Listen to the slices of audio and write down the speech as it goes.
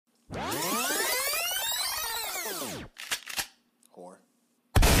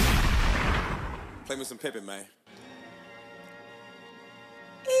Play me some Pippin, man.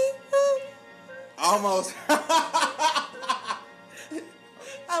 Almost. I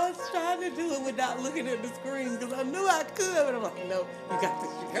was trying to do it without looking at the screen because I knew I could, but I'm like, no, you got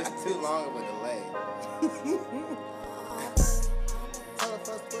this. You got It's too long of a delay.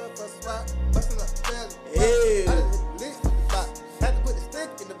 Hey. Had to put the stick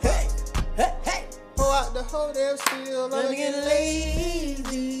in the box. Hey. Pour out the whole damn shield. I'm getting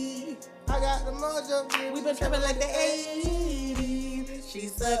lazy. I got the mojo. We been trapping like the 80s. She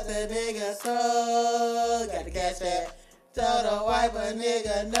sucked a nigga so. Got to catch that. Told her wipe a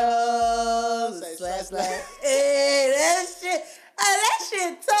nigga nose. Slash. Hey, that shit. That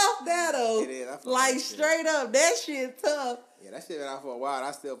shit tough, that though. It is. I fuck Like with that shit. straight up, that shit tough. Yeah, that shit been out for a while.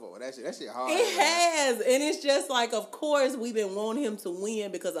 I still fuck with that shit. That shit hard. It has, and it's just like, of course, we've been wanting him to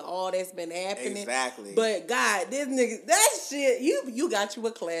win because of all that's been happening. Exactly. But God, this nigga, that shit, you got you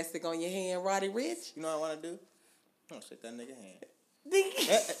a classic on your hand, Roddy Rich. You know what I want to do? I'm gonna shake that nigga hand.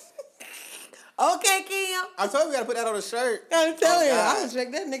 Okay, Kim. I told you we gotta put that on the shirt. I'm telling you, God. I'm gonna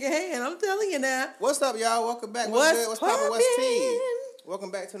shake that nigga hand. I'm telling you now. What's up, y'all? Welcome back. What's good? What's poppin'? What's tea? poppin'? Welcome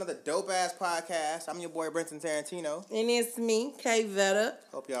back to another dope ass podcast. I'm your boy Brenton Tarantino. And it's me, K Vetta.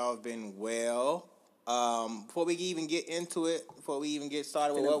 Hope y'all have been well. Before we even get into it, before we even get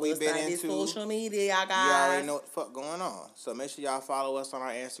started with what we've been into, Social media, y'all you guys. already know what the fuck going on. So make sure y'all follow us on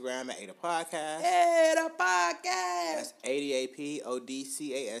our Instagram at Ada Podcast. Hey, the podcast. That's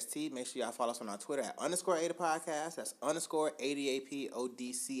ADAPODCAST. Make sure y'all follow us on our Twitter at _Ada Podcast. That's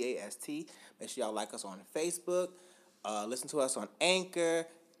 _ADAPODCAST. Make sure y'all like us on Facebook. Listen to us on Anchor,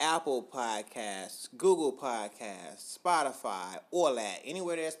 Apple Podcasts, Google Podcasts, Spotify, all that.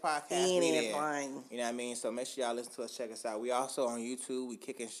 Anywhere there's podcasts, we there. Anything. You know what I mean? So make sure y'all listen to us, check us out. We also on YouTube. We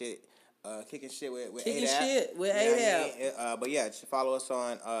kicking shit with Kicking ADAP. shit with You know what I ADAP. mean? But yeah, just follow us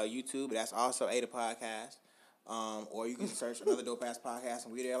on YouTube. That's also Ada Podcast. Or you can search another dope ass podcast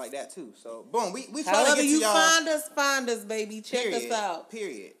and we there like that too. So boom, we try to However get to you y'all. find us, baby. Check Period, us out.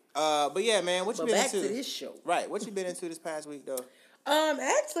 Period. But yeah, man, what you But been back into? to this show. Right, what you been into this past week though?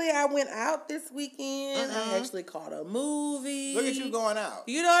 Actually, I went out this weekend. I actually caught a movie. Look at you going out.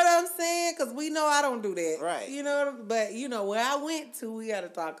 You know what I'm saying? Because we know I don't do that. Right. You know, but you know where I went to, we got to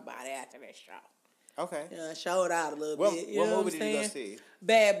talk about it after this show. Okay. Show it out a little What bit. You what know movie what I'm did you go saying? see?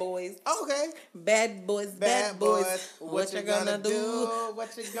 Bad Boys. Okay. Bad boys. What you gonna do?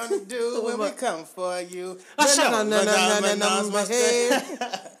 What you gonna do when we come for you?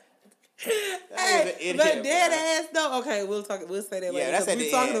 Hey, but dead ass though. Okay, we'll say that later. Yeah, that's at we the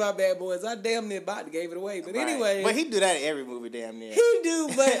talking end. about Bad Boys. I damn near about to gave it away. But Right. anyway. But he do that in every movie damn near. He do,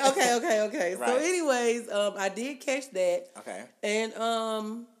 but okay. So Right. anyways, I did catch that. Okay. And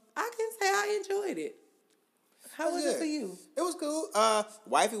I can say I enjoyed it. How That's was good. it for you? It was cool.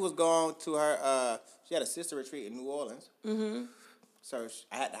 Wifey was going to her she had a sister retreat in New Orleans. Mm-hmm. So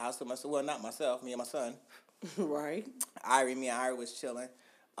I had the house to myself. Well, not myself, me and my son. Right. Me and Irie was chilling.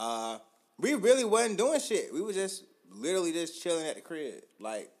 We really wasn't doing shit. We were just literally just chilling at the crib,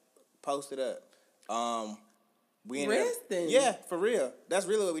 like posted up. We ended up- Resting. yeah, for real. That's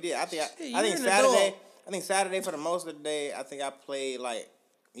really what we did. I think Shit, I think you're an Saturday. adult. I think Saturday for the most of the day. I think I played like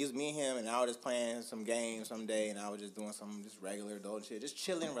it was me and him, and I was just playing some games someday, and I was just doing some just regular adult shit, just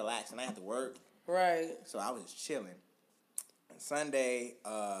chilling, relaxing. I had to work, Right. so I was just chilling. And Sunday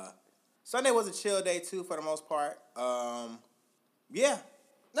was a chill day too for the most part. Yeah.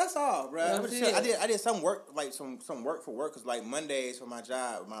 That's all, bro. That's it. I did some work, like some work for work, cause like Mondays for my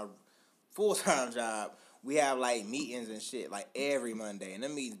job, my full-time job, we have like meetings and shit like every Monday, and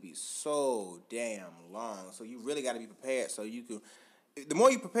them meetings be so damn long. So you really got to be prepared, so you can. The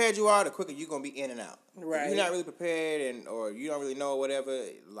more you prepared you are, the quicker you're gonna be in and out. Right. If you're not really prepared or you don't really know whatever,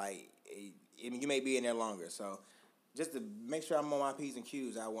 like you may be in there longer. So just to make sure I'm on my P's and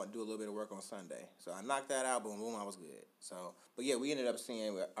Q's, I want to do a little bit of work on Sunday. So I knocked that out, boom, boom, I was good. So, but yeah, we ended up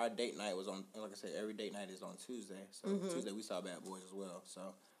seeing our date night was on, like I said, every date night is on Tuesday. So Tuesday we saw Bad Boys as well. So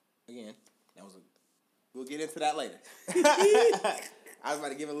again, we'll get into that later. I was about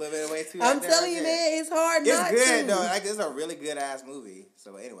to give a little bit away too. I'm telling you, man, it's hard It's not good to. though. Like it's a really good ass movie.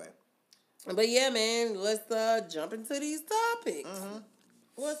 So anyway, But yeah, man, let's jump into these topics.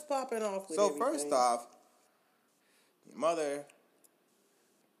 What's popping off with so everything? first off, Mother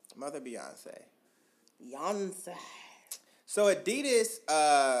Beyonce. Beyonce. So Adidas,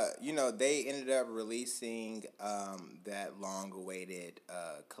 they ended up releasing that long-awaited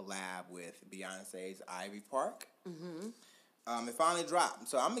collab with Beyonce's Ivy Park. Mm-hmm. It finally dropped.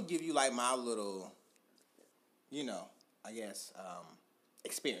 So I'm gonna give you like my little,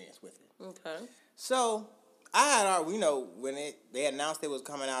 experience with it. Okay. So I had already, when they announced it was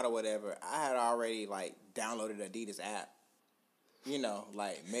coming out or whatever, I had already like downloaded the Adidas app.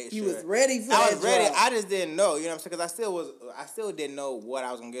 Like make sure you was ready for I that was ready. drop. I just didn't know, you know what I'm saying? Because I still didn't know what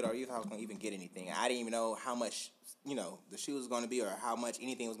I was gonna get or if I was gonna even get anything. I didn't even know how much, the shoes was gonna be or how much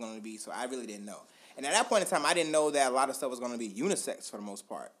anything was gonna be. So I really didn't know. And at that point in time, I didn't know that a lot of stuff was gonna be unisex for the most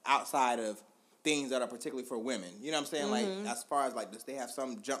part, outside of things that are particularly for women. You know what I'm saying? Mm-hmm. Like as far as like this, they have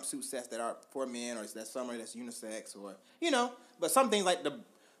some jumpsuit sets that are for men, or that summer that's unisex, or but some things like the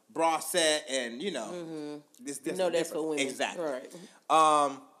bra set and this that's for women. Exactly. Right.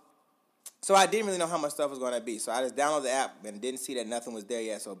 So I didn't really know how much stuff was going to be. So I just downloaded the app and didn't see that nothing was there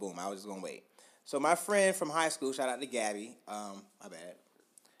yet. So boom, I was just gonna wait. So my friend from high school, shout out to Gabby. My bad.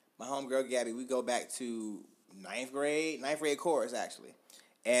 My homegirl Gabby. We go back to ninth grade chorus actually.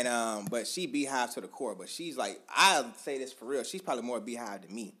 And but she beehive to the core. But she's like, I'll say this for real. She's probably more beehive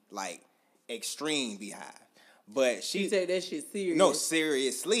than me, like extreme beehive. But she take that shit serious. No,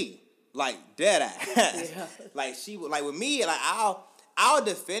 seriously, like dead ass. Yeah. Like she would, like with me, like I'll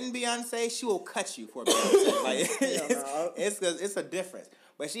defend Beyonce. She will cut you for Beyonce. Like it's a difference.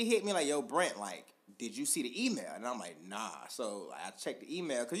 But she hit me like, yo, Brent, like, did you see the email? And I'm like, nah. So like, I checked the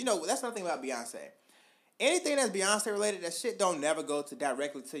email because that's another thing about Beyonce. Anything that's Beyonce related, that shit don't never go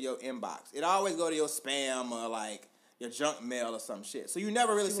directly to your inbox. It always go to your spam or like your junk mail or some shit. So you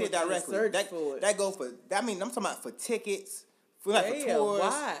never really see it directly. That go for. I mean, I'm talking about for tickets, for tours.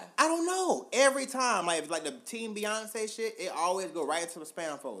 Why? I don't know. Every time, like the Team Beyonce shit, it always go right into the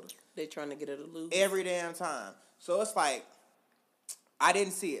spam folder. They trying to get her to lose. Every damn time. So it's like I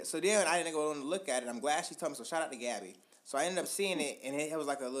didn't see it. So then I didn't go on to look at it. I'm glad she told me. So shout out to Gabby. So I ended up seeing it, and it was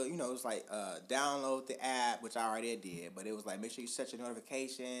like a little, it was like download the app, which I already did, but it was like make sure you set your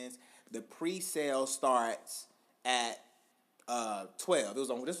notifications. The pre-sale starts at 12.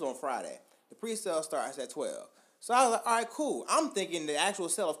 This was on Friday. The pre-sale starts at 12. So I was like, all right, cool. I'm thinking the actual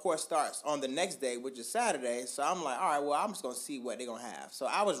sale, of course, starts on the next day, which is Saturday. So I'm like, all right, well, I'm just gonna see what they're gonna have. So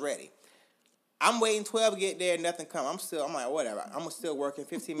I was ready. I'm waiting 12 to get there, nothing come. I'm like, whatever. I'm still working.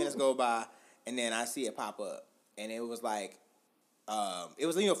 15 minutes go by, and then I see it pop up. And it was like, it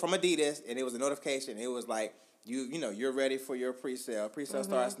was from Adidas, and it was a notification. It was like, you're ready for your pre-sale. Pre-sale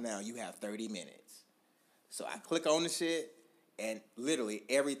starts now. You have 30 minutes. So I click on the shit, and literally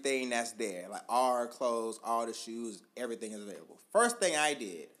everything that's there, like all her clothes, all the shoes, everything is available. First thing I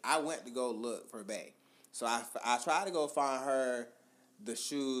did, I went to go look for Bae. So I tried to go find her the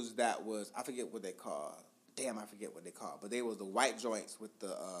shoes that was, I forget what they called. Damn, I forget what they called, but they was the white joints with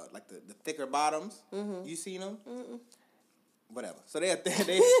the like the thicker bottoms. Mm-hmm. You seen them? Mm-mm. Whatever. So they have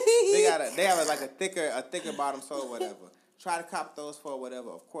like a thicker bottom sole, whatever. Try to cop those for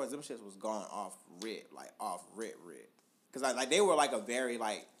whatever. Of course, them shits was gone off rip. Because like they were like a very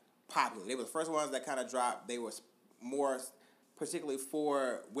like popular. They were the first ones that kind of dropped. They were more particularly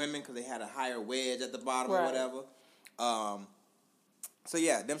for women because they had a higher wedge at the bottom or whatever. So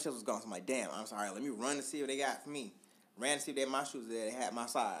yeah, them shits was gone. So I'm like, damn, I'm sorry. Let me run to see what they got for me. Ran to see if they had my shoes there. They had my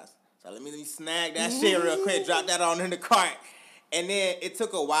size. So let me snag that shit real quick. Drop that on in the cart. And then it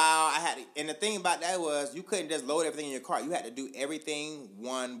took a while. And the thing about that was you couldn't just load everything in your cart. You had to do everything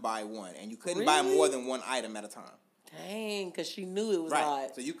one by one, and you couldn't buy more than one item at a time. Dang, because she knew it was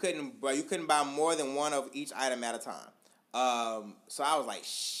hot. So you couldn't buy more than one of each item at a time. So I was like,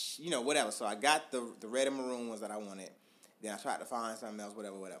 whatever. So I got the red and maroon ones that I wanted. Then I tried to find something else,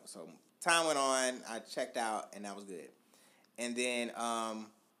 whatever. So time went on. I checked out, and that was good. And then,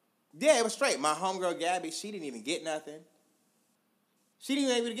 it was straight. My homegirl, Gabby, she didn't even get nothing. She didn't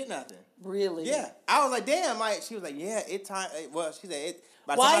even able to get nothing. Really? Yeah. I was like, damn. Like, she was like, yeah, she said it.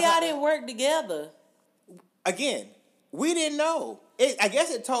 Why y'all didn't work together? Again, we didn't know. I guess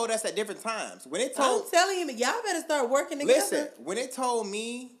it told us at different times. When it told, I'm telling you, y'all better start working together. Listen, when it told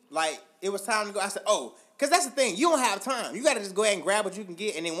me, like, it was time to go, I said, oh, because that's the thing. You don't have time. You got to just go ahead and grab what you can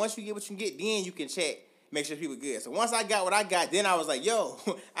get. And then once you get what you can get, then you can check, make sure people good. So once I got what I got, then I was like, yo,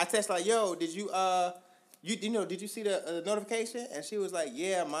 I texted like, yo, did you, did you see the notification? And she was like,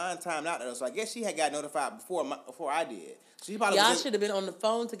 yeah, mine timed out. So I guess she had got notified before I did. So y'all should have been on the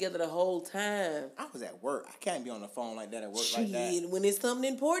phone together the whole time. I was at work. I can't be on the phone like that at work like that. When it's something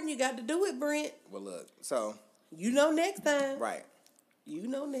important, you got to do it, Brent. Well, look, so. You know next time. Right. You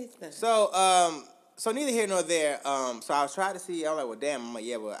know next time. So neither here nor there. So I was trying to see. I was like, well, damn. I'm like,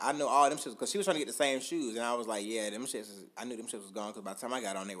 yeah, well, I know all them shits because she was trying to get the same shoes, and I was like, yeah, them shits. I knew them shits was gone because by the time I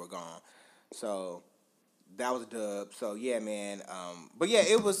got on, they were gone. So that was a dub. So yeah, man. But yeah,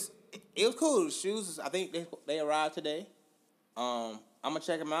 it was cool. The shoes, I think they arrived today. I'm gonna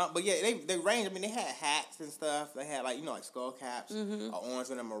check them out. But yeah, they range. I mean, they had hats and stuff. They had like like skull caps, orange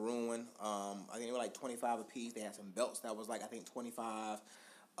and a maroon. I think they were like $25 a piece. They had some belts that was like I think $25.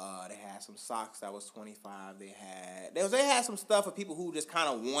 They had some socks that was $25. They had some stuff for people who just kind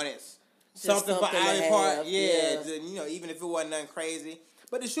of wanted something for Ivy Park. Yeah. Even if it wasn't nothing crazy.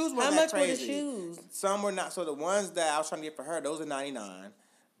 But the shoes weren't that crazy. How much were the shoes? Some were not. So the ones that I was trying to get for her, those are $99.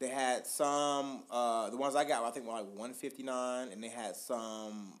 They had some. The ones I got, I think, were like $159, and they had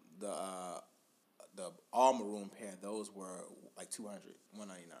some the all maroon pair. Those were like $200, $199.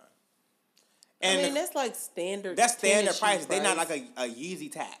 And I mean, that's like standard. That's standard prices. They're not like a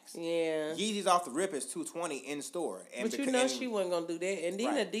Yeezy tax. Yeah. Yeezy's off the rip is $220 in store. But she wasn't gonna do that. And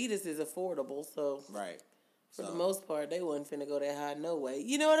then Adidas is affordable, so right. For the most part, they wasn't finna go that high, no way.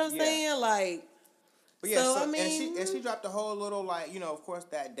 You know what I'm saying? Like, but yeah. So I mean, and she dropped a whole little of course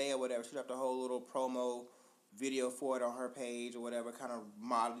that day or whatever. She dropped a whole little promo video for it on her page or whatever kind of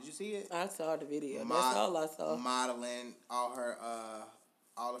model. Did you see it? I saw the video. That's all I saw. Modeling all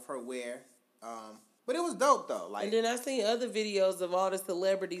of her wear. But it was dope though. Like, and then I seen other videos of all the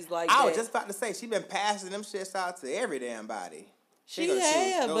celebrities like I was just about to say she been passing them shits out to every damn body. She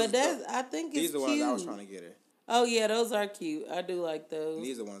have, but I think it's cute. These are the ones I was trying to get her. Oh yeah, those are cute. I do like those. And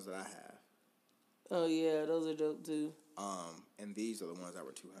these are the ones that I have. Oh yeah, those are dope too. And these are the ones that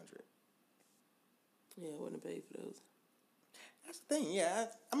were $200. Yeah, I wouldn't pay for those. That's the thing. Yeah,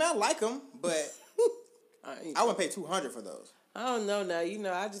 I mean I like them, but I wouldn't pay $200 for those. I don't know now.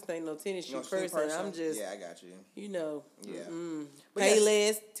 I just ain't no tennis shoe person. I'm just I got you. Yeah.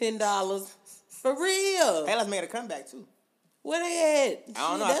 Payless, $10 for real. Payless made a comeback too. Where they at?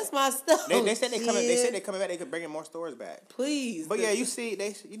 I don't know. That's my stuff. They said they coming. They said they coming back. They could bring in more stores back. Please. But yeah, you see,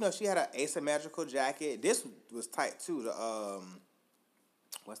 she had an asymmetrical jacket. This was tight too. The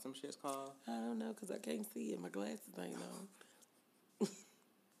what's them shits called? I don't know because I can't see it. My glasses ain't on.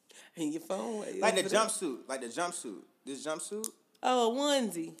 And your phone. Like the jumpsuit. This jumpsuit. Oh, a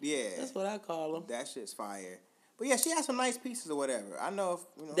onesie. Yeah. That's what I call them. That shit's fire. But yeah, she had some nice pieces or whatever. I know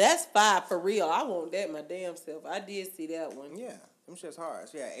if That's fire for real. I want that my damn self. I did see that one. Yeah. Them shit's hard.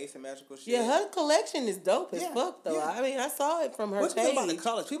 She had asymmetrical shit. Yeah, her collection is dope as fuck though. Yeah. I mean, I saw it from her page. What you think about the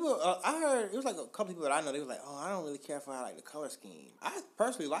colors? People, I heard it was like a couple people that I know. They was like, "Oh, I don't really care for the color scheme." I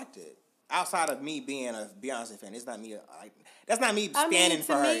personally liked it. Outside of me being a Beyonce fan, it's not me. That's not me standing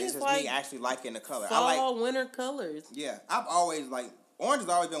for her. It's just me actually liking the color. Fall, winter colors. Yeah, I've always orange has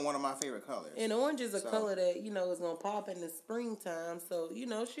always been one of my favorite colors. And orange is a color that is gonna pop in the springtime. So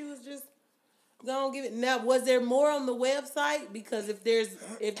she was just gonna give it. Now, was there more on the website? Because if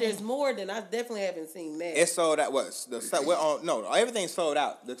there's more, then I definitely haven't seen that. It sold out. Everything sold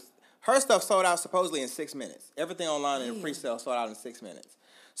out. Her stuff sold out supposedly in 6 minutes. Everything online in pre-sale sold out in 6 minutes.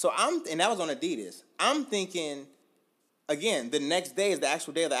 So and that was on Adidas. I'm thinking, again, the next day is the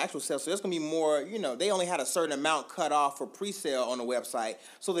actual day of the actual sale. So there's going to be more, they only had a certain amount cut off for pre-sale on the website.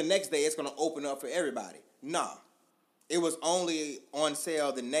 So the next day it's going to open up for everybody. Nah. It was only on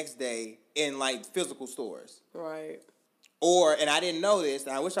sale the next day in physical stores. Right. And I didn't know this,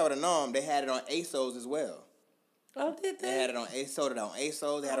 and I wish I would have known, they had it on ASOS as well. Oh, did they? They had it on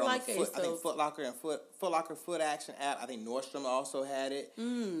ASOS. They had it on Foot, I think Foot Locker and Foot Locker Foot Action app. I think Nordstrom also had it.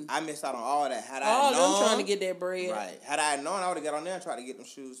 I missed out on all that. Had I known, them trying to get that bread. Right. Had I known, I would have got on there and tried to get them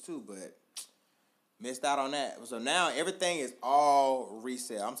shoes too, but missed out on that. So now everything is all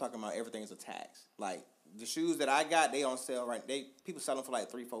resale. I'm talking about everything is a tax. The shoes that I got, they on sale right. People sell them for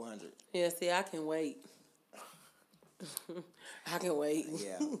 $300-$400. Yeah, see, I can wait. I can wait.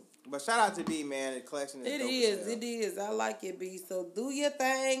 Yeah. But shout out to B, man. The collection is dope. It is. I like it, B. So do your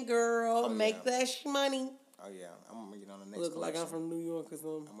thing, girl. Make that money. Oh, yeah. I'm going to get on the next Look collection. like I'm from New York or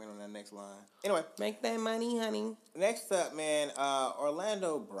something. I'm waiting on that next line. Anyway. Make that money, honey. Next up, man,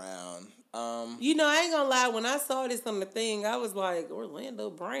 Orlando Brown. I ain't gonna lie. When I saw this on the thing, I was like, Orlando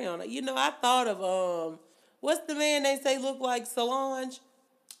Brown. I thought of, what's the man they say look like Solange?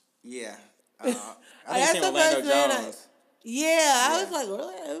 Yeah. I think Orlando Jones. I was like,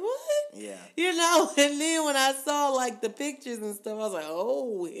 what? Yeah. And then when I saw the pictures and stuff, I was like,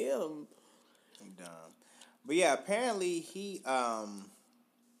 oh, him. I'm dumb. But yeah, apparently he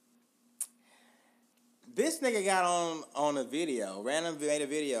this nigga got on a video, made a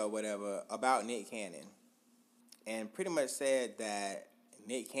video, whatever, about Nick Cannon. And pretty much said that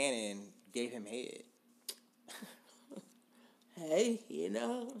Nick Cannon gave him head. Hey,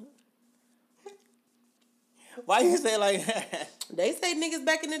 Why you say like that? They say niggas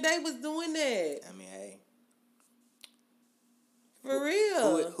back in the day was doing that. I mean, hey. For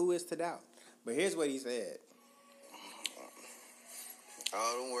real. Who is to doubt? But here's what he said.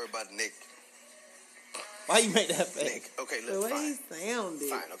 Oh, don't worry about Nick. Why you make that face? Nick, okay, The look, way fine. he sounded.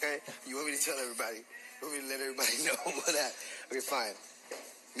 Fine, okay? You want me to tell everybody? You want me to let everybody know what happened? Okay, fine.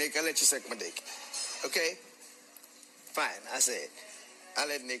 Nick, I let you suck my dick. Okay? Fine, I said. I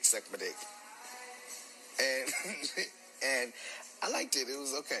let Nick suck my dick. And and I liked it. It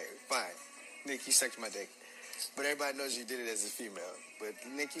was okay. Fine. Nick, you sucked my dick. But everybody knows you did it as a female. But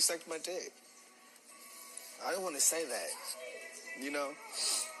Nick, you sucked my dick. I don't want to say that. You know?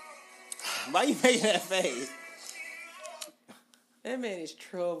 Why you making that face? That man is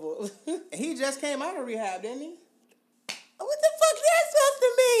trouble. He just came out of rehab, didn't he? What the fuck that's supposed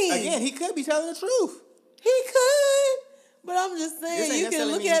to mean? Again, he could be telling the truth. He could. But I'm just This saying, ain't you can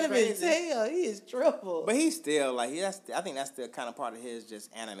necessarily look mean at him and crazy. tell he is trouble. But he's still like I think that's the kind of part of his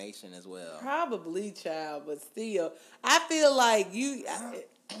just animation as well. Probably, child, but still, I feel like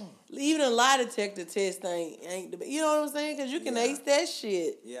even a lie detector test ain't the, you know what I'm saying? Because you can Yeah. ace that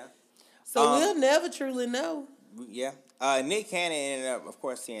shit. Yeah. So we'll never truly know. Yeah. Nick Cannon ended up, of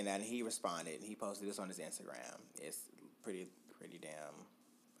course, seeing that, and he responded. He posted this on his Instagram. It's pretty damn.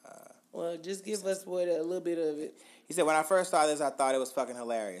 Well, just give us a little bit of it. He said, when I first saw this, I thought it was fucking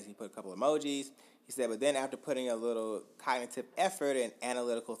hilarious. He put a couple emojis. He said, but then after putting a little cognitive effort and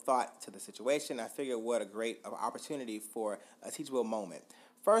analytical thought to the situation, I figured what a great opportunity for a teachable moment.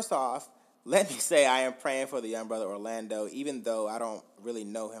 First off, let me say I am praying for the young brother Orlando, even though I don't really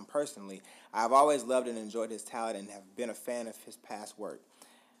know him personally. I've always loved and enjoyed his talent and have been a fan of his past work.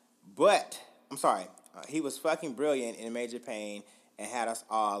 But, he was fucking brilliant in Major Pain and had us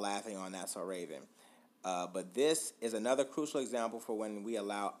all laughing on That's So Raven. But this is another crucial example for when we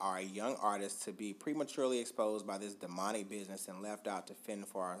allow our young artists to be prematurely exposed by this demonic business and left out to fend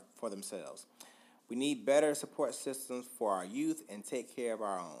for themselves. We need better support systems for our youth and take care of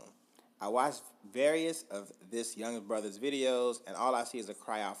our own. I watched various of this young brother's videos, and all I see is a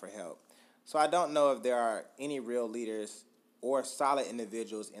cry out for help. So I don't know if there are any real leaders or solid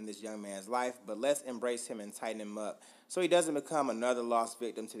individuals in this young man's life, but let's embrace him and tighten him up so he doesn't become another lost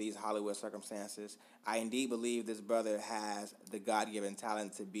victim to these Hollywood circumstances. I indeed believe this brother has the God-given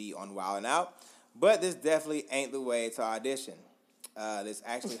talent to be on Wild 'N Out, but this definitely ain't the way to audition. This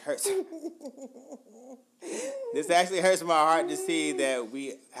actually hurts. This actually hurts my heart to see that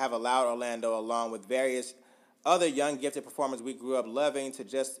we have allowed Orlando, along with various other young gifted performers we grew up loving, to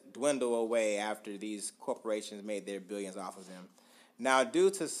just dwindle away after these corporations made their billions off of them. Now, due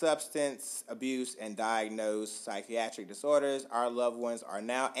to substance abuse and diagnosed psychiatric disorders, our loved ones are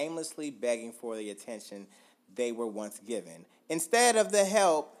now aimlessly begging for the attention they were once given, instead of the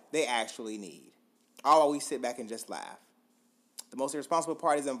help they actually need. All while we sit back and just laugh. The most irresponsible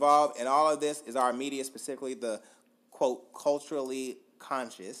parties involved in all of this is our media, specifically the, quote, culturally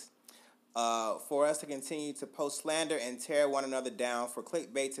conscious. For us to continue to post slander and tear one another down for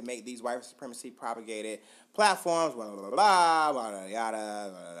clickbait to make these white supremacy propagated platforms, blah, blah, blah, blah, blah, yada,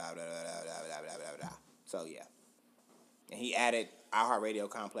 blah, blah, blah, blah, blah, blah. So, yeah. And he added iHeartRadio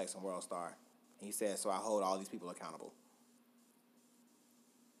Complex and World Star. He said, so I hold all these people accountable.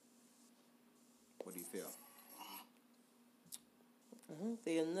 What do you feel? I don't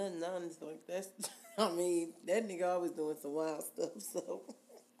feel nothing honest like that's. I mean, that nigga always doing some wild stuff, so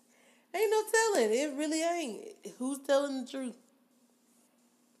ain't no telling. It really ain't. Who's telling the truth?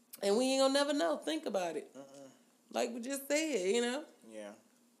 And we ain't gonna never know. Think about it. Like we just said, you know. Yeah.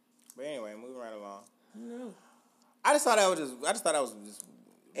 But anyway, moving right along. No. I just thought that was just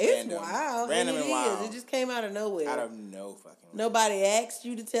It's random. wild. Random and and it wild. is. It just came out of nowhere. Out of no fucking way. Nobody asked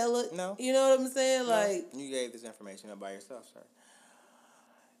you to tell it. No. You know what I'm saying? No. Like You gave this information up by yourself, sir.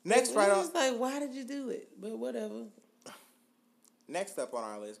 Next, right on. It's like, why did you do it? But whatever. Next up on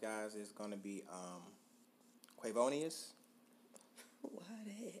our list, guys, is going to be Quavonius, Why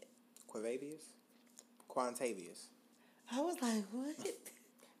that? Quavavius, Quantavius. I was like, what?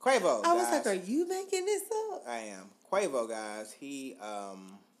 Quavo, I was guys. like, are you making this up? I am. Quavo, guys, he,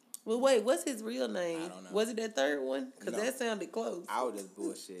 Well, wait, what's his real name? I don't know. Was it that third one? Because No. that sounded close. I was just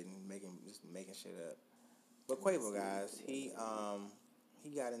bullshitting, making shit up. But Quavo, guys, he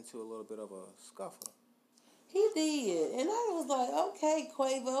got into a little bit of a scuffle. He did. And I was like, okay,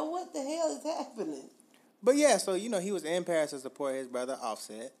 Quavo, what the hell is happening? But yeah, so, he was in Paris to support his brother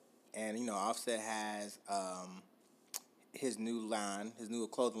Offset. And, Offset has his new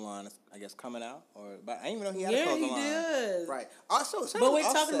clothing line, I guess, coming out. But I didn't even know he had a clothing line. Yeah, he does. Right. Also, But we're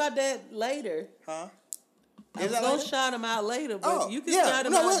talking about that later. Huh? I was going to shout him out later, but you can yeah. shout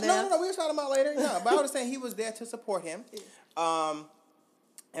him out now. No, we'll shout him out later. No, but I was saying he was there to support him.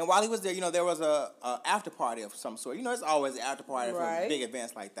 And while he was there, there was a after party of some sort. It's always an after party for big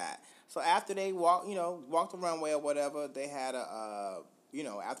events like that. So after they walked the runway or whatever, they had a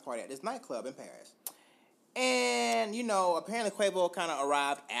after party at this nightclub in Paris. And, you know, apparently Quavo kind of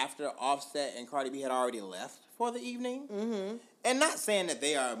arrived after Offset and Cardi B had already left for the evening. Mm-hmm. And not saying that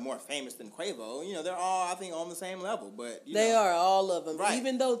they are more famous than Quavo. You know, they're all, I think, on the same level. But They are, all of them. Right.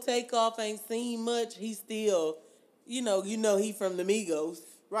 Even though Takeoff ain't seen much, he still, you know, he from the Migos.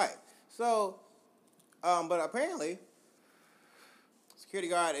 Right. So, but apparently, security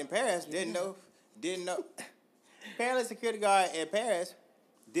guard in Paris didn't know. Apparently, security guard in Paris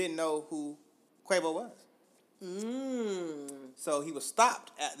didn't know who Quavo was. So he was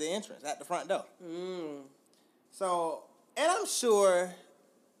stopped at the entrance, at the front door. So, and I'm sure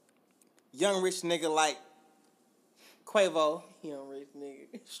young rich nigga like Quavo, Young rich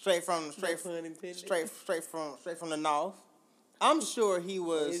nigga. straight from the north. I'm sure he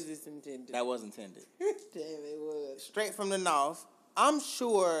was. Is this intended? That was intended. Damn, it was. Straight from the north. I'm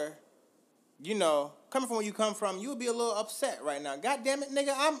sure, you know, coming from where you come from, you would be a little upset right now. God damn it,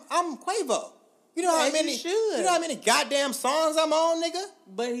 nigga, I'm Quavo. You know how many? You know how many goddamn songs I'm on, nigga?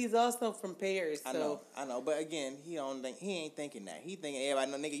 But he's also from Paris, so I know. But again, he ain't thinking that. He thinking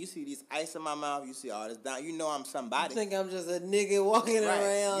everybody know, nigga. You see these ice in my mouth. You see all this down. You know I'm somebody. I think I'm just a nigga walking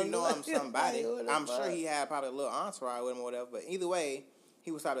around. You know I'm somebody. Like, I'm sure he had probably a little entourage with him or whatever. But either way,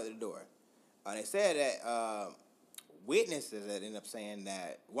 he was stopped at the door. They said that witnesses that ended up saying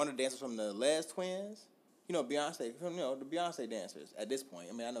that one of the dancers from the Les Twins, you know Beyonce, the Beyonce dancers at this point.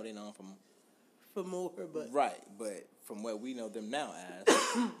 I mean, I know they know him from. For more, but right, but from what we know them now as,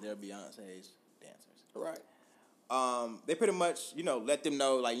 they're Beyonce's dancers. Right. They pretty much, you know, let them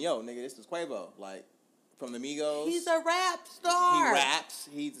know, like, yo, nigga, this is Quavo, like, from the Migos. He's a rap star. He raps.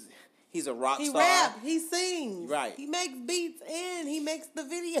 He's a rock star. He rap. He sings. Right. He makes beats and he makes the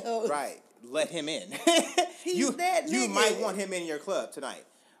videos. Right. Let him in. He's that nigga. You might want him in your club tonight.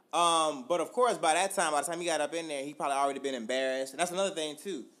 But of course, by the time he got up in there, he probably already been embarrassed. And that's another thing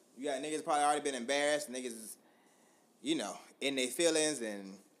too. You got niggas probably already been embarrassed. Niggas, you know, in their feelings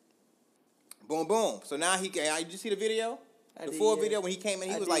and boom, boom. So now did you see the video? The full video when he came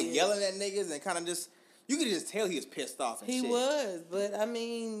in, he was like yelling at niggas and kind of just, you could just tell he was pissed off and shit. He was, but I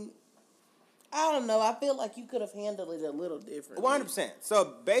mean, I don't know. I feel like you could have handled it a little differently. 100%.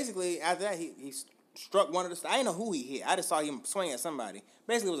 So basically, after that, he struck one of the, I didn't know who he hit. I just saw him swing at somebody.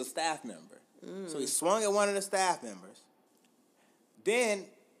 Basically, it was a staff member. So he swung at one of the staff members. Then,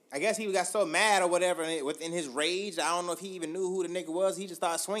 I guess he got so mad or whatever within his rage. I don't know if he even knew who the nigga was. He just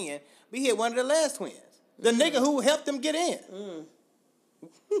started swinging. But he hit one of the Les Twins. The nigga who helped him get in.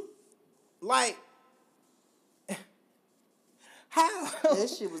 Like, how? That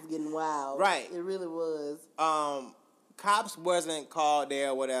shit was getting wild. Right. It really was. Cops wasn't called there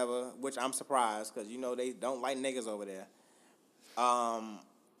or whatever, which I'm surprised because, you know, they don't like niggas over there.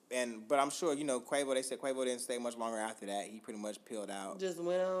 But I'm sure, you know, Quavo, they said Quavo didn't stay much longer after that. He pretty much peeled out. Just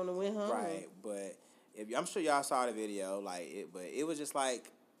went on and went home. Right, but I'm sure y'all saw the video, but it was just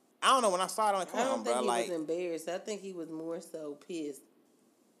like, I don't know, when I saw it, I'm like, come on, bro. I don't think he was embarrassed. I think he was more so pissed.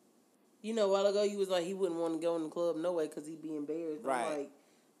 You know, a while ago, you was like, he wouldn't want to go in the club no way because he'd be embarrassed. Right. I'm like,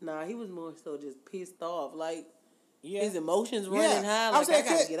 nah, he was more so just pissed off. Like, yeah. His emotions running high. Like, I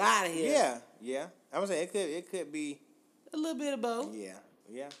gotta get out of here. Yeah. I was saying it could be a little bit of both.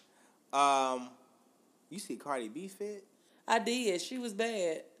 Yeah. You see Cardi B fit? I did. She was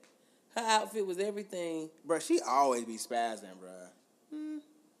bad. Her outfit was everything. Bruh, she always be spazzing, bruh.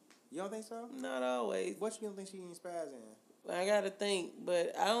 You don't think so? Not always. What you don't think she ain't spazzing? I gotta think,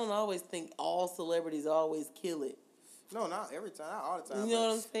 but I don't always think all celebrities always kill it. No, not every time, not all the time. You know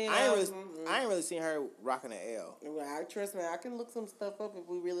what I'm saying? I ain't really seen her rocking an L. Well, trust me, I can look some stuff up if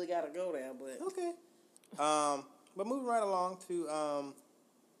we really gotta go there. But okay. But moving right along to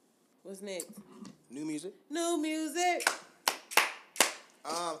what's next? New music. New music.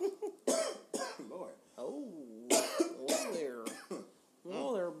 Lord. Oh,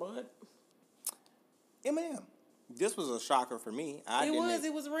 whoa there, bud. Eminem. This was a shocker for me.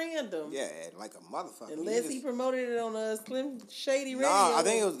 It was random. Yeah, like a motherfucker. Unless he promoted it on a Slim Shady Radio. No, I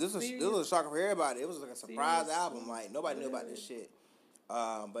think this was a shocker for everybody. It was like a surprise album. Like nobody knew about this shit.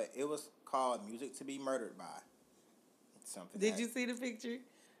 But it was called "Music to Be Murdered By." Something. Did you see the picture?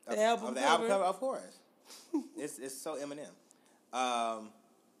 The album cover, of course. it's so Eminem.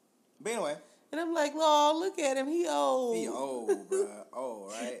 But anyway. And I'm like, "Oh, look at him. He old. He old, bro.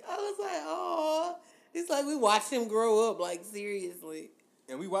 Old, right?" I was like, "Oh." It's like we watched him grow up, like, seriously.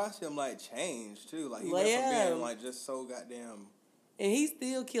 And we watched him, like, change, too. Like, he went from being, like, just so goddamn... And he's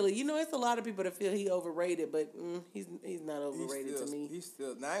still killing. You know, it's a lot of people that feel he overrated, but he's not overrated to me. He's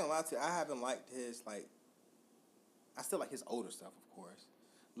still... Now, I ain't gonna lie to you. I haven't liked his, like... I still like his older stuff, of course.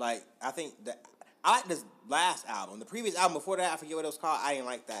 Like, I think that... I like this last album. The previous album before that, I forget what it was called. I didn't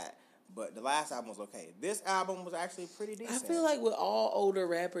like that. But the last album was okay. This album was actually pretty I decent. feel like with all older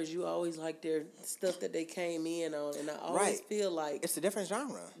rappers, you always like their stuff that they came in on, and I always feel like it's a different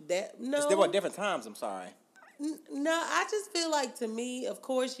genre. that. No, It's different times. I'm sorry. No, I just feel like, to me, of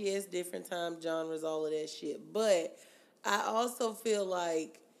course, yes, different time genres, all of that shit. But I also feel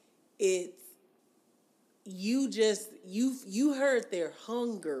like it's you heard their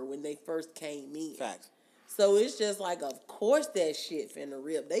hunger when they first came in. Facts. So it's just like, of course that shit finna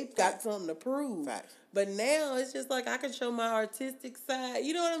rip. They've got something to prove. Facts. But now it's just like I can show my artistic side.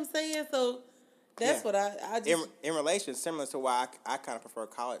 You know what I'm saying? So that's what I just... In relation, similar to why I kind of prefer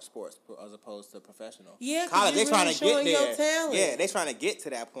college sports as opposed to professional. Yeah, college, they trying to get there. Your talent. Yeah, they trying to get to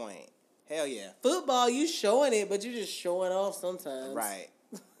that point. Hell yeah. Football, you showing it, but you just showing off sometimes. Right.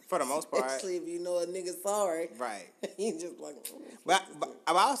 For the most part. Especially if you know a nigga sorry. Right. You just like... But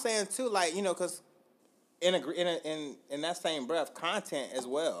I was saying too, like, you know, because in that same breath, content as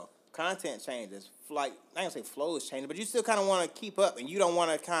well. Content changes. Like, I ain't gonna say flows change, but you still kind of want to keep up, and you don't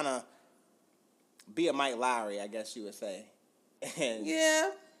want to kind of be a Mike Lowry, I guess you would say. And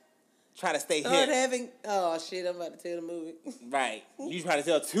yeah. Try to stay hip. Oh shit! I'm about to tell the movie. Right. You try to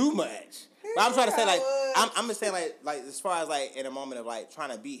tell too much. But I'm trying to say, like, I'm just saying, like as far as like in a moment of like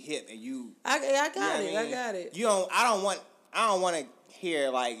trying to be hip, and you. I got it. I got it. I don't want to hear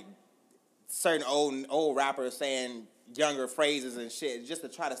like certain old rappers saying younger phrases and shit just to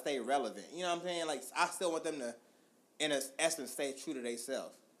try to stay relevant. You know what I'm saying? Like, I still want them to, in essence, stay true to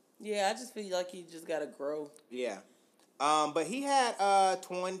themselves. Yeah, I just feel like you just gotta grow. Yeah. But he had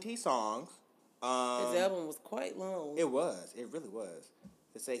 20 songs. His album was quite long. It was. It really was.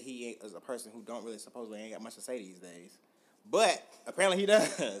 To say he is a person who don't really supposedly ain't got much to say these days. But apparently he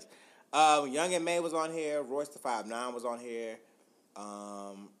does. Young and May was on here. Royce the 5'9" was on here.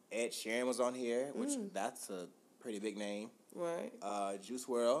 Ed Sheeran was on here, which that's a pretty big name. Right. Juice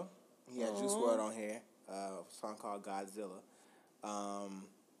WRLD. He had Juice WRLD on here. A song called Godzilla.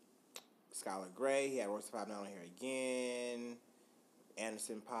 Skylar Grey. He had Royce the 5'9" on here again.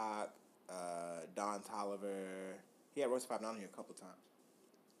 Anderson .Paak. Don Toliver. He had Royce the 5'9" on here a couple times.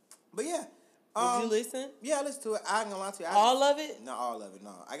 But yeah. Did you listen? Yeah, I listened to it. I ain't gonna lie to you. All of it? Not all of it,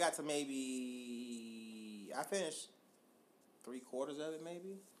 no. I got to maybe... I finished 3/4 of it,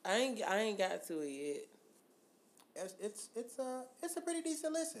 maybe. I ain't got to it yet. It's a pretty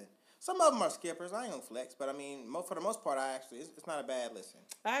decent listen. Some of them are skippers. I ain't gonna flex, but I mean, for the most part, it's not a bad listen.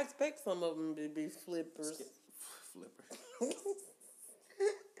 I expect some of them to be flippers. Flippers.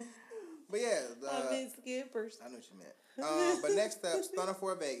 But yeah, I mean skippers. I know what you meant. But next up, Stunner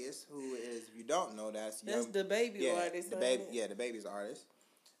 4 Vegas, who is, if you don't know, that's the baby artist. The baby's artist.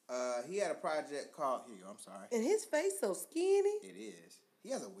 He had a project called. Here you go. I'm sorry. And his face so skinny. It is. He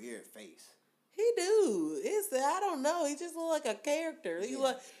has a weird face. He do. I don't know. He just look like a character.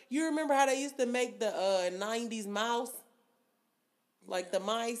 You remember how they used to make the 90s mouse? Like the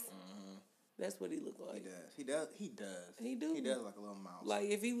mice? Mm-hmm. That's what he looked like. He does. He do. He does like a little mouse. Like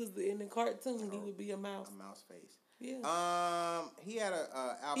if he was in the cartoon, he would be a mouse. A mouse face. Yeah. He had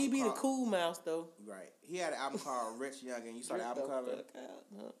a album. He'd be the cool mouse though. Right. He had an album called Rich Young, and you saw the album cover.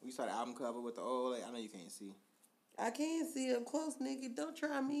 You saw the album cover with the old lady. I know you can't see. I can't see up close, nigga. Don't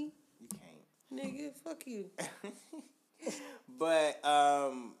try me. You can't. Nigga, fuck you. But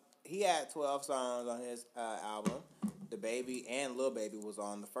he had 12 songs on his album. The Baby and Lil Baby was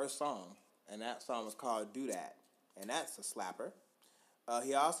on the first song, and that song was called Do That, and that's a slapper.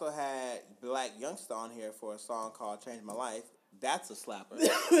 He also had Black Youngster on here for a song called Change My Life. That's a slapper.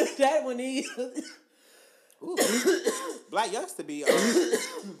 That one he... Ooh. Black Youngster be on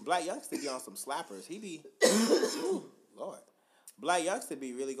some slappers. He be... Ooh, Lord. Black Youngster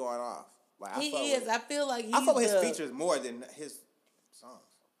be really going off. Like, I feel like he's I fuck with his features more than his songs.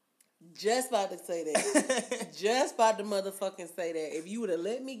 Just about to say that. Just about to motherfucking say that. If you would have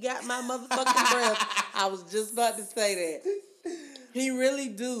let me got my motherfucking breath, I was just about to say that. He really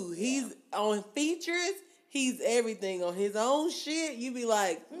do. He's on features. He's everything. On his own shit, you be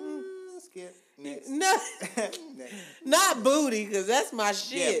like, skip. Next. No, not Booty, because that's my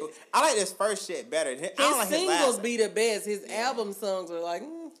shit. Yeah, I like this first shit better. His singles be the best. His album songs are like,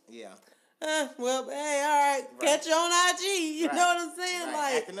 yeah. Well, hey, all right. Catch you on IG. You know what I'm saying?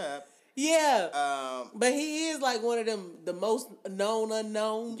 Right. Like, acting up. Yeah. But he is like one of them, the most known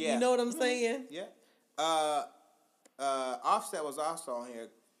unknown. Yeah. You know what I'm saying? Yeah. Offset was also on here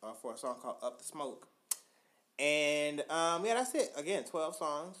for a song called Up the Smoke. And that's it. Again, 12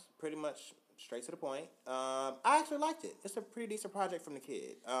 songs, pretty much straight to the point. I actually liked it. It's a pretty decent project from the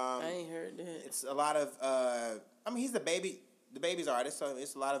kid. I ain't heard that. It's a lot of he's the baby's artist, so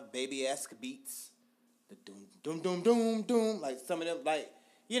it's a lot of baby-esque beats. The doom doom doom doom doom, like some of them, like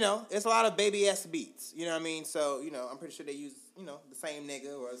you know, it's a lot of baby S beats. You know what I mean? So, you know, I'm pretty sure they use, you know, the same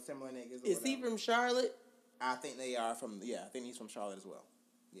nigga or similar niggas. Is he from Charlotte? I think they are from, I think he's from Charlotte as well.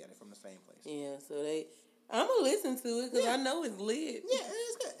 Yeah, they're from the same place. Yeah, so I'm going to listen to it because I know it's lit. Yeah,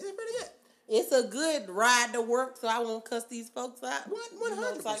 it's good. It's pretty good. It's a good ride to work, so I won't cuss these folks out.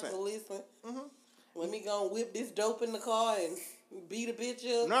 100%. Type of listen. Let me go and whip this dope in the car and beat a bitch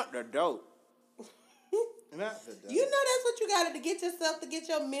up. Not the dope. Not the dope. You know that's what you got to get yourself to get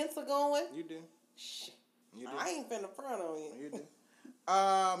your mental going. You do. Shit. You do. I ain't finna front on you. You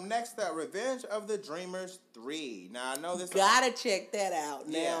do. Next up, Revenge of the Dreamers 3. Now, I know this... Gotta check that out.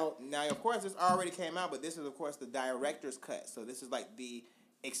 Now, of course, this already came out, but this is, of course, the director's cut. So this is like the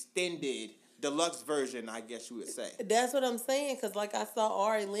extended deluxe version, I guess you would say. That's what I'm saying, because like I saw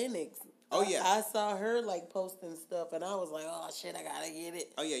Ari Lennox. Oh, yeah. I saw her like posting stuff, and I was like, oh, shit, I gotta get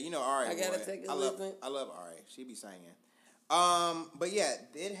it. Oh, yeah, you know Ari. I gotta take a listen. I love Ari. She be singing. But yeah,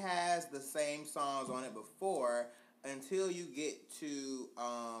 it has the same songs on it before until you get to...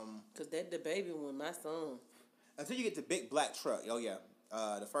 Because that the baby one, my song. Until you get to Big Black Truck. Oh, yeah.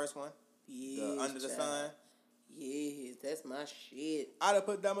 The first one. Yes, the Under the Sun. Yes, that's my shit. I done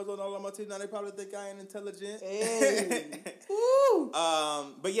put diamonds on all of my teeth. Now they probably think I ain't intelligent. Hey. Woo.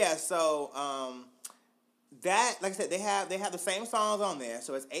 But yeah, so that, like I said, they have the same songs on there.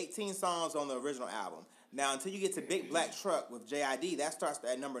 So it's 18 songs on the original album. Now, until you get to Big Black Truck with JID, that starts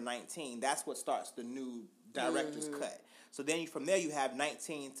at number 19. That's what starts the new director's cut. So then from there you have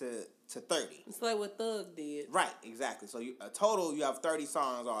 19 to 30. It's like what Thug did. Right, exactly. So total you have 30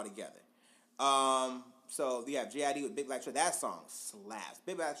 songs altogether. So you have JID with Big Black Truck. That song slaps.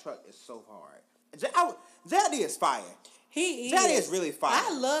 Big Black Truck is so hard. JID is fire. JID is really fire.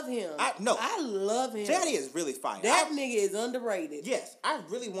 I love him. I love him. JID is really fire. That nigga is underrated. Yes, I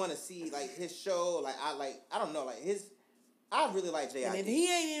really want to see like his show. I don't know, like his. I really like JID. And if he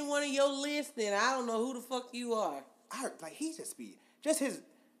ain't in one of your lists, then I don't know who the fuck you are. He just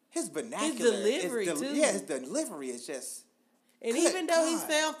his vernacular. His delivery too. Yeah, his delivery is just. And even though he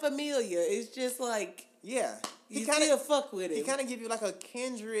sound familiar, it's just like you still fuck with him. He kind of give you like a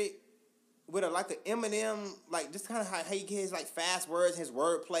Kendrick with like an Eminem, like just kind of how he gets his like fast words, his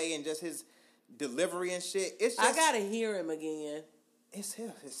wordplay, and just his delivery and shit. It's just, I gotta hear him again. It's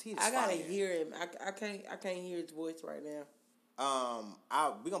him. I gotta hear him. I can't hear his voice right now.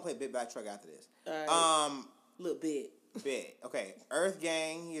 We gonna play Big Black Truck after this. All right. Little bit. Okay. Earth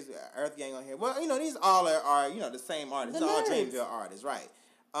Gang. He's Earth Gang on here. Well, you know, these all are the same artists. They're all Dreamville artists, right?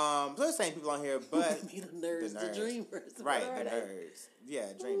 So the same people on here, but the nerds, the dreamers. Right, the nerds.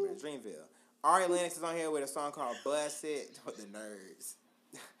 Yeah, dreamers, Dreamville. Ari Lennox is on here with a song called Bust It. The nerds.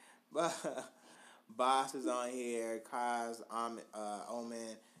 Boss is on here. Kaz,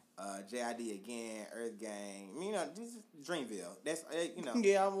 Omen, JID again, Earth Gang. You know, this is Dreamville. That's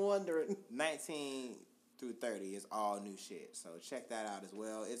Yeah, I'm wondering. 19 through 30 is all new shit. So check that out as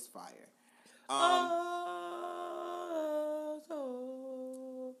well. It's fire.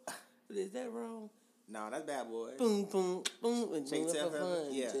 Is that wrong? No, that's Bad Boy. Boom, boom, boom. And Shake do it Tail for Feather?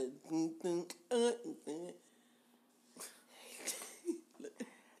 fun. Yeah. Just boom, boom,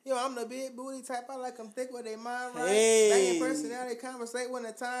 Yo, I'm the big booty type. I like them thick with their mind right. Hey. They in personality, conversate when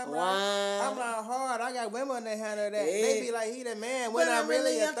the time right. I'm not hard. I got women that handle that. Hey. They be like, he the man when I'm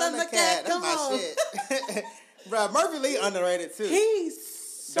really a Thundercat. That's Come my on. shit. Bro, Murphy Lee underrated too. He's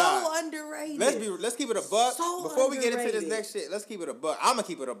so underrated. Let's keep it a buck. So Before we get into this underrated. next shit, let's keep it a buck. I'm gonna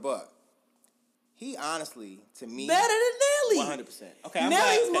keep it a buck. He honestly, to me, better than Nelly. 100%. Okay,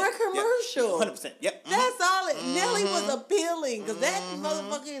 Nelly's more commercial. 100%. Yep. That's all it. Nelly was appealing because that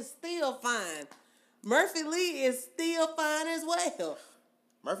motherfucker is still fine. Murphy Lee is still fine as well.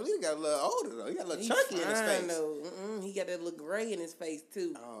 Murphy Lee got a little older though. He got a little chunky in his face. He got that little gray in his face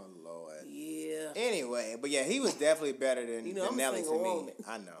too. Oh Lord. Yeah. Anyway, but yeah, he was definitely better than, I'm than a Nelly to single me. woman.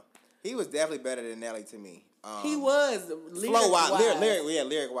 I know. He was definitely better than Nelly to me. He was flow wise, lyric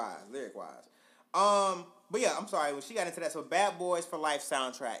lyric wise. But yeah, I'm sorry. When she got into that, so Bad Boys for Life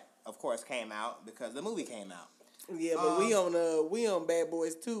soundtrack, of course, came out because the movie came out. Yeah, but we on Bad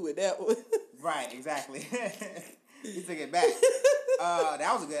Boys 2 with that one. Right, exactly. He took it back.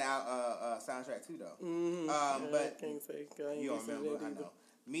 That was a good soundtrack too, though. Mm-hmm. But I can't say. you don't remember? I know.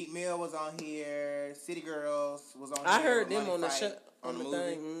 Meat Mill was on here. City Girls was on here. I heard with them Money on the Fight, show on the movie.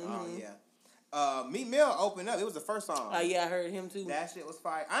 thing. Mm-hmm. Oh yeah. Meat Mill opened up. It was the first song. Oh yeah, I heard him too. That shit was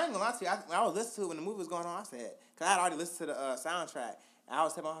fire. I ain't gonna lie to you. I was listening to it when the movie was going on. I said, cause I had already listened to the soundtrack. And I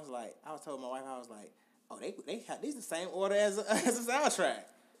was telling my wife, oh, they had these the same order as the soundtrack.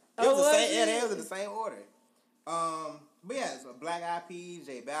 It was the same. Yeah, they was in the same order. But yeah, so Black Eyed Peas,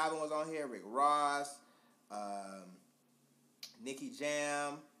 J Balvin was on here, Rick Ross, Nicky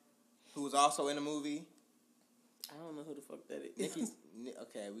Jam, who was also in the movie. I don't know who the fuck that is.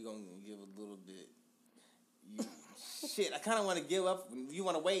 Okay, we're going to give a little bit. Shit, I kind of want to give up. You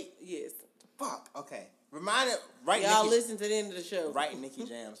want to wait? Yes. Fuck, okay. Remind it, right? Y'all listen to the end of the show. Write Nicky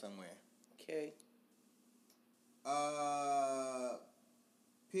Jam somewhere. Okay.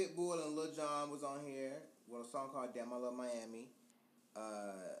 Pitbull and Lil Jon was on here with a song called Damn I Love Miami.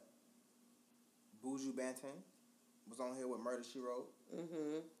 Buju Banton was on here with Murder, She Wrote.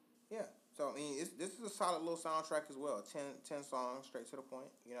 Mm-hmm. Yeah. So, I mean, this is a solid little soundtrack as well. 10 songs, straight to the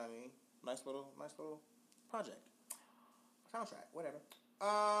point. You know what I mean? Nice little project. Soundtrack, whatever.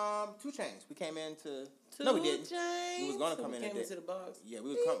 2 Chainz. We came into... No, we didn't. We was going to come in into the box. Yeah, we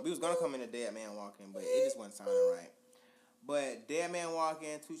was going to come in a Dead Man Walking, but it just wasn't sounding right. But Dead Man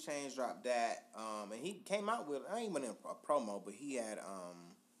Walking, 2 Chainz dropped that. And he came out with... I ain't went in a promo, but he had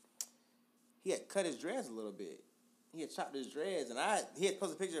cut his dreads a little bit. He had chopped his dreads, and he had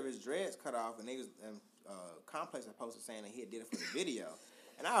posted a picture of his dreads cut off, and Complex had posted saying that he had did it for the video.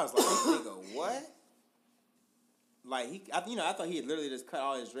 And I was like, nigga, what? Like, I thought he had literally just cut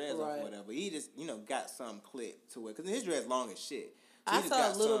all his dreads off or whatever. But he just, got some clip to it. Because his dreads long as shit. So I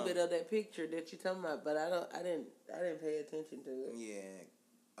saw a little bit of that picture that you're talking about, but I didn't pay attention to it. Yeah.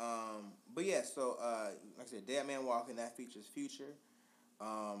 But yeah, so, like I said, Dead Man Walking, that features Future.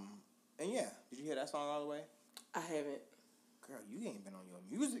 And yeah, did you hear that song all the way? I haven't. Girl, you ain't been on your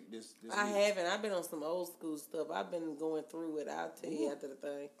music this I week. haven't. I've been on some old school stuff. I've been going through it. I'll tell you after the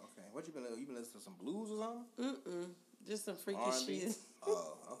thing. Okay. What you been listening to some blues or something? Just some freaky R&B? shit.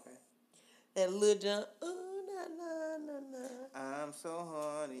 Oh, okay. That Lil Jon. Ooh, na, na, na, na. I'm so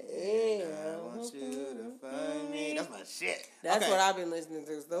horny. Yeah. I want you to find me. That's my shit. That's okay. what I've been listening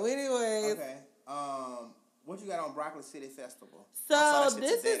to. So anyways. Okay. What you got on Broccoli City Festival? So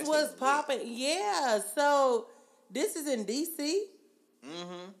this is what's popping. Yeah. So this is in D.C.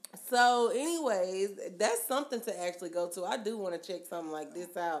 Mm-hmm. So anyways, that's something to actually go to. I do want to check something like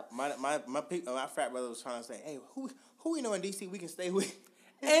this out. My frat brother was trying to say, hey, who we know in D.C. we can stay with?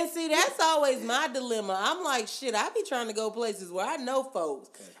 And see, that's always my dilemma. I'm like, shit, I be trying to go places where I know folks.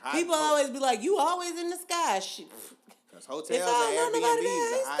 People always be like, you always in the sky. Shit. Because hotels and Airbnbs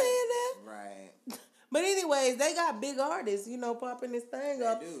are high. Right. But anyways, they got big artists, popping this thing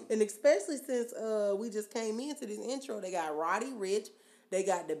up. Do. And especially since we just came into this intro, they got Roddy Ricch, they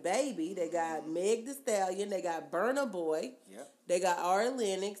got DaBaby, they got Meg Thee Stallion, they got Burna Boy, they got Ari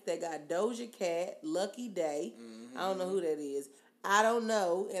Lennox, they got Doja Cat, Lucky Day. Mm-hmm. I don't know who that is. I don't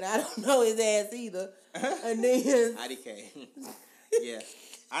know, and I don't know his ass either. And then IDK. Yeah,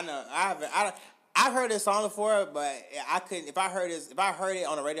 I know. I've heard this song before, but I couldn't. If I heard it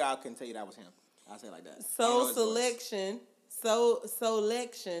on the radio, I couldn't tell you that was him. I'll say it like that. Soul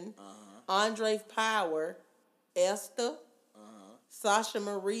Selection, Andre Power, Esther, Sasha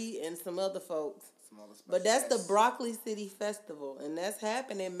Marie, and some other folks. But that's the Broccoli City Festival, and that's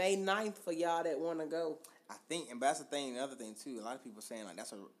happening May 9th for y'all that want to go. I think, but that's the thing. The other thing too, a lot of people saying like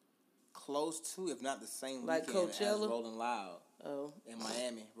that's a close to, if not the same like weekend Coachella? as Rolling Loud. Oh, in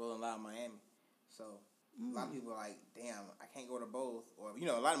Miami, Rolling Loud Miami. So a lot of people are like, damn, I can't go to both, or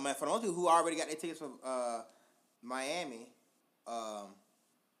a lot of for the most people who already got their tickets for Miami, you know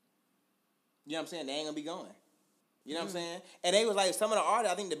what I'm saying? They ain't gonna be going. You know what I'm saying? And they was like some of the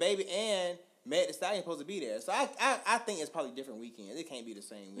artists. I think DaBaby and Meg Thee Stallion supposed to be there. So I think it's probably different weekends. It can't be the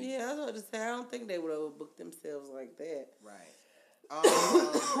same week. Yeah, I was about to say I don't think they would overbook themselves like that. Right.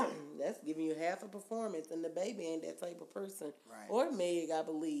 That's giving you half a performance, and DaBaby ain't that type of person. Right. Or Meg, I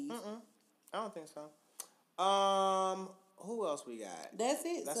believe. I don't think so. Who else we got? That's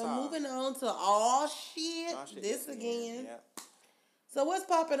it. That's so all. moving on to all shit this again. Yep. So what's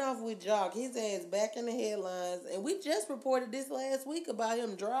popping off with Jock? His ass back in the headlines, and we just reported this last week about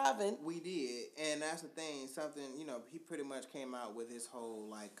him driving. We did, and that's the thing. Something, he pretty much came out with his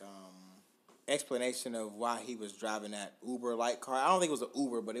whole explanation of why he was driving that Uber-like car. I don't think it was an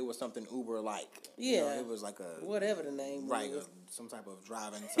Uber, but it was something Uber-like. Yeah, it was like a whatever the name was. Right, some type of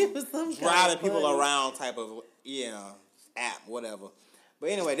driving, driving people around type of app, whatever.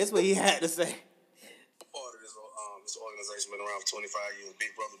 But anyway, this is what he had to say. Part of this organization been around for 25 years,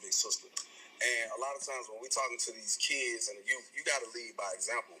 big brother, big sister. And a lot of times when we're talking to these kids and the youth, you got to lead by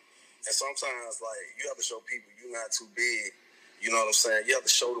example. And sometimes, you have to show people you're not too big. You know what I'm saying? You have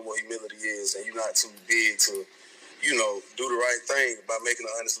to show them what humility is, and you're not too big to, do the right thing by making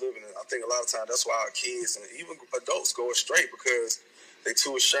an honest living. And I think a lot of times that's why our kids and even adults go astray because they're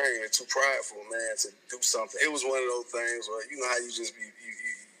too ashamed, they're too prideful, man, to do something. It was one of those things where, how you just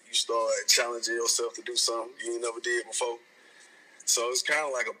you start challenging yourself to do something you ain't never did before. So it's kind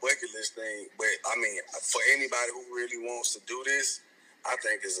of like a bucket list thing. But I mean, for anybody who really wants to do this, I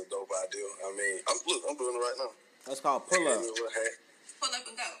think it's a dope idea. I mean, I'm doing it right now. That's called pull up. Pull up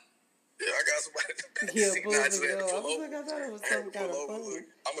and go. Yeah, I got somebody. Yeah, See, pull now I up just and had to go. I pull was over. like, I thought it was I had some to kind pull of over. fun.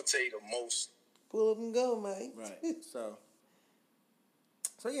 I'm gonna tell you the most. Pull up and go, mate. Right. So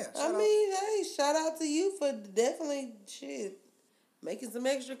yeah. I mean, hey, shout out to you for definitely making some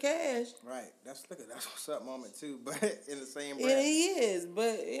extra cash. Right. That's what's up moment too, but in the same Yeah, breath. he is,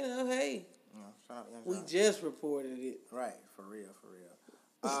 but hey, Shout out, we shout out. just reported it. Right, for real.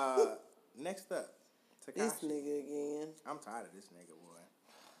 Next up, Tekashi. This nigga again. I'm tired of this nigga, boy.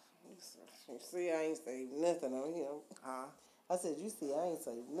 See, I ain't saved nothing on him. Huh? I said, you see, I ain't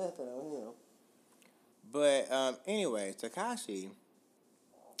saved nothing on him. But anyway, Tekashi,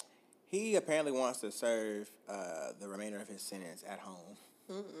 he apparently wants to serve the remainder of his sentence at home.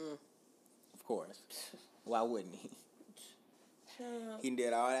 Of course. Why wouldn't he? He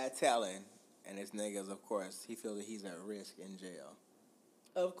did all that telling, and his niggas, of course, he feels that he's at risk in jail.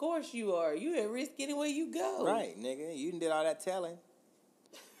 Of course you are. You at risk anywhere you go. Right, nigga. You did all that telling.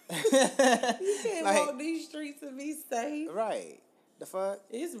 You can't walk these streets and be safe. Right. The fuck?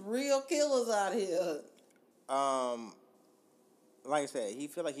 It's real killers out here. Like I said, he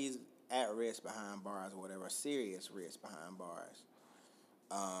feel like he's at risk behind bars or whatever, serious risk behind bars.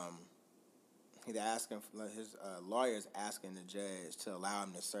 He's asking, his lawyer's asking the judge to allow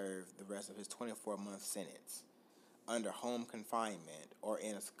him to serve the rest of his 24-month sentence under home confinement or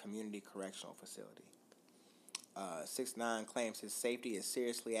in a community correctional facility. 6ix9ine claims his safety is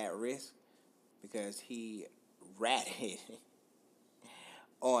seriously at risk because he ratted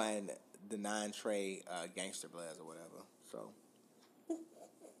on the 9 Trey Gangster Bloods or whatever. So,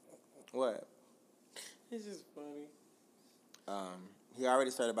 what? It's just funny. He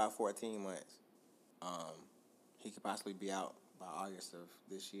already started about 14 months. He could possibly be out by August of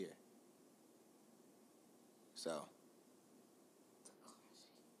this year. So,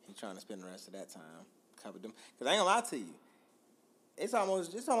 he's trying to spend the rest of that time covered them. Because I ain't gonna lie to you, it's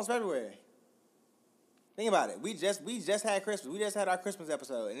almost February. Think about it. We just had Christmas. We just had our Christmas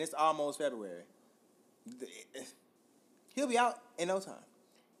episode, and it's almost February. He'll be out in no time.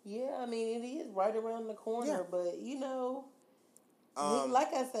 Yeah, I mean, it is right around the corner, Yeah. but,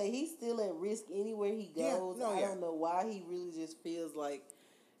 like I say, he's still at risk anywhere he goes. Yeah, I don't know why he really just feels like...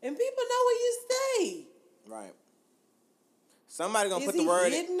 And people know where you stay. Right. Somebody gonna Is put the he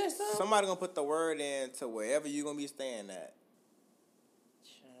word hidden or something? Somebody gonna put the word in to wherever you gonna be staying at.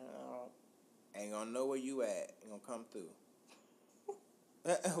 Child. Ain't gonna know where you at. Ain't gonna come through.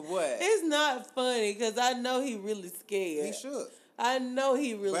 What? It's not funny, because I know he really scared. He should. I know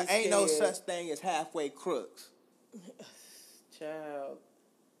he really But scared. ain't no such thing as halfway crooks. Child.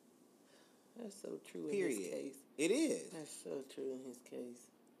 That's so true Period. in his case. It is. That's so true in his case.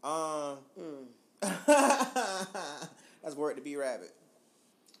 That's word to be rabbit.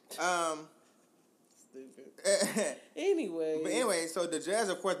 Stupid. Anyway, So the judge,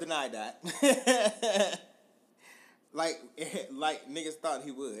 of course, denied that. like niggas thought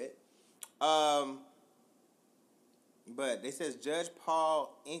he would. But they says Judge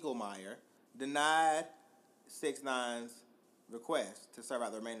Paul Engelmeyer denied 6ix9ine's request to serve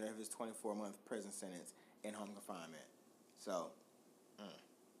out the remainder of his 24-month prison sentence in home confinement. So,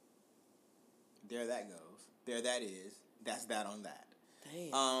 there that goes. There that is. That's that on that.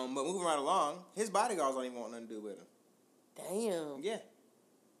 damn. But moving right along, his bodyguards don't even want nothing to do with him. Damn. Yeah.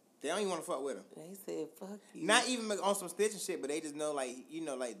 They don't even want to fuck with him. They said, fuck you. Not even on some stitching shit, but they just know, like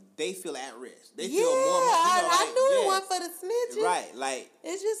they feel at risk. They Yeah, feel more. I knew the one for the snitching. Right, like.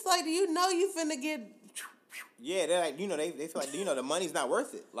 It's just like, you finna get... Yeah, they're like, they feel like, the money's not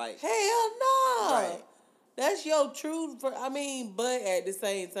worth it. Like. Hell no. Right. That's your truth. But at the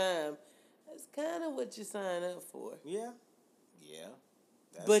same time, that's kind of what you sign up for. Yeah. Yeah.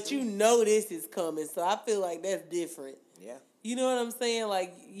 That's But true. this is coming, so I feel like that's different. Yeah. You know what I'm saying?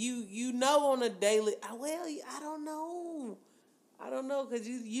 Like, you know on a daily... Well, I don't know. I don't know, because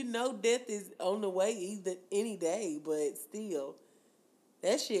you know death is on the way any day, but still.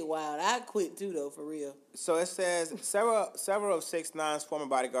 That shit wild. I'd quit too, though, for real. So it says several of 6ix9ine's former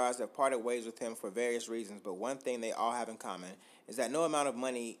bodyguards have parted ways with him for various reasons, but one thing they all have in common is that no amount of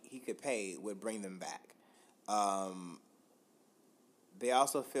money he could pay would bring them back. They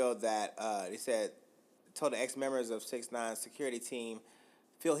also feel that, told the ex-members of 6ix9ine's security team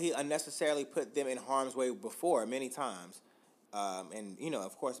feel he unnecessarily put them in harm's way before, many times. And,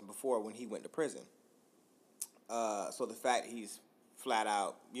 of course, before when he went to prison. So the fact he's flat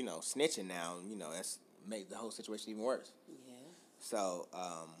out, snitching now, that's made the whole situation even worse. Yeah. So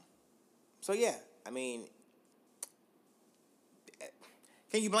yeah, I mean,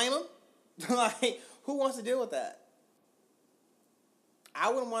 Can you blame him? Like, who wants to deal with that? I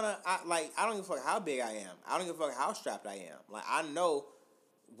wouldn't want to. I don't give a fuck how big I am. I don't give a fuck how strapped I am. Like, I know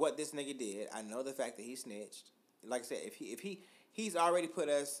what this nigga did. I know the fact that he snitched. Like I said, he's already put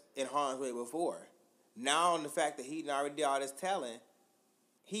us in harm's way before. Now, on the fact that he already did all this telling,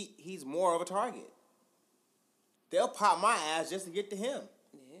 he's more of a target. They'll pop my ass just to get to him.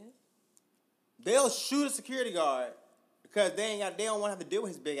 Yeah. They'll shoot a security guard because they don't want to have to deal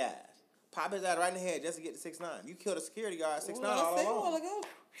with his big ass. Pop his ass right in the head just to get to 6'9". You killed a security guard 6'9" all alone.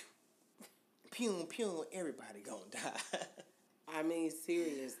 Pew, pew, everybody gonna die. I mean,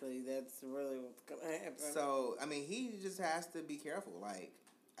 seriously, that's really what's gonna happen. So, I mean, he just has to be careful. Like,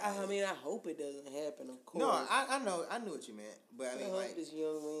 I mean, I hope it doesn't happen, of course. No, I know, I knew what you meant, but I mean, hope this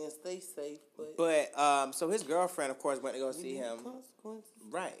young man stay safe. But so his girlfriend, of course, went to go see him. Consequences.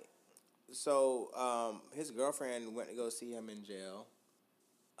 Right. So his girlfriend went to go see him in jail,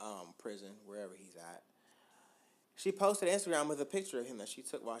 prison, wherever he's at. She posted Instagram with a picture of him that she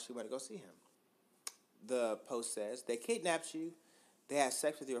took while she went to go see him. The post says, they kidnapped you. They had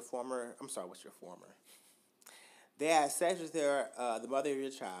sex with your former... I'm sorry, what's your former? They had sex with the mother of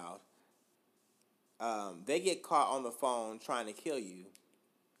your child. They get caught on the phone trying to kill you,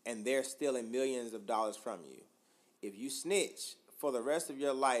 and they're stealing millions of dollars from you. If you snitch, for the rest of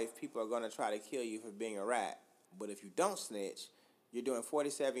your life, people are going to try to kill you for being a rat. But if you don't snitch, you're doing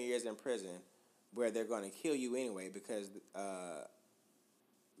 47 years in prison, where they're going to kill you anyway because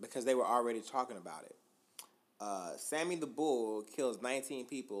they were already talking about it. Sammy the Bull kills 19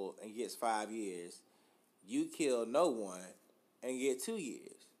 people and gets 5 years. You kill no one and get 2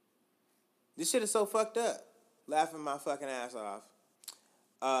 years. This shit is so fucked up. Laughing my fucking ass off.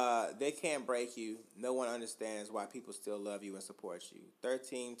 They can't break you. No one understands why people still love you and support you.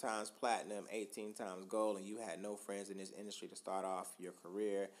 13 times platinum, 18 times gold, and you had no friends in this industry to start off your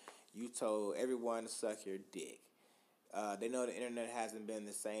career. You told everyone to suck your dick. They know the internet hasn't been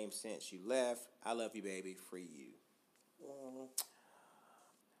the same since you left. I love you, baby. Free you.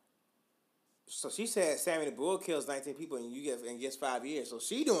 So she said Sammy the Bull kills 19 people and gets 5 years. So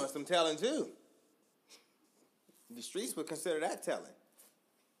she doing some telling too. The streets would consider that telling.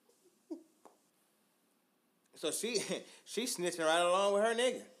 So she's snitching right along with her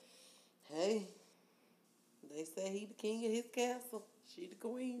nigga. Hey, they say he the king of his castle. She the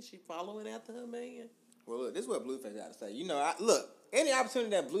queen. She following after her man. Well, look, this is what Blueface got to say. You know, any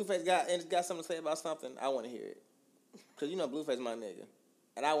opportunity that Blueface got something to say about something, I want to hear it. Because, you know, Blueface my nigga.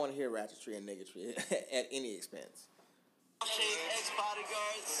 And I want to hear ratchetry and niggatry at any expense. Shay's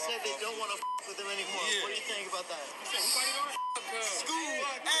ex-bodyguards said they don't want to with him anymore. Yeah. What do you think about that? School.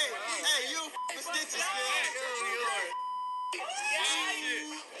 Hey, you with stitches, man.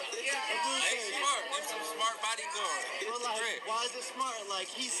 Smart bodyguard. Well, like, why is it smart? Like,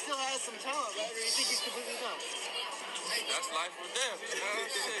 he still has some talent, right? Or you think he's completely dumb? That's life or death. You know?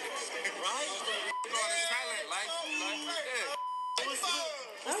 Shit. Right? Talent, life or death.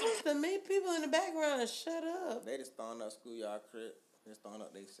 I wish the mean people in the background shut up. They just throwing up schoolyard crib. Just throwing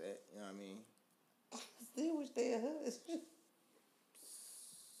up they set. You know what I mean? Still wish they had hush.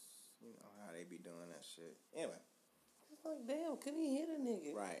 You know how they be doing that shit. Anyway. It's like, damn, couldn't he hit a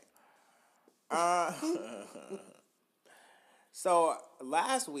nigga? Right. So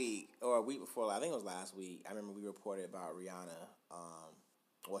last week, or a week before, I think it was last week, I remember we reported about Rihanna,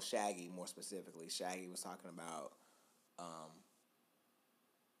 well, Shaggy more specifically. Shaggy was talking about,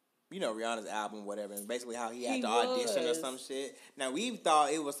 you know, Rihanna's album, whatever, and basically how he had to audition or some shit. Now, we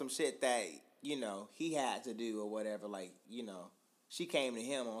thought it was some shit that, you know, he had to do or whatever. Like, you know, she came to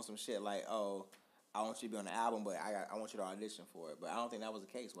him on some shit like, oh, I want you to be on the album, but I want you to audition for it. But I don't think that was the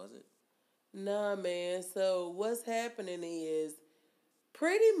case, was it? Nah, man. So what's happening is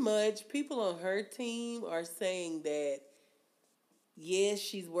pretty much people on her team are saying that, yes,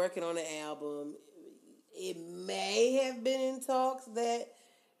 she's working on an album. It may have been in talks that,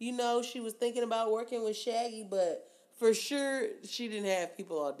 you know, she was thinking about working with Shaggy, but for sure she didn't have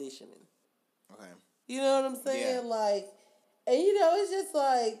people auditioning. Okay. You know what I'm saying? Yeah. Like, and you know, it's just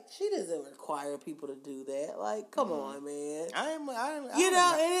like, she doesn't require people to do that. Like, come on, man. You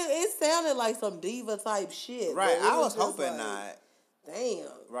know, and it sounded like some diva type shit. Right, I was just hoping like, not. Damn.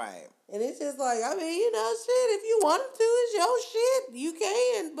 Right. And it's just like, I mean, you know, shit, if you wanted to, it's your shit. You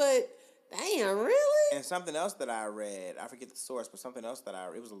can, but damn, really? And something else that I read, I forget the source, but something else that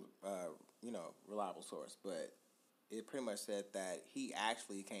it was a, you know, reliable source, but it pretty much said that he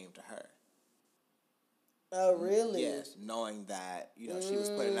actually came to her. Oh, really? Yes, knowing that, you know, she was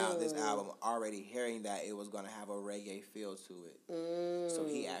putting out this album already hearing that it was going to have a reggae feel to it. So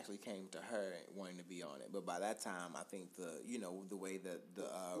he actually came to her wanting to be on it. But by that time, I think the way that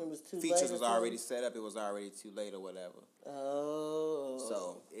the features was already set up, it was already too late or whatever. Oh.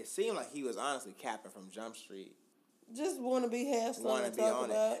 So it seemed like he was honestly capping from Jump Street. Just want to be half something Want to be on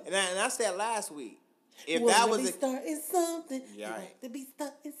about. it. And I said last week, if wanna that was be starting something, yeah, you right. want to be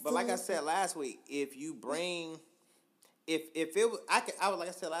starting But like I said last week, if you bring, if it was, I was like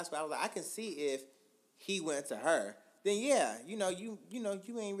I said last week, I was like I can see if he went to her, then yeah, you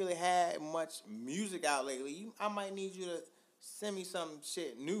ain't really had much music out lately. I might need you to send me some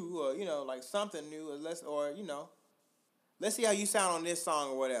shit new or like something new or let's see how you sound on this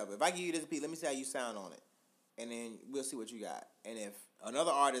song or whatever. If I give you this beat, let me see how you sound on it, and then we'll see what you got. And if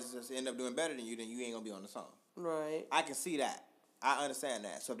another artist just end up doing better than you, then you ain't gonna be on the song. Right. I can see that. I understand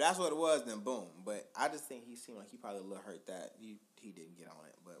that. So if that's what it was, then boom. But I just think he seemed like he probably a little hurt that he didn't get on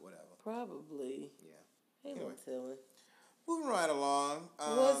it. But whatever. Probably. Yeah. Ain't no telling. Moving right along.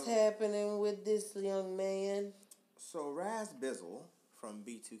 What's happening with this young man? So Raz Bizzle from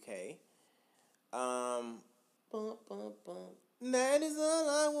B2K. Bump, bump, bump. That is all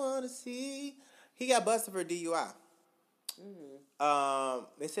I want to see. He got busted for DUI.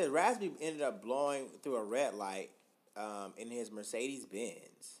 They said Raspy ended up blowing through a red light in his Mercedes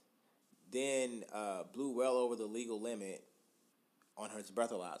Benz, then blew well over the legal limit on his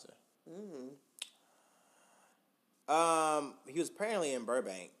breathalyzer. He was apparently in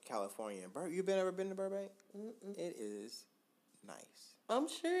Burbank, California. You ever been to Burbank? It is nice. I'm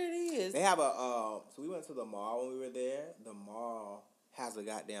sure it is. They have so we went to the mall when we were there. The mall has a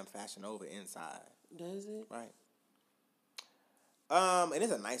goddamn Fashion Nova inside. Does it? Right. And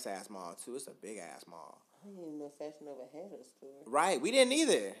it's a nice ass mall too. It's a big ass mall. I didn't even know Fashion Nova had a store. Right, we didn't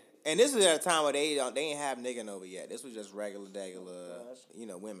either. And this was at a time where they ain't have nigga Nova yet. This was just regular,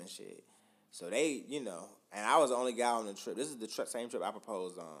 women shit. So they, and I was the only guy on the trip. This is the same trip I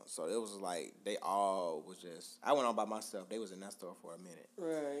proposed on. So it was like they all was just. I went on by myself. They was in that store for a minute.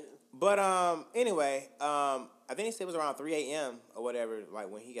 Right. But anyway, I think he said it was around 3 a.m. or whatever. Like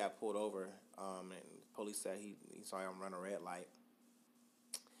when he got pulled over, and the police said he saw him run a red light.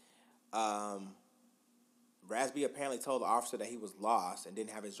 Raspy apparently told the officer that he was lost and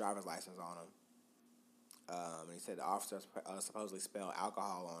didn't have his driver's license on him. And he said the officer supposedly spilled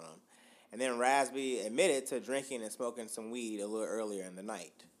alcohol on him. And then Raspy admitted to drinking and smoking some weed a little earlier in the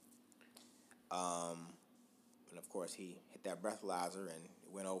night. And of course, he hit that breathalyzer and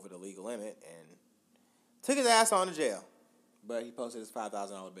went over the legal limit and took his ass on to jail. But he posted his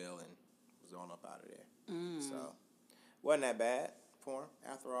 $5,000 bill and was on up out of there. So, wasn't that bad for him,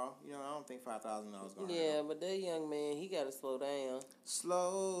 after all. I don't think $5,000 going to Yeah, but that young man, he got to slow down.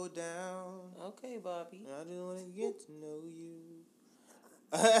 Slow down. Okay, Bobby. I just want to get to know you.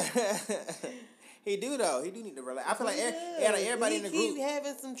 He do, though. He do need to relax. I feel like everybody in the group. He keep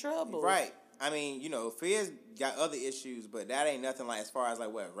having some trouble. Right. I mean, Fizz got other issues, but that ain't nothing like as far as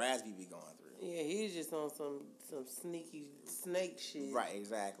like what Raspy be going through. Yeah, he's just on some sneaky snake shit. Right,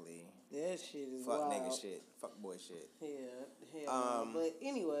 exactly. That shit is Fuck wild. nigga shit. Fuck boy shit. Yeah. But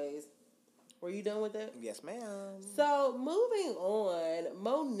anyways, were you done with that? Yes, ma'am. So moving on,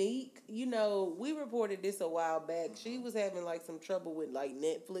 Monique, we reported this a while back. She was having like some trouble with like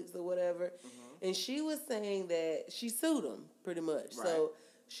Netflix or whatever. And she was saying that she sued them pretty much. Right. So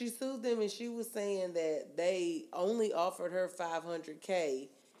she sued them and she was saying that they only offered her $500K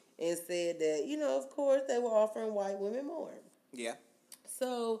and said that, of course they were offering white women more. Yeah.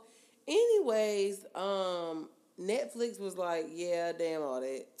 So anyways, Netflix was like, yeah, damn all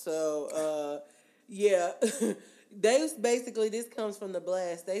that. So, yeah. This comes from the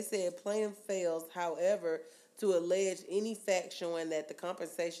blast. They said plaintiff fails, however, to allege any fact showing that the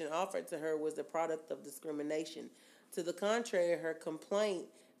compensation offered to her was the product of discrimination. To the contrary, her complaint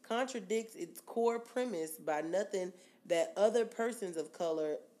contradicts its core premise by nothing that other persons of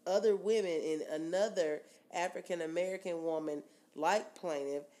color, other women, and another African-American woman like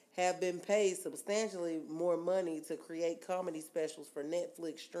plaintiff have been paid substantially more money to create comedy specials for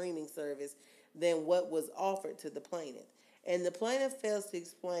Netflix streaming service than what was offered to the plaintiff. And the plaintiff fails to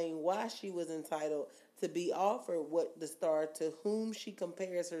explain why she was entitled to be offered what the star to whom she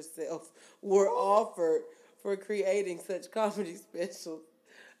compares herself were offered for creating such comedy specials.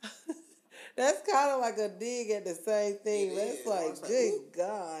 That's kind of like a dig at the same thing. That's like, good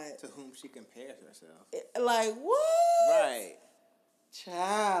God. To whom she compares herself. Like, what? Right.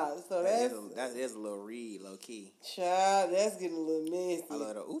 Child. So that is a little read, low key. Child, that's getting a little messy. A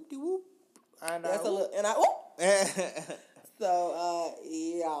little oop-de-whoop. That's a little, and I, oop. So,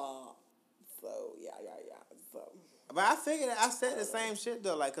 yeah. So, yeah. But I figured I said the same shit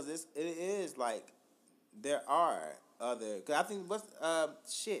though, like, cause it is like there are other. Cause I think what's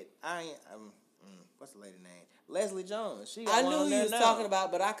shit. I ain't what's the lady name? Leslie Jones. She got I one knew on who there you was now. talking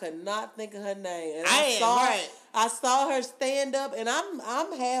about, but I could not think of her name. And Right. I saw her stand up, and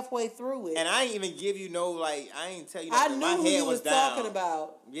I'm halfway through it. And I ain't even give you no like. I ain't tell you. I Nothing. knew My who head you was down. talking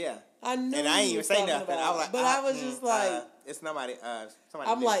about. Yeah. I knew. And who I ain't you even was say talking nothing. about. I was like, but I was just like, it's somebody.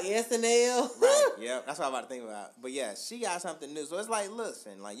 Somebody. I'm new. like SNL. Right. Yep. That's what I'm about to think about. But yeah, she got something new. So it's like,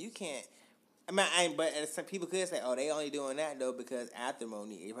 listen, like you can't. I mean, but some people could say, "Oh, they only doing that though because after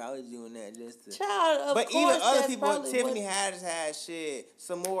Monique, they probably doing that just to." Child, of but course, even other that's people, probably Tiffany what- Haddish had shit.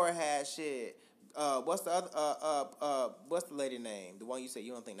 Samora had shit. What's the other? What's the lady name? The one you said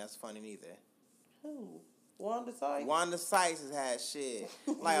you don't think that's funny neither. Who? Wanda Sykes? Wanda Sykes has had shit.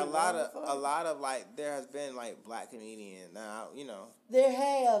 Like a lot of like there has been like black comedians now. You know. There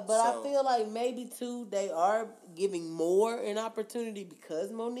have, but So- I feel like maybe too they are giving more an opportunity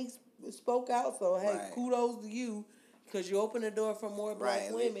because Monique spoke out. So hey, Right. kudos to you because you opened the door for more black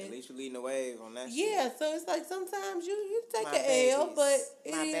Right. women. At least you're leading the wave on that. Yeah, Shit. so it's like sometimes you take My an L, babies. but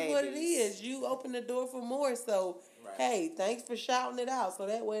it My is what it babies. is. You open the door for more. So Right. hey, thanks for shouting it out. So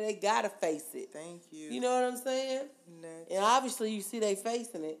that way they gotta face it. Thank you. You know what I'm saying? Next. And obviously you see they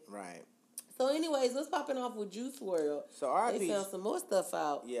facing it. Right. So anyways, let's popping off with Juice WRLD. So They R.I.P. found some more stuff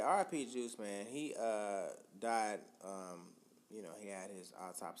out. Yeah, R.I.P. Juice, man. He died. You know, he had his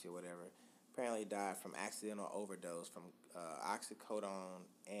autopsy or whatever. Apparently, died from accidental overdose from oxycodone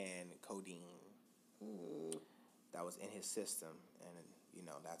and codeine. That was in his system, and you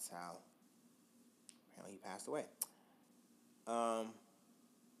know that's how. Apparently, he passed away.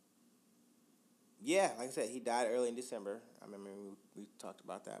 Yeah, like I said, he died early in December. I remember we talked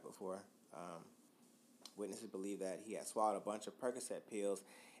about that before. Witnesses believe that he had swallowed a bunch of Percocet pills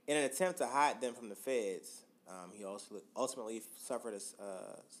in an attempt to hide them from the feds. He also ultimately suffered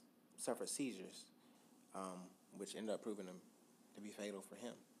seizures, which ended up proving to be fatal for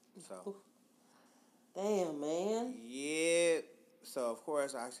him. So, Damn, man. yeah. So of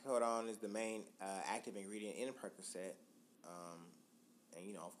course, oxycodone is the main active ingredient in Percocet, and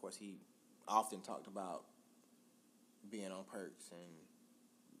you know, of course, he often talked about being on perks and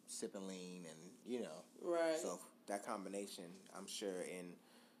sipping lean, and you know, Right. So that combination, I'm sure, in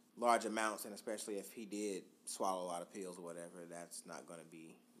large amounts, and especially if he did swallow a lot of pills or whatever, that's not going to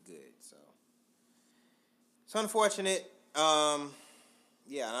be good. So it's unfortunate.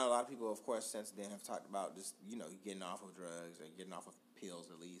 Yeah, I know a lot of people, of course, since then have talked about just, you know, getting off of drugs or getting off of pills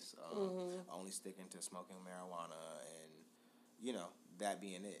at least, only sticking to smoking marijuana and, you know, that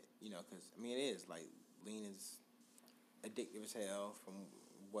being it. You know, because, I mean, it is, like, lean is addictive as hell from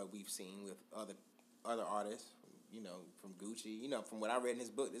what we've seen with other artists, you know, from Gucci. You know, from what I read in his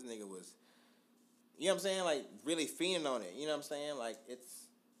book, this nigga was, you know what I'm saying, like, really fiending on it. You know what I'm saying? Like,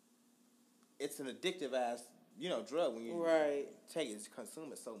 it's an addictive ass, you know, drug when you take it,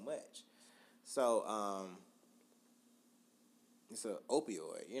 consume it so much. So, it's an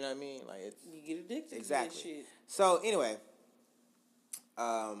opioid, you know what I mean? Like, it's... You get addicted exactly. to that shit. So, anyway,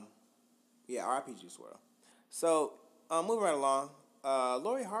 yeah, R.I.P. Juice WRLD. So, moving right along,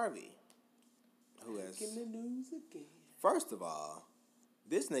 Lori Harvey, who has... In the news again. First of all,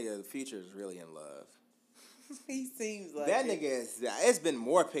 this nigga, Future, is really in love. He seems like That it. nigga is... It's been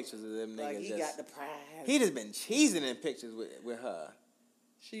more pictures of them niggas. Like he got the prize. He just been cheesing in pictures with her.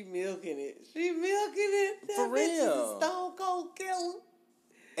 She milking it. She milking it. That For bitch is a real. Stone Cold Killer.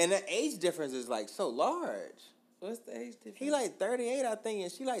 And the age difference is, like, so large. What's the age difference? He, like, 38, I think,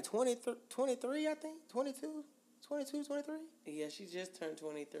 and she, like, 23, I think? 22, 23? Yeah, she just turned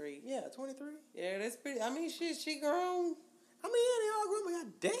 23. Yeah, 23. Yeah, that's pretty. I mean, she grown. I mean, yeah, they all grown, but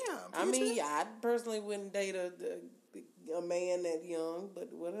goddamn. I mean, I personally wouldn't date a man that young,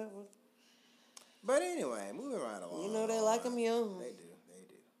 but whatever. But anyway, moving right along. You know they like them young. They do.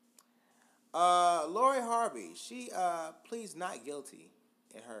 Lori Harvey, she pleads not guilty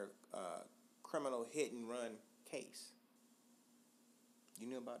in her criminal hit and run case. You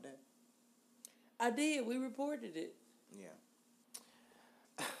knew about that? I did. We reported it.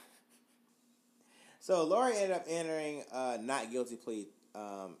 Yeah. So Lori ended up entering not guilty plea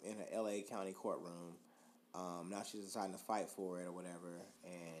in her L.A. County courtroom. Now she's deciding to fight for it or whatever,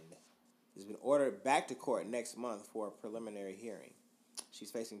 and has been ordered back to court next month for a preliminary hearing.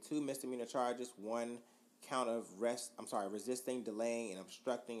 She's facing 2 misdemeanor charges, 1 count of resisting, delaying, and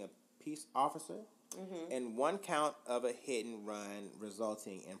obstructing a peace officer, and 1 count of a hit and run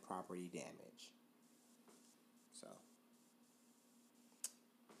resulting in property damage. So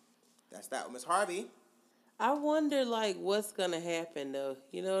that's that with Miss Harvey. I wonder, like, what's gonna happen though.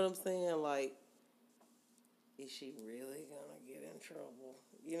 You know what I'm saying? Like, is she really gonna get in trouble?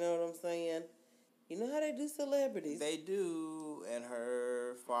 You know what I'm saying? You know how they do celebrities. They do, and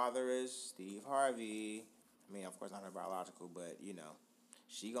her father is Steve Harvey. I mean, of course, not her biological, but, you know,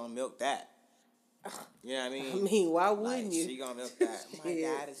 she gonna milk that. You know what I mean? I mean, why wouldn't like, you? She gonna milk that. My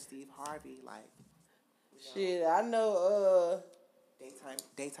dad is Steve Harvey. Like, Shit, I know,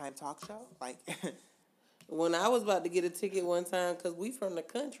 daytime talk show? Like, when I was about to get a ticket one time, because we from the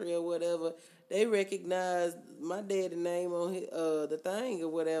country or whatever, they recognized my dad's name on his, the thing or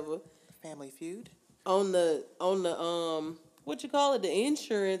whatever. Family Feud? On the what you call it, the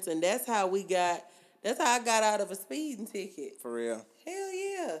insurance, and that's how I got out of a speeding ticket. For real? Hell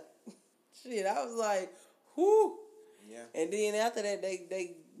yeah. Shit, I was like, whoo. Yeah. And then after that,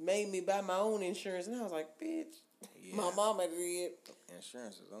 they made me buy my own insurance, and I was like, bitch, my mama did.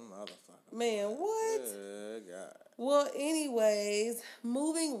 Insurance is a motherfucker. Man, what? Good God. Well, anyways,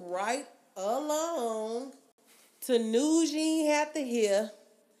 moving right along to news you ain't have to hear,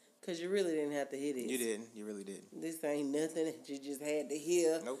 because you really didn't have to hear this. You didn't. You really didn't. This ain't nothing that you just had to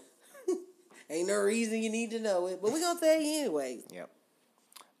hear. Nope. Ain't no reason you need to know it, but we're going to tell you anyways. Yep.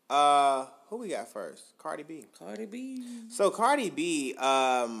 Who we got first? Cardi B. Cardi B. So Cardi B,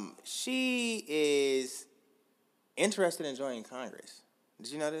 she is interested in joining Congress.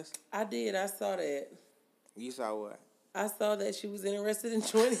 Did you know this? I did. I saw that. You saw what? I saw that she was interested in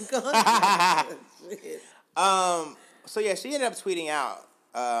joining Congress. So yeah, she ended up tweeting out.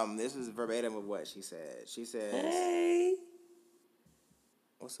 This is verbatim of what she said. She says, Hey.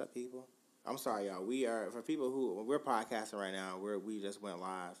 "What's up, people? I'm sorry, y'all. We are for people who we're podcasting right now. We just went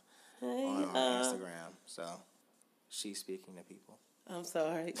live on Instagram. So she's speaking to people. I'm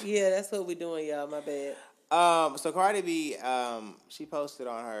sorry. Yeah, that's what we're doing, y'all. My bad. So Cardi B, she posted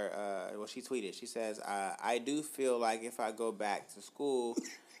on her, she tweeted. She says, I do feel like if I go back to school,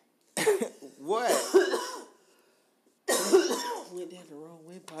 what? Went down the wrong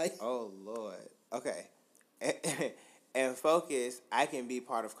windpipe. Oh, Lord. Okay. And focus, I can be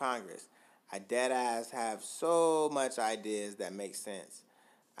part of Congress. I deadass have so much ideas that make sense.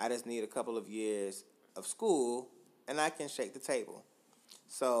 I just need a couple of years of school, and I can shake the table.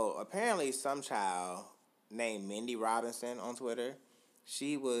 So apparently some child named Mindy Robinson on Twitter,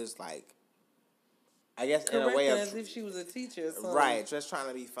 she was like, I guess in a way of as if she was a teacher or something. right, just trying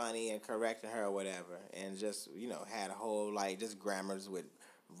to be funny and correcting her or whatever, and just had a whole just grammars with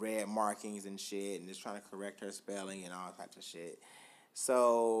red markings and shit, and just trying to correct her spelling and all types of shit.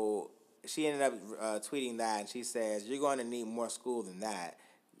 So she ended up tweeting that, and she says, "You're going to need more school than that.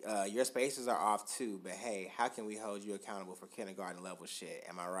 Your spaces are off too, but hey, how can we hold you accountable for kindergarten level shit?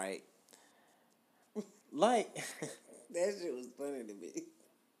 Am I right?" Like, that shit was funny to me.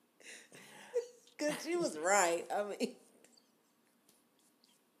 Because she was right. I mean,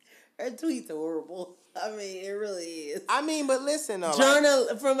 her tweet's horrible. I mean, it really is. I mean, but listen, though.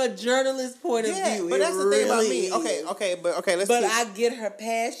 From a journalist point of view, but that's the thing about me. is. Okay, let's. But I get her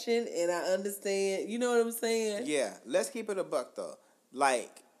passion, and I understand. You know what I'm saying? Yeah, let's keep it a buck though.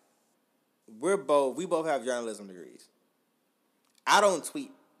 Like, we both have journalism degrees. I don't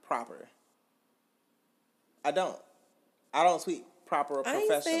tweet proper. I don't tweet proper or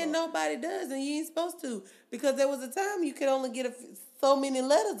professional. I ain't saying nobody does, and you ain't supposed to, because there was a time you could only get so many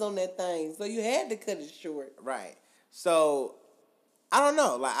letters on that thing, so you had to cut it short. Right. So I don't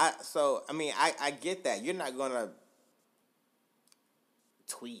know. I get that you're not gonna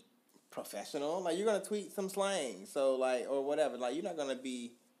tweet professional. Like, you're gonna tweet some slang. So or whatever. Like, you're not gonna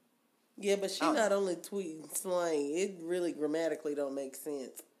be. Yeah, but she not only tweeting slang. It really grammatically don't make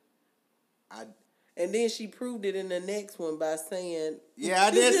sense. And then she proved it in the next one by saying... Yeah,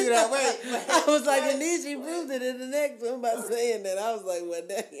 I did see that. Wait. I was like, and then she proved it in the next one by saying that. I was like, well,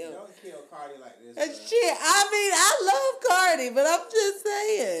 damn. Don't kill Cardi like this. Shit, I mean, I love Cardi, but I'm just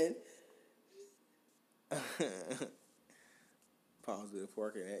saying. Pause with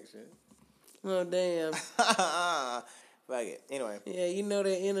fork in action. Oh, damn. Fuck it. Anyway. Yeah, you know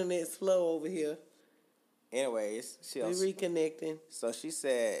that internet's slow over here. Anyways, we reconnecting. So she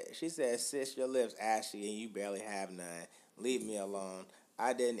said, "Sis, your lips ashy and you barely have none. Leave me alone.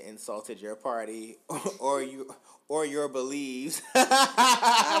 I didn't insulted your party or your beliefs."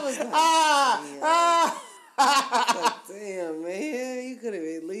 I was like, damn, man, you could have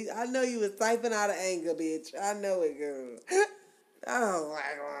at least. I know you was typing out of anger, bitch. I know it, girl. I was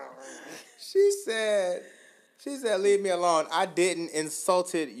like, She said, "Leave me alone. I didn't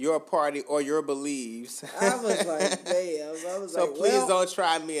insulted your party or your beliefs." I was like, damn. So please don't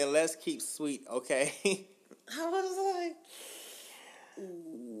try me and let's keep sweet, okay? I was like,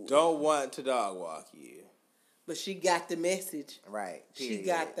 don't want to dog walk you. But she got the message. Right. Period. She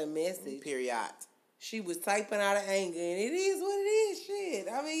got the message. Period. She was typing out of anger, and it is what it is. Shit.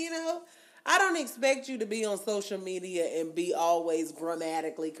 I mean, I don't expect you to be on social media and be always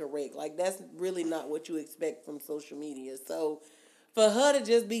grammatically correct. Like, that's really not what you expect from social media. So, for her to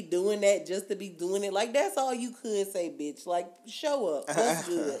just be doing that, just to be doing it, like, that's all you could say, bitch. Like, show up. What's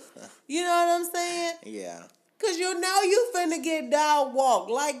good? You know what I'm saying? Yeah. Because you know you finna get dog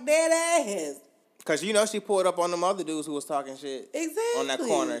walked like that ass. Cause she pulled up on them other dudes who was talking shit. Exactly. On that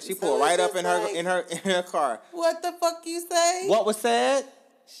corner. She So pulled it's right up just in her car. What the fuck you say? What was said?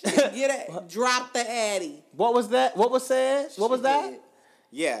 Drop the Addy. What was that? What was said? What was that? Shit.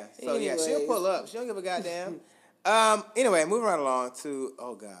 Yeah. So yeah, she'll Anyways. pull up. She don't give a goddamn. Anyway, moving right along to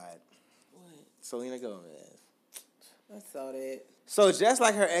God. What? Selena Gomez. I saw that. So just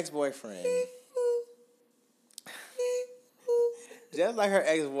like her ex-boyfriend. Just like her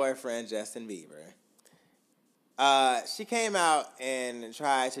ex-boyfriend, Justin Bieber. She came out and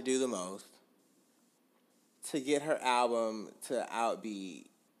tried to do the most to get her album to outbeat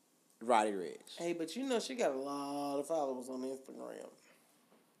Roddy Ricch. Hey, but she got a lot of followers on Instagram.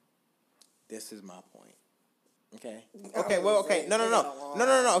 This is my point. Okay. Okay. Well. Okay.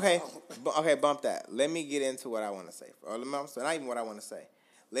 No. Okay. Okay. Bump that. Let me get into what I want to say. Or not even what I want to say.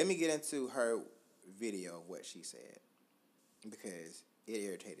 Let me get into her video of what she said because it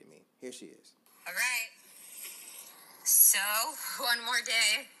irritated me. Here she is. All right. So one more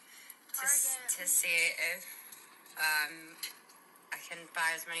day to see if I can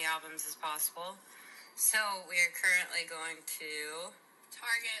buy as many albums as possible. So we are currently going to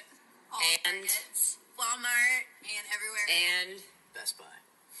Target, all Targets, Walmart, and everywhere. and Best Buy.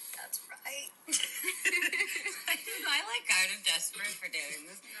 that's right. I like kind of desperate for doing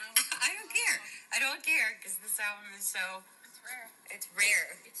this. I don't care because this album is so. It's rare. It's rare.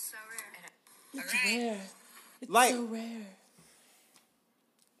 It's so rare. All right. Rare. It's Like- so rare.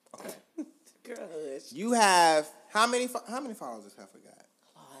 Okay. Girl, hush. You have how many followers does Heifer got?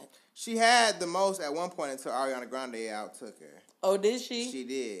 A lot. She had the most at one point until Ariana Grande outtook her. Oh, did she? She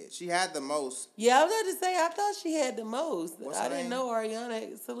did. She had the most. Yeah, I was about to say, I thought she had the most. What's I her didn't name? know Ariana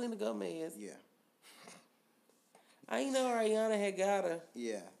had Selena Gomez. Yeah. I didn't know Ariana had got her.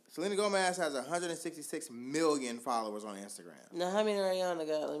 Yeah. Selena Gomez has 166 million followers on Instagram. Now, how many Ariana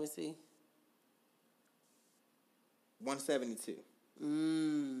got? Let me see. 172.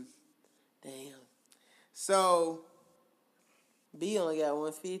 Damn. So B only got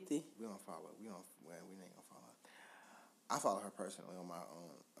 150. we ain't gonna follow. I follow her personally on my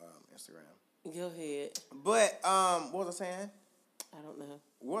own Instagram. Go ahead. But what was I saying? I don't know.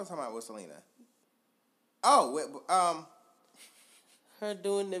 What was I talking about with Selena? Oh, Her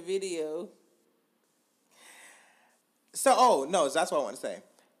doing the video. so no, that's what I want to say.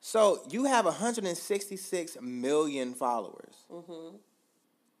 So you have 166 million followers. Mm-hmm.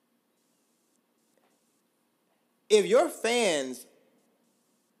 If your fans,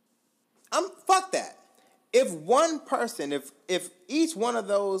 fuck that. If one person, if each one of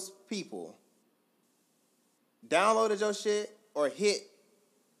those people downloaded your shit or hit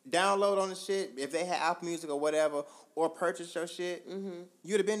download on the shit, if they had Apple Music or whatever, or purchased your shit,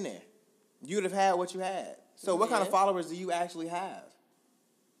 you'd have been there. You'd have had what you had. So what kind of Yeah. followers do you actually have?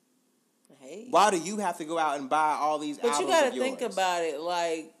 Hey. Why do you have to go out and buy all these But albums you got of to think yours? about it.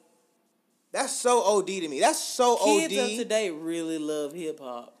 Like, That's so OD to me. That's so kids OD. of today really love hip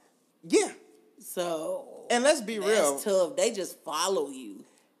hop. Yeah. So, And let's be real. that's tough. They just follow you.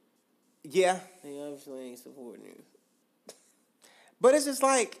 Yeah. They obviously ain't supporting you. But it's just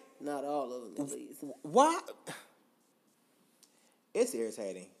like, Not all of them, at least. why? It's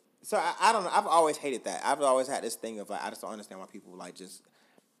irritating. So I don't know. I've always hated that. I've always had this thing of like, I just don't understand why people like just,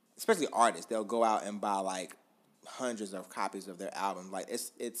 especially artists, they'll go out and buy like hundreds of copies of their album. Like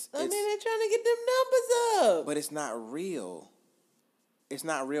it's I mean, they're trying to get them numbers up. but it's not real. It's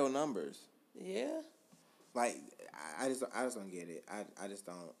not real numbers. Yeah. Like I just don't get it. I just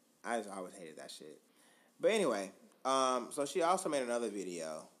always hated that shit. But anyway, so she also made another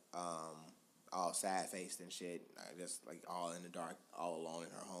video, all sad faced and shit, just like all in the dark, all alone in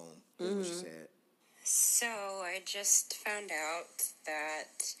her home. That's what she said. So I just found out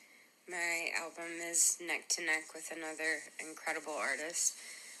that my album is neck to neck with another incredible artist.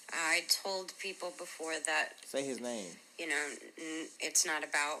 I told people before that, Say his name. you know, it's not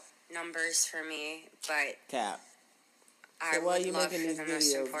about numbers for me, but Cap. I So why would you love making for these the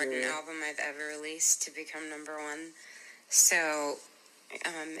most videos, important girl? album I've ever released to become number one. So,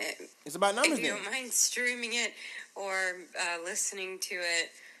 It's about numbers if you then. don't mind streaming it or listening to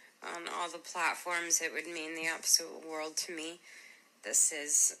it on all the platforms, it would mean the absolute world to me. This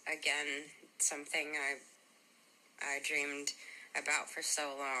is, again, something I dreamed about for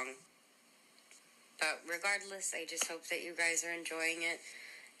so long. But regardless, I just hope that you guys are enjoying it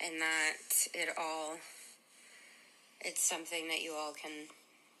and that it's something that you all can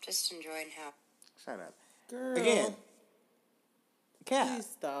just enjoy and have. Shut up. Girl, Again, Cap. please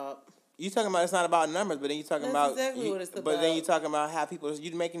stop. You talking about it's not about numbers, but then you talking That's about exactly what it's But then about. you talking about how people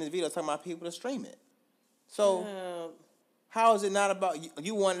you making this video talking about people to stream it. So Yeah. how is it not about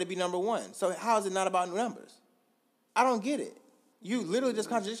you wanted to be number one? So how is it not about numbers? I don't get it. You literally just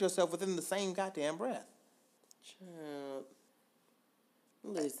contradict yourself within the same goddamn breath. Child.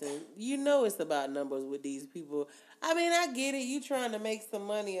 Listen, you know it's about numbers with these people. I mean, I get it. You trying to make some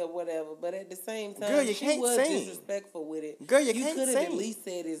money or whatever, but at the same time, Girl, you she can't was sing. disrespectful with it. Girl, you can't could have sing. at least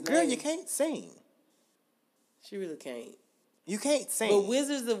said his Girl, name. you can't sing. She really can't. You can't sing. But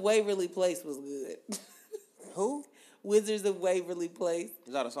Wizards of Waverly Place was good. Who? Wizards of Waverly Place.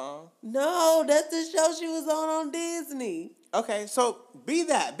 Is that a song? No, that's the show she was on Disney. Okay, so be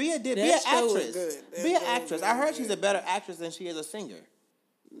that. Be an show was actress. good. That Be an show was actress. I very heard she's a better actress than she is a singer.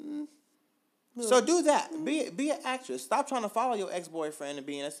 So do that. Be an actress. Stop trying to follow your ex-boyfriend and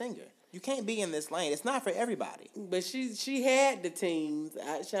being a singer. You can't be in this lane. It's not for everybody. But she had the teams.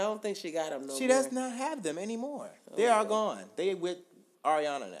 I don't think she got them no She more. does not have them anymore. They are gone. They with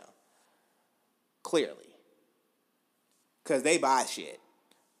Ariana now. Clearly. Because they buy shit.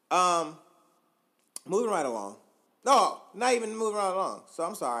 Moving right along. No, not even moving right along. So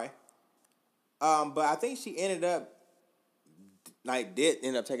I'm sorry. But I think she did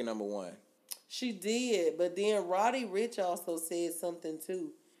end up taking number one. She did, but then Roddy Ricch also said something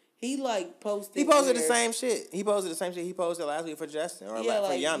too. He posted. He posted the same shit. He posted last week for Justin or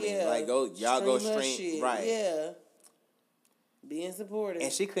for Yummy. Go stream shit. right. Yeah. Being supportive.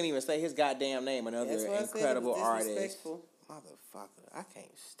 And she couldn't even say his goddamn name. Another That's why incredible I said it was artist. disrespectful. Motherfucker, I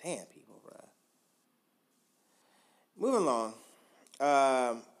can't stand people, bro. Moving along.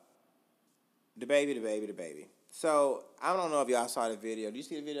 The baby. So I don't know if y'all saw the video. Do you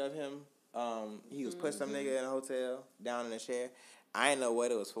see the video of him? He was put some nigga in a hotel down in a chair. I didn't know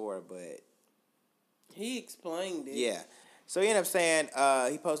what it was for, but he explained it. yeah. So he ended up saying,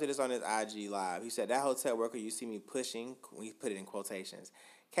 he posted this on his IG live. He said, that hotel worker you see me pushing, we put it in quotations,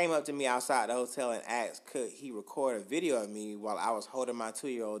 came up to me outside the hotel and asked, could he record a video of me while I was holding my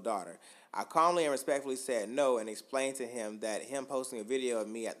 2-year-old daughter? I calmly and respectfully said no and explained to him that him posting a video of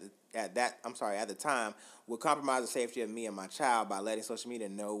me at the time would compromise the safety of me and my child by letting social media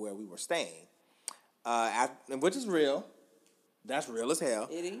know where we were staying. Which is real. That's real as hell.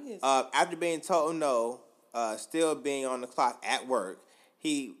 It is. After being told no, still being on the clock at work,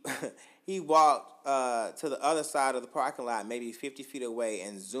 he walked to the other side of the parking lot, maybe 50 feet away,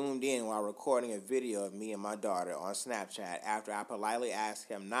 and zoomed in while recording a video of me and my daughter on Snapchat after I politely asked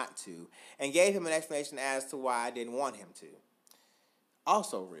him not to and gave him an explanation as to why I didn't want him to.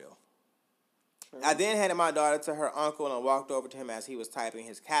 Also real. True. I then handed my daughter to her uncle and walked over to him as he was typing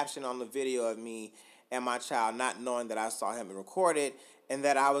his caption on the video of me and my child, not knowing that I saw him record it and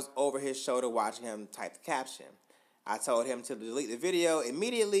that I was over his shoulder watching him type the caption. I told him to delete the video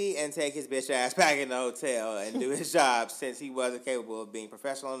immediately and take his bitch ass back in the hotel and do his job since he wasn't capable of being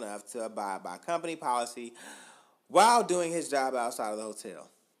professional enough to abide by company policy while doing his job outside of the hotel.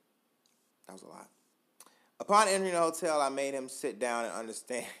 That was a lot. Upon entering the hotel, I made him sit down and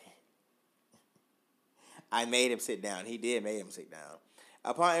understand. I made him sit down. He did make him sit down.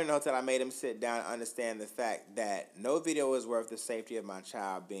 Upon entering the hotel, I made him sit down and understand the fact that no video was worth the safety of my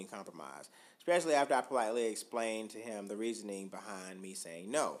child being compromised, especially after I politely explained to him the reasoning behind me saying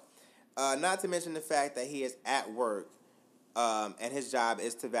no. Not to mention the fact that he is at work and his job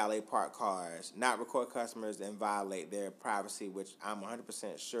is to valet park cars, not record customers and violate their privacy, which I'm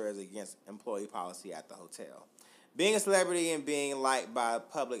 100% sure is against employee policy at the hotel. Being a celebrity and being liked by the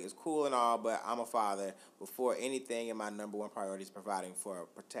public is cool and all, but I'm a father before anything, and my number one priority is providing for and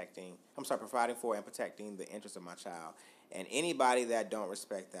protecting the interests of my child. And anybody that don't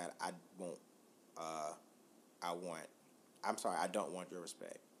respect that, I don't want your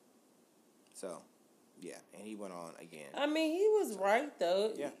respect. So, yeah, and he went on again. I mean, he was right,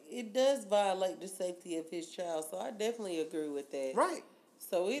 though. Yeah. It does violate the safety of his child, so I definitely agree with that. Right.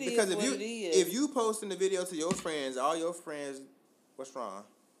 So it because is what it is. If you posting the video to your friends, all your friends, what's wrong?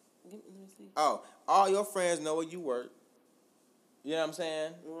 Let me see. Oh, all your friends know where you work. You know what I'm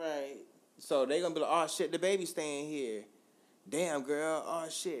saying? Right. So they gonna be like, oh shit, the baby's staying here. Damn girl, oh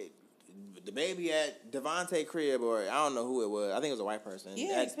shit. The baby at Devontae crib, or I don't know who it was. I think it was a white person.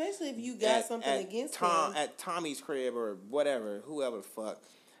 Yeah, especially if you got something against him. At Tommy's crib or whatever, whoever the fuck.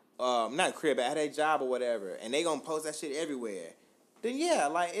 Not crib, at a job or whatever. And they gonna post that shit everywhere. Then yeah,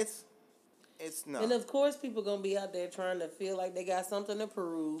 like it's It's no. And of course, people gonna be out there trying to feel like they got something to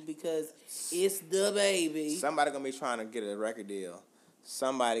prove because it's the baby. Somebody gonna be trying to get a record deal.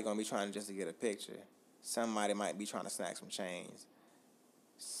 Somebody gonna be trying just to get a picture. Somebody might be trying to snag some chains.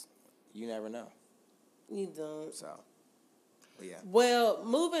 You never know. You don't. So, but yeah. Well,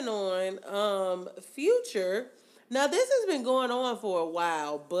 moving on. Future. Now this has been going on for a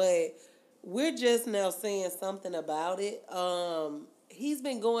while, but we're just now saying something about it. He's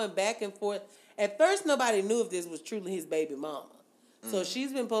been going back and forth. At first, nobody knew if this was truly his baby mama. So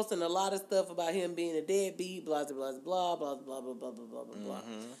she's been posting a lot of stuff about him being a deadbeat, blah, blah, blah, blah, blah, blah, blah, blah, blah, blah, blah.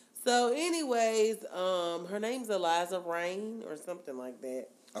 So anyways, her name's Eliza Rain or something like that.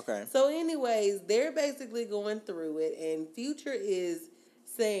 Okay. So anyways, they're basically going through it, and Future is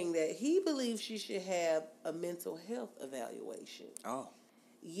saying that he believes she should have a mental health evaluation. Oh.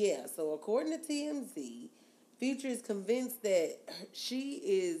 Yeah, so according to TMZ, Future is convinced that she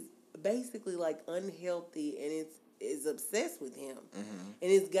is basically like unhealthy and is obsessed with him. And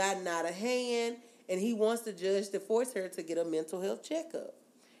it's gotten out of hand, and he wants the judge to force her to get a mental health checkup.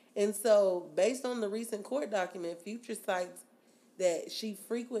 And so, based on the recent court document, Future cites that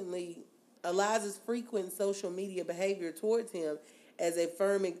Eliza's frequent social media behavior towards him is a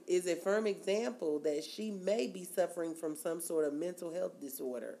firm example that she may be suffering from some sort of mental health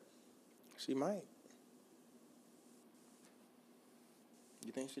disorder. She might.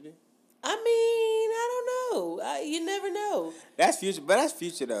 You think she did? I mean, I don't know. You never know. That's Future, but that's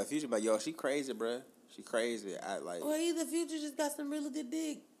Future though. Future, but yo, she crazy, bruh. She crazy. Well, either Future just got some really good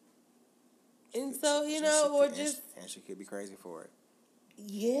dick, and so you know, or just and she could be crazy for it.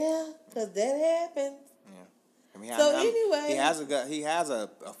 Yeah, because that happens. Yeah. I mean, anyway, he has a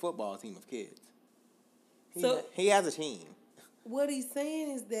football team of kids. So he has a team. What he's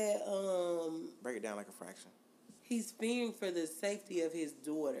saying is that break it down like a fraction. He's fearing for the safety of his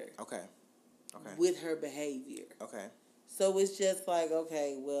daughter. Okay. With her behavior. Okay. So it's just like,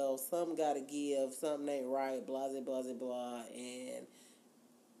 okay, well, something got to give, something ain't right, blah, blah, blah, blah, and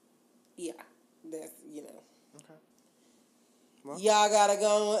yeah, that's, you know. Okay. Well, y'all got to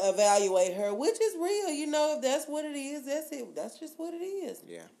go and evaluate her, which is real. You know, if that's what it is, that's it. That's just what it is.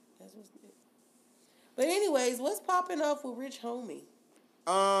 Yeah. That's what's it. But anyways, what's popping off with Rich Homie?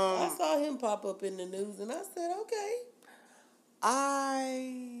 I saw him pop up in the news, and I said, okay.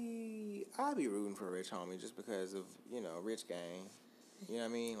 I'd be rooting for Rich Homie just because of, you know, Rich Gang. You know what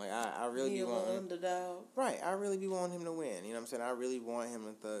I mean? Like, I really be wanting... underdog. Right. I really be wanting him to win. You know what I'm saying? I really want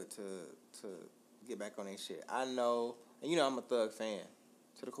him to get back on that shit. I know... And you know I'm a Thug fan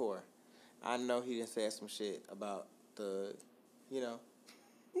to the core. I know he done said some shit about Thug, you know,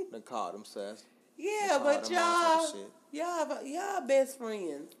 done called him sus. Yeah, but y'all best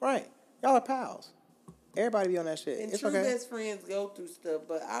friends. Right. Y'all are pals. Everybody be on that shit. And it's true okay. Best friends go through stuff,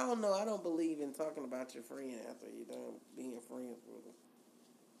 but I don't know. I don't believe in talking about your friend after you're done being friends with them.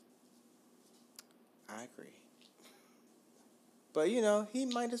 I agree. But, you know, he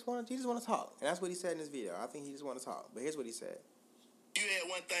just want to talk. And that's what he said in this video. I think he just want to talk. But here's what he said. You had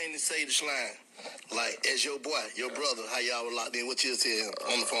one thing to say to Slime. Like, as your boy, your brother, how y'all were locked in. What you tell him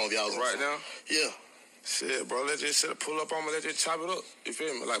on the phone if y'all was right now? Yeah. Shit, bro, let's just pull up on me, let's just chop it up. You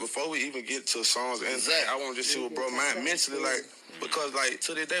feel me? Like, before we even get to songs and anything, I want to just see what bro mind mentally, like, because, like,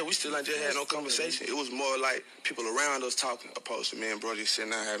 to this day, we still ain't just had no conversation. It was more like people around us talking, opposed to me and bro just sitting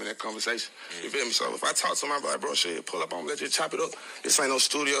down having that conversation. You feel me? So if I talk to my brother, bro, shit, pull up on me, let's just chop it up. This ain't no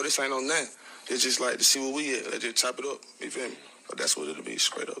studio, this ain't no nothing. It's just like to see where we at, let's just chop it up. You feel me? So that's what it'll be,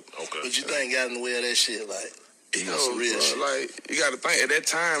 straight up. Okay. But you think got in the way of that shit, like... You know, bro, like, you got to think, at that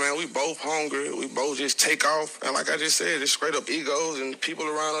time, man, we both hungry. We both just take off. And like I just said, it's straight up egos and people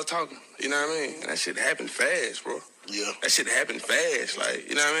around us talking. You know what I mean? And that shit happened fast, bro. Yeah. That shit happened fast. Like,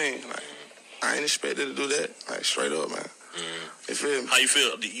 you know what I mean? Like, I ain't expected to do that. Like, straight up, man. You feel me? How you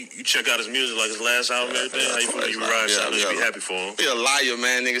feel? You check out his music, like his last album and everything? How you feel? You ride shot, you be happy for him? Be a liar,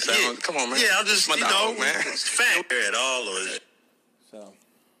 man. Nigga say, come on, man. Yeah, I'm just, my you dog, know, man. Fact at all. So...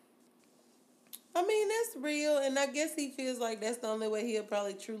 I mean, that's real, and I guess he feels like that's the only way he'll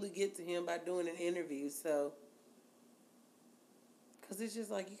probably truly get to him by doing an interview, so... Because it's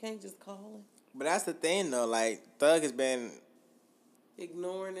just like, you can't just call him. But that's the thing, though, like, Thug has been...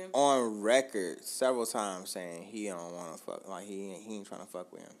 ignoring him? On record several times saying he don't want to fuck, like, he ain't trying to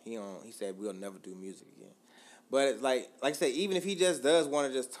fuck with him. He said, we'll never do music again. But, like I said, even if he just does want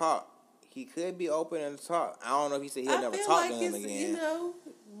to just talk, he could be open and talk. I don't know if he said he'll never talk to him again. You know...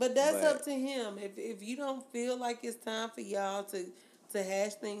 But that's up to him. If you don't feel like it's time for y'all to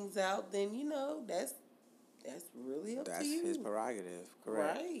hash things out, then, you know, that's really up to you. That's his prerogative,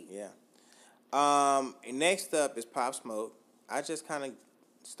 correct? Right. Yeah. Next up is Pop Smoke. I just kind of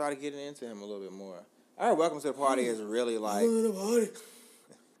started getting into him a little bit more. All right, Welcome to the Party is really like. All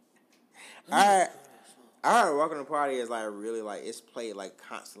right, Welcome to the Party is like really like it's played like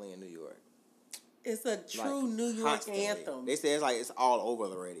constantly in New York. It's a true Like, New York constantly. anthem. They say it's like it's all over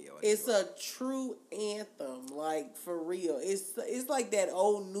the radio. It's a true anthem, like for real. It's like that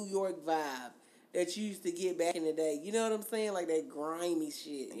old New York vibe that you used to get back in the day. You know what I'm saying? Like that grimy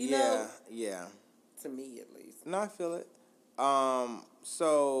shit. You know? Yeah. To me, at least. No, I feel it.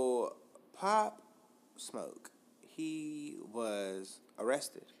 So Pop Smoke, he was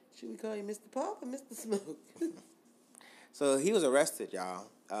arrested. Should we call you Mr. Pop or Mr. Smoke? So he was arrested, y'all,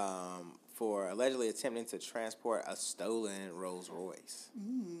 for allegedly attempting to transport a stolen Rolls Royce.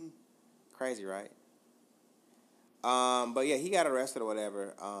 Crazy, right? But yeah, he got arrested or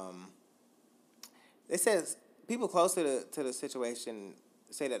whatever. They said people close to the situation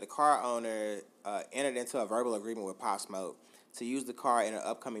say that the car owner entered into a verbal agreement with Pop Smoke to use the car in an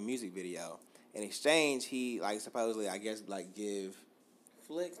upcoming music video. In exchange, he like supposedly, I guess, like give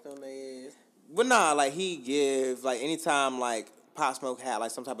Flexed on their ass. But nah, like he give like anytime like Pop Smoke had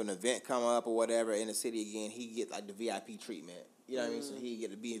like some type of event come up or whatever in the city again, he get like the VIP treatment. You know what I mean? So he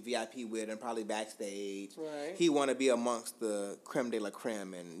get to be in VIP with him, probably backstage. Right. He want to be amongst the creme de la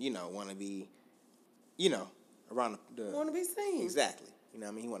creme, and want to be, around the. Want to be seen. Exactly. You know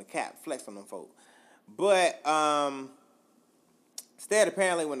what I mean? He want to flex on them folk. But instead,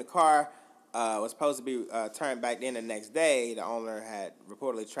 apparently, when the car was supposed to be turned back in the next day, the owner had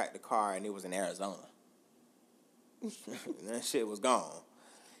reportedly tracked the car, and it was in Arizona. That shit was gone.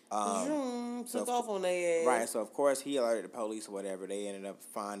 Took off on their ass. Right, so of course he alerted the police or whatever. They ended up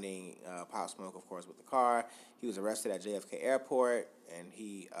finding Pop Smoke, of course, with the car. He was arrested at JFK Airport, and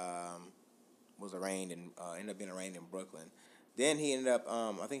he was arraigned and ended up being arraigned in Brooklyn. Then he ended up,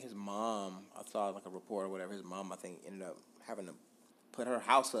 I think his mom, I saw like a report or whatever, his mom, I think, ended up having to put her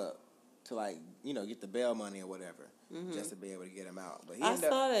house up to like, get the bail money or whatever, just to be able to get him out. But I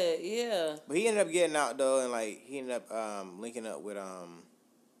saw that, yeah. But he ended up getting out though, and like he ended up linking up with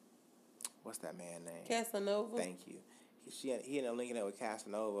what's that man's name? Casanova. Thank you. He ended up linking up with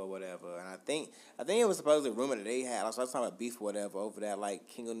Casanova or whatever, and I think it was supposedly rumored that they had some type of beef or whatever over that like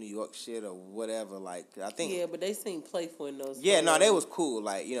King of New York shit or whatever. Like I think. Yeah, but they seemed playful in those. Yeah, no, they was cool.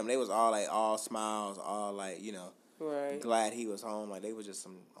 Like they was all like all smiles, all like right. Glad he was home. Like they was just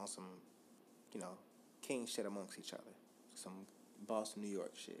on some king shit amongst each other, some Boston, New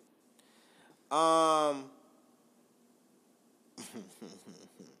York shit.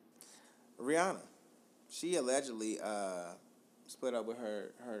 Rihanna, she allegedly split up with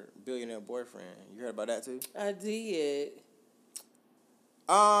her billionaire boyfriend. You heard about that too? I did.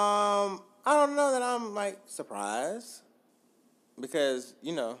 I don't know that I'm like surprised because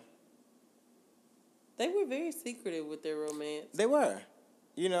they were very secretive with their romance. They were,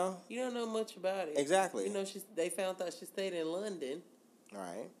 You don't know much about it. Exactly. They found out she stayed in London.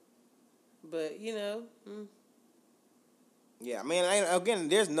 Right. But Yeah, I mean, again,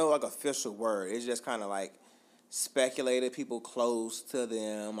 there's no like official word. It's just kind of like speculated, people close to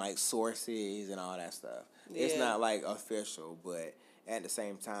them, like sources and all that stuff. Yeah. It's not like official, but at the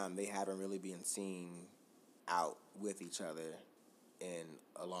same time, they haven't really been seen out with each other in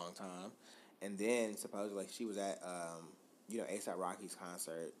a long time. And then supposedly she was at A$AP Rocky's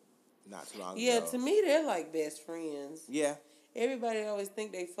concert not too long ago. Yeah, to me they're like best friends. Yeah. Everybody always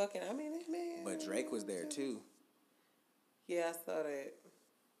think they fucking. I mean, man. But Drake was there too. Yeah, I saw that.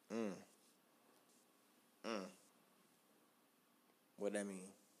 What that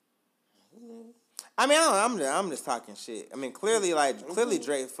mean? I mean, I'm just talking shit. I mean, clearly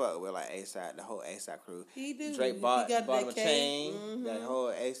Drake fucked with like A$AP, the whole A$AP crew. He do. Drake bought him a chain, Mm-hmm. that whole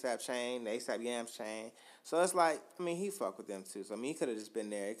A$AP chain, the A$AP Yams chain. So it's like, I mean, he fucked with them too. So I mean, he could have just been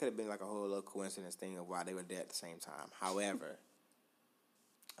there. It could have been like a whole little coincidence thing of why they were there at the same time. However,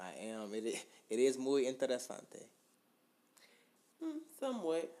 it is muy interesante.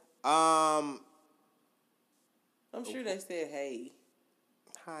 Somewhat. I'm sure they said hey.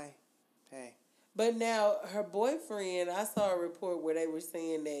 Hi. Hey. But now her boyfriend, I saw a report where they were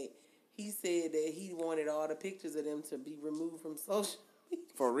saying that he said that he wanted all the pictures of them to be removed from social media.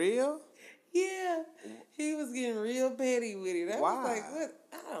 For real? Yeah. He was getting real petty with it. I Why? was like, what?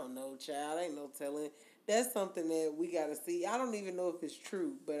 I don't know, child. Ain't no telling. That's something that we got to see. I don't even know if it's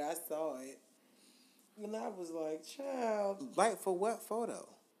true, but I saw it. And I was like, child. Like, for what photo?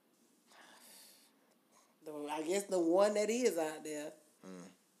 I guess the one that is out there.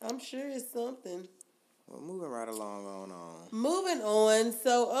 I'm sure it's something. Well, moving right along on. Moving on.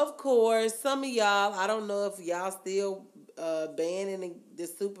 So, of course, some of y'all, I don't know if y'all still banning the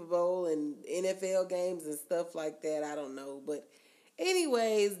Super Bowl and NFL games and stuff like that. I don't know. But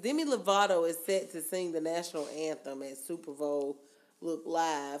Anyways, Demi Lovato is set to sing the national anthem at Super Bowl Look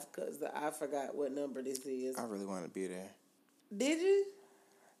Live because I forgot what number this is. I really want to be there. Did you?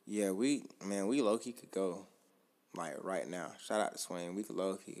 Yeah, we low-key could go, like, right now. Shout out to Swain. We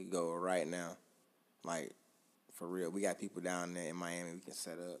low-key could go right now. Like, for real. We got people down there in Miami we can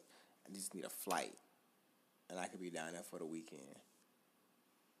set up. I just need a flight. And I could be down there for the weekend.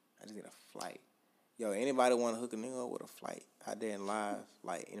 I just need a flight. Yo, anybody want to hook a nigga up with a flight out there in live?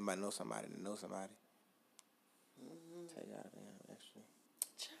 Like, anybody know somebody that knows somebody? Take out there, actually.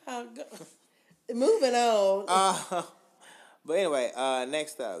 Child, go. Moving on. But anyway,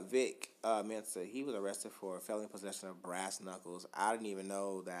 next up, Vic Mensa. He was arrested for felony possession of brass knuckles. I didn't even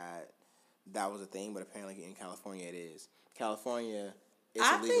know that was a thing, but apparently in California it is. California, it's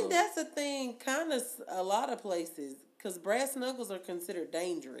illegal. I think that's a thing kind of a lot of places because brass knuckles are considered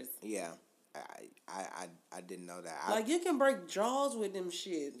dangerous. Yeah. I didn't know that. Like, you can break jaws with them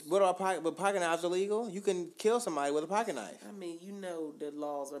shits. What about pocket knives illegal? You can kill somebody with a pocket knife. I mean, you know the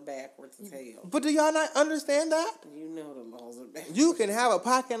laws are backwards as hell. But do y'all not understand that? You know the laws are backwards. You can have a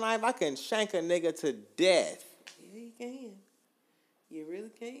pocket knife. I can shank a nigga to death. Yeah, you can. You really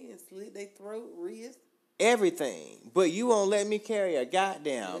can. Slit their throat, wrist. Everything. But you won't let me carry a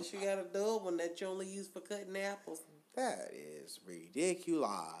goddamn. Unless you got a dull one that you only use for cutting apples. That is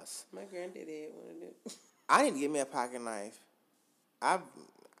ridiculous. My granddaddy had one of them. I need to get me a pocket knife. I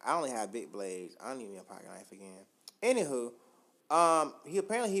only have big blades. I don't need me a pocket knife again. Anywho,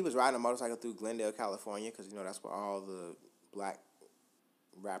 he was riding a motorcycle through Glendale, California, because that's where all the black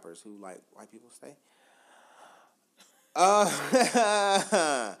rappers who like white people stay.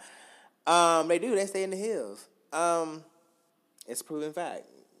 They do. They stay in the hills. It's a proven fact.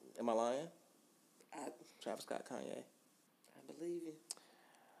 Am I lying? Travis Scott, Kanye. I believe you.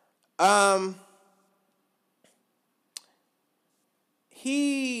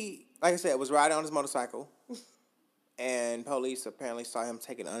 He, like I said, was riding on his motorcycle, and police apparently saw him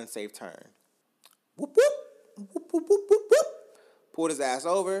take an unsafe turn. Whoop, whoop, whoop, whoop, whoop, whoop, whoop. Pulled his ass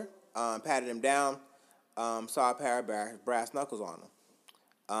over, patted him down, saw a pair of brass knuckles on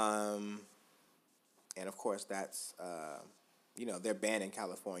him. And of course, that's... they're banned in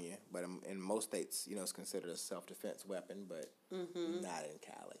California, but in most states, it's considered a self-defense weapon, but not in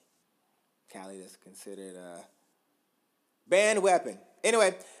Cali. Cali is considered a banned weapon.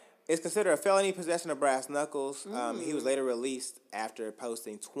 Anyway, it's considered a felony possession of brass knuckles. He was later released after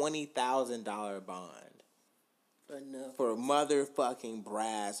posting $20,000 bond for motherfucking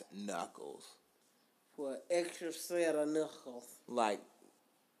brass knuckles. For an extra set of knuckles. Like,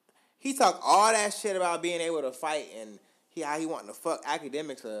 he talked all that shit about being able to fight and how he wanting to fuck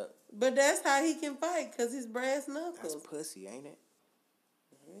academics up. But that's how he can fight, because he's brass knuckles. That's pussy, ain't it?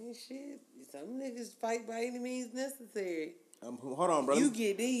 Shit. Some niggas fight by any means necessary. Hold on, bro. You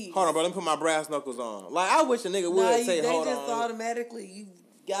get these. Hold on, bro. Let me put my brass knuckles on. Like, I wish a nigga would say, hold on. They just automatically, you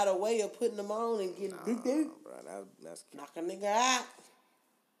got a way of putting them on and getting bro, that's knock a nigga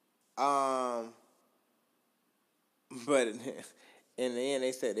out. But in the end,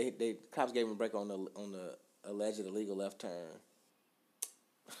 they said they cops gave him a break on the alleged illegal left turn.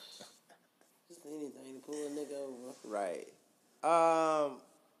 Just anything to pull a nigga over. Right.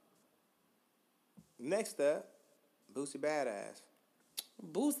 Next up, Boosie Badass.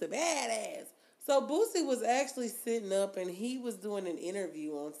 Boosie Badass. So Boosie was actually sitting up and he was doing an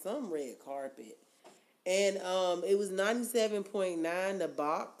interview on some red carpet. And it was 97.9 The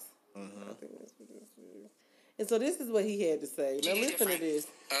Box. Mm-hmm. I think that's what this is. And so this is what he had to say. Now listen to this.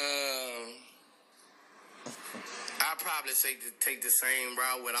 I probably take the same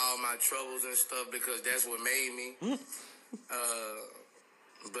route with all my troubles and stuff because that's what made me.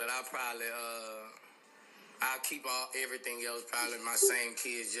 But I'll keep everything else. Probably my same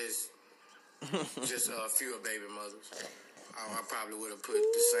kids, just fewer baby mothers. I probably would have put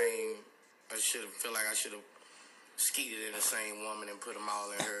the same. I feel like I should have skeeted in the same woman and put them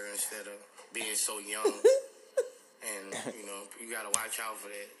all in her instead of being so young. And you gotta watch out for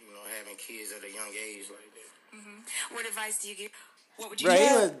that. Having kids at a young age like that. Mm-hmm. What advice do you give? What would you? Right,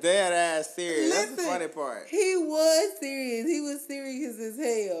 he was dead ass serious. Listen, that's the funny part. He was serious. He was serious as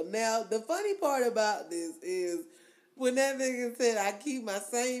hell. Now, the funny part about this is when that nigga said, I keep my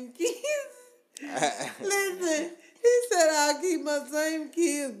same kids. Listen, he said, I'll keep my same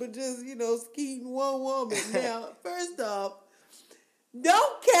kids, but just, skeeting one woman. Now, first off,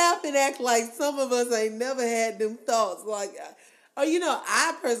 don't cap and act like some of us ain't never had them thoughts. Like,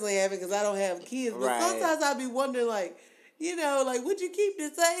 I personally haven't because I don't have kids. But sometimes I be wondering, like, would you keep the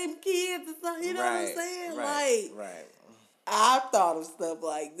same kids or something? You know what I'm saying? Right. I've thought of stuff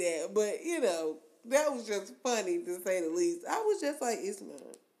like that. But, that was just funny to say the least. I was just like, it's not.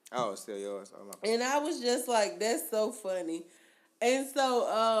 Oh, it's still yours. Oh, my bad. And I was just like, that's so funny. And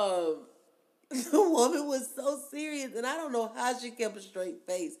so the woman was so serious, and I don't know how she kept a straight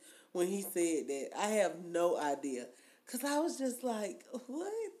face when he said that. I have no idea. Because I was just like,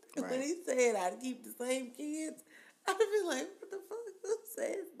 what? Right. When he said I'd keep the same kids, I'd be like, what the fuck? Who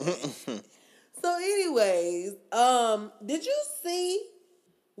says that? So anyways, did you see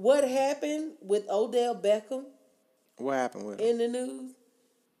what happened with Odell Beckham What happened with him? in the news?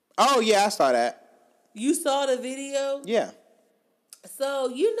 Oh, yeah, I saw that. You saw the video? Yeah. So,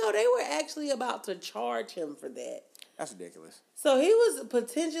 you know, they were actually about to charge him for that. That's ridiculous. So he was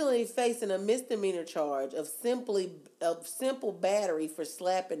potentially facing a misdemeanor charge of simple battery for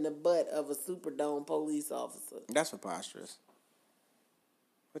slapping the butt of a Superdome police officer. That's preposterous.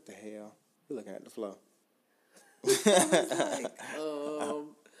 What the hell? You're looking at the flow.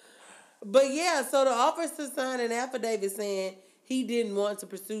 But yeah, so the officer signed an affidavit saying he didn't want to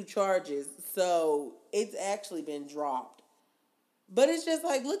pursue charges. So it's actually been dropped. But it's just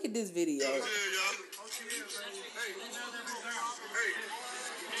like, look at this video.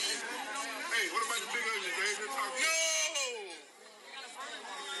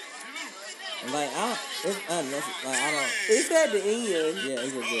 Like, it's unnecessary. Like, I don't. It's at the end. Yeah, he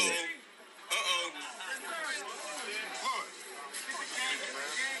just did it.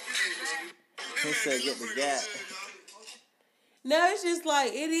 He said, get the gap. No, it's just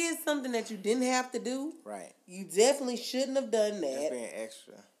like, it is something that you didn't have to do. Right. You definitely shouldn't have done that. That's being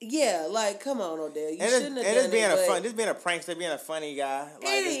extra. Yeah, like, come on, Odell. You And shouldn't have done this being it. this being a prankster, being a funny guy. Like,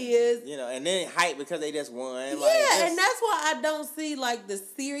 It is. You know, and then hype because they just won. Yeah, Like, and that's why I don't see, like, the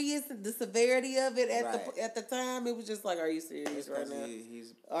severity of it at the time. It was just like, are you serious right now?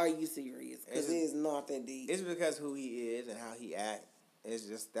 Are you serious? Because it is nothing deep. It's because who he is and how he acts.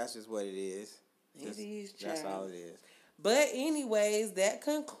 That's just what it is. It is, That's child. all it is. But anyways, that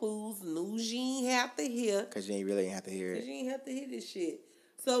concludes news you ain't have to hear. Because you really ain't have to hear Because it. you ain't have to hear this shit.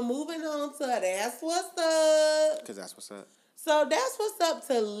 So moving on to That's What's Up. Because that's what's up. So that's what's up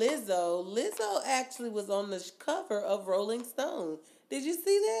to Lizzo. Lizzo actually was on the cover of Rolling Stone. Did you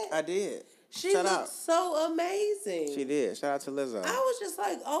see that? I did. She Shout looked out. so amazing. She did. Shout out to Lizzo. I was just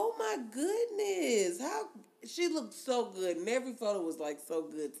like, oh my goodness. How she looked so good. And every photo was like so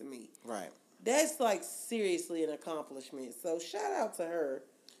good to me. Right. That's like seriously an accomplishment. So shout out to her.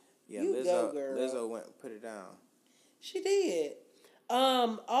 Yeah, You Lizzo, go, girl. Lizzo went and put it down. She did.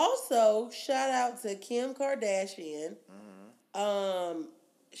 Also, shout out to Kim Kardashian.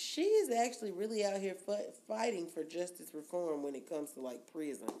 She is actually really out here fighting for justice reform when it comes to like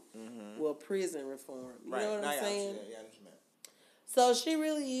prison. Well, prison reform. You know what I'm saying? Yeah, I just meant. So she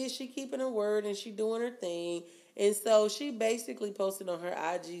really is. She keeping her word and she doing her thing. And so she basically posted on her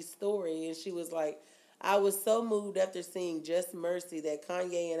IG story and she was like, I was so moved after seeing Just Mercy that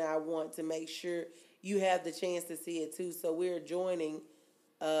Kanye and I want to make sure you have the chance to see it too. So we're joining,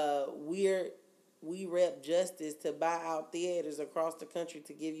 we rep justice to buy out theaters across the country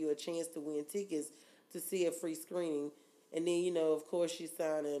to give you a chance to win tickets to see a free screening. And then, you know, of course she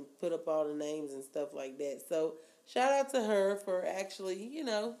signed and put up all the names and stuff like that. So shout out to her for actually, you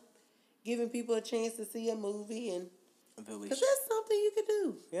know, giving people a chance to see a movie, and because that's something you could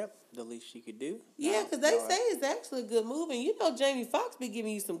do. Yep, the least she could do. Yeah, because they say it's actually a good movie. And you know, Jamie Foxx be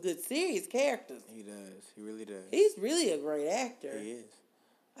giving you some good serious characters. He does. He really does. He's really a great actor. He is.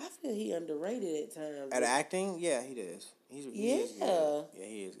 I feel he underrated at times. At acting, yeah, he does. He is good. Yeah,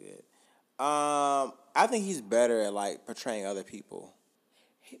 he is good. I think he's better at like portraying other people.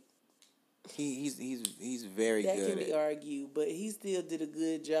 He's very good. That can be argued, but he still did a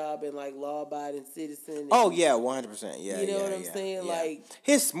good job in like Law Abiding Citizen. Oh yeah, 100%. Yeah, you know what I'm saying? Yeah. Like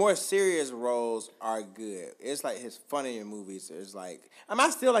his more serious roles are good. It's like his funnier movies. It's like I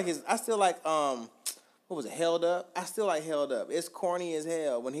still like what was it? Held Up. I still like Held Up. It's corny as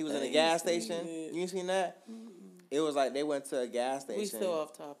hell when he was in a gas station. You seen that? Mm-hmm. It was like they went to a gas station. We still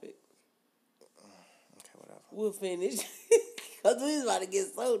off topic. Okay, whatever. We'll finish because we about to get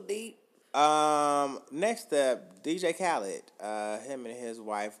so deep. Next up, DJ Khaled. Him and his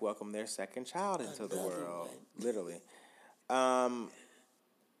wife welcomed their second child into the world. Literally. So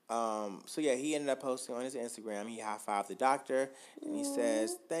yeah, he ended up posting on his Instagram. He high-fived the doctor and he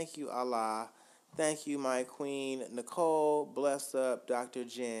says, "Thank you, Allah. Thank you, my queen, Nicole. Bless up, Dr.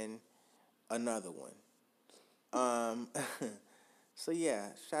 Jen. Another one." So yeah,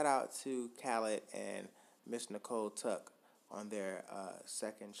 shout out to Khaled and Miss Nicole Tuck on their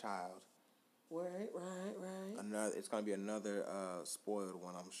second child. Right. It's gonna be another spoiled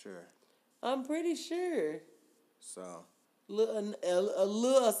one, I'm sure. I'm pretty sure. So a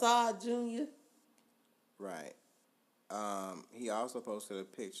little Assad Jr. Right. He also posted a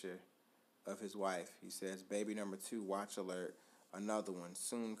picture of his wife. He says, "Baby number 2, watch alert. Another one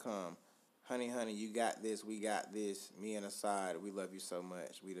soon come. Honey, honey, you got this. We got this. Me and Asad, we love you so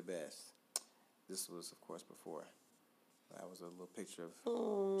much. We the best." This was, of course, before. That was a little picture of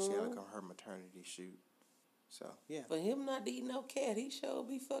she had like her maternity shoot. So yeah. For him not to eat no cat, he sure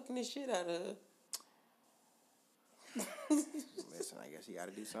be fucking the shit out of her. Listen, I guess you got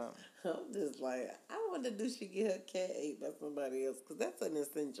to do something. I'm just like, I wonder, do she get her cat ate by somebody else? Because that's an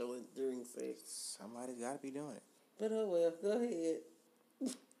essential during sex. Somebody's got to be doing it. But oh well, go ahead.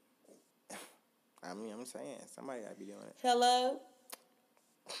 I mean, I'm saying somebody got to be doing it. Hello.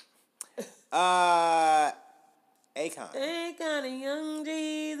 Akon. Akon and Young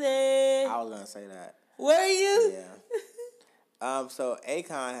Jesus. I was gonna say that. Were you? Yeah. So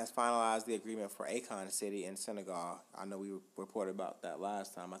Akon has finalized the agreement for Akon City in Senegal. I know we reported about that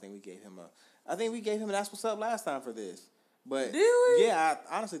last time. I think we gave him an That's What's Up last time for this. But did we? Yeah,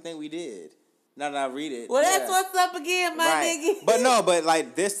 I honestly think we did. Now that I read it. Well, that's what's up again, my nigga. But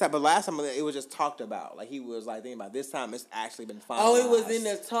like this time, but last time it was just talked about. Like he was like thinking about this time it's actually been finalized. Oh, it was in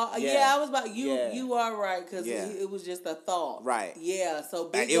the talk. Yeah, I was about you. Yeah. You are right because it was just a thought. Right. Yeah. So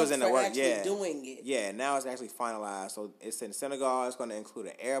big it was in the work. Actually doing it. Yeah. Now it's actually finalized. So it's in Senegal. It's going to include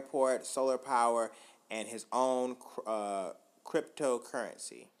an airport, solar power, and his own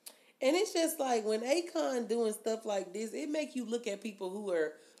cryptocurrency. And it's just like when Akon doing stuff like this, it make you look at people who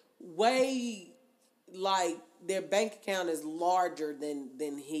are way like their bank account is larger than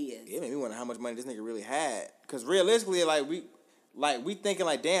his. It made me wonder how much money this nigga really had. Because realistically, we thinking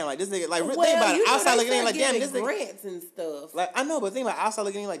like, damn, like this nigga, like think about it. Outside looking in, like, damn, this nigga grants and stuff. Like I know, but think about outside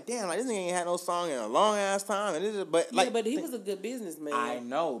looking in, like, damn, like this nigga ain't had no song in a long ass time, and this is, but like, but he was a good businessman. I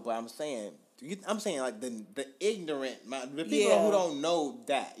know, but I'm saying like the ignorant, the people who don't know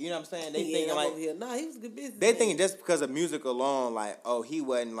that. You know what I'm saying? They thinking like, nah, he was a good businessman. They thinking just because of music alone, like, oh, he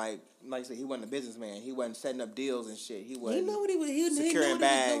wasn't like you said, he wasn't a businessman. He wasn't setting up deals and shit. He wasn't. He know what he was. He knew what he was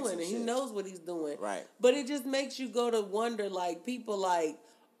doing, and he knows what he's doing. Right. But it just makes you go to wonder, like people like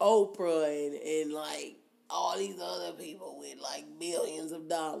Oprah and like all these other people with like billions of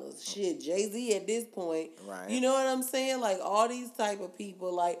dollars. Shit, Jay-Z at this point. Right. You know what I'm saying? Like all these type of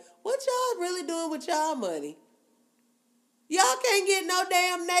people, like, what y'all really doing with y'all money? Y'all can't get no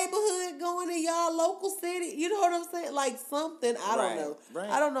damn neighborhood going in y'all local city. You know what I'm saying? Like something, I don't know. Right.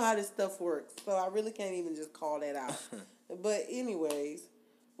 I don't know how this stuff works. So I really can't even just call that out. But anyways,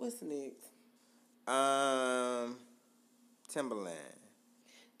 what's next?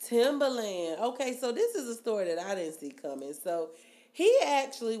 Timbaland. Okay, so this is a story that I didn't see coming. So he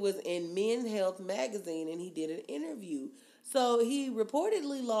actually was in Men Health magazine and he did an interview. So he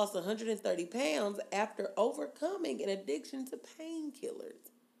reportedly lost 130 pounds after overcoming an addiction to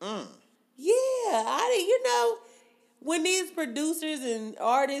painkillers. Yeah, when these producers and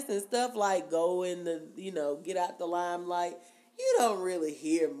artists and stuff like go in the, get out the limelight, you don't really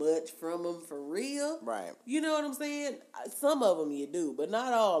hear much from them for real. Right. You know what I'm saying? Some of them you do, but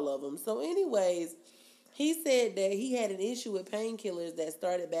not all of them. So anyways, he said that he had an issue with painkillers that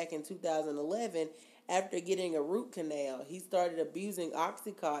started back in 2011 after getting a root canal. He started abusing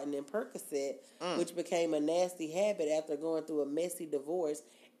Oxycontin and Percocet, which became a nasty habit after going through a messy divorce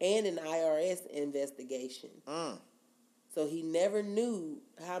and an IRS investigation. So he never knew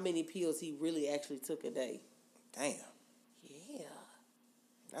how many pills he really actually took a day. Damn. Yeah.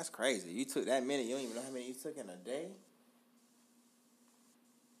 That's crazy. You took that many. You don't even know how many you took in a day.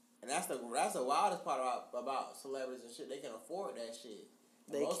 And that's the wildest part about celebrities and shit. They can afford that shit.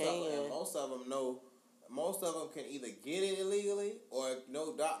 Most of them know. Most of them can either get it illegally or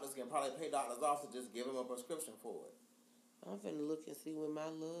no doctors can probably pay doctors off to just give them a prescription for it. I'm finna look and see when My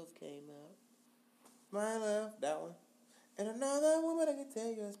Love came out. My love, that one. And another woman I can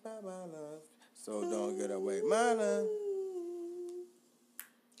tell you is about my love. So don't get away, my love.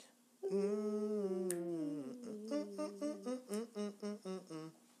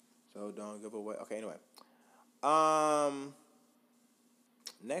 So don't give away. Okay, anyway.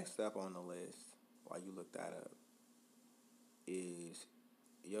 Next up on the list, while you look that up, is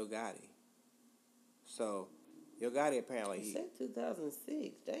Yo Gotti. So, Yo Gotti apparently He said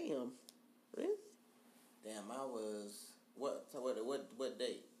 2006. Damn. Really? Damn, I was what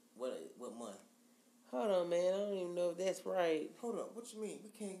date? What month? Hold on, man. I don't even know if that's right. Hold up. What you mean? We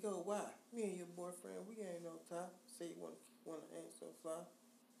can't go. Why? Me and your boyfriend, we ain't no tie. Say you want to ain't so fly.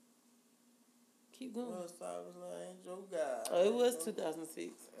 Keep going. Oh, it was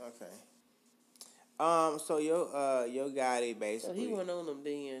 2006. Okay. So Yo Gotti basically. So he wasn't on them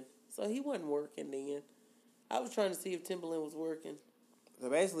then. So he wasn't working then. I was trying to see if Timbaland was working. So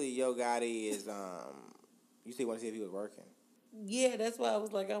basically, Yo Gotti is You still want to see if he was working? Yeah, that's why I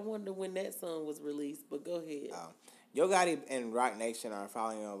was like, I wonder when that song was released. But go ahead. Yo Gotti and Roc Nation are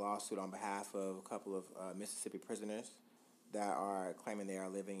filing a lawsuit on behalf of a couple of Mississippi prisoners that are claiming they are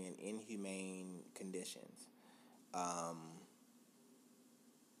living in inhumane conditions.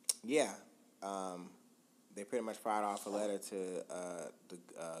 They pretty much fired off a letter to the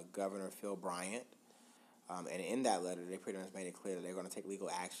Governor Phil Bryant. And in that letter, they pretty much made it clear that they're going to take legal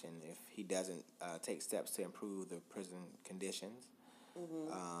action if he doesn't take steps to improve the prison conditions.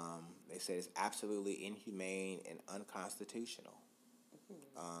 Mm-hmm. They said it's absolutely inhumane and unconstitutional.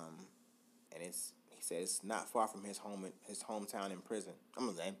 Mm-hmm. And he said it's not far from his hometown in prison. I'm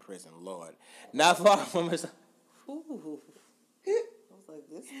gonna say in prison, Lord. Not far from his. Ooh. I was like,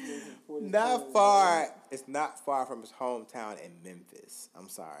 this is important. Not far. It's not far from his hometown in Memphis. I'm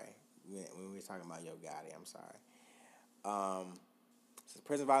sorry. When we were talking about Yo Gotti, I'm sorry. Since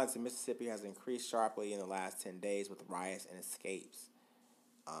prison violence in Mississippi has increased sharply in the last 10 days with riots and escapes.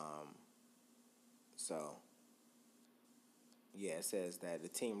 It says that the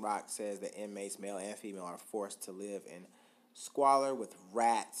Team Rock says that inmates, male and female, are forced to live in squalor with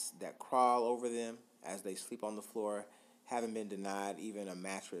rats that crawl over them as they sleep on the floor, having been denied even a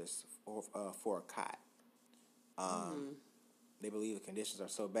mattress for a cot. They believe the conditions are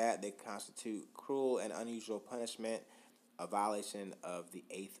so bad they constitute cruel and unusual punishment, a violation of the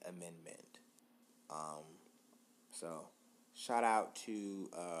 8th Amendment. Shout out to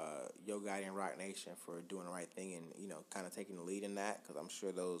Yo Gotti and Roc Nation for doing the right thing and, kind of taking the lead in that, because I'm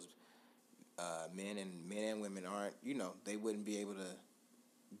sure those men and women aren't, they wouldn't be able to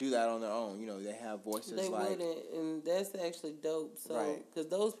do that on their own. They have voices they like... wouldn't, and that's actually dope. So, right. Because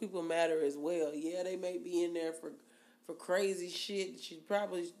those people matter as well. Yeah, they may be in there for crazy shit that you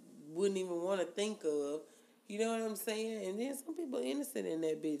probably wouldn't even want to think of. You know what I'm saying? And then some people innocent in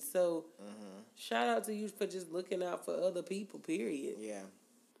that bitch. So, shout out to you for just looking out for other people, period. Yeah.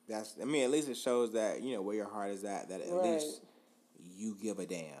 At least it shows that, where your heart is at that at least you give a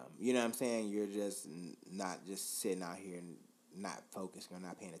damn. You know what I'm saying? You're just not just sitting out here and not focusing or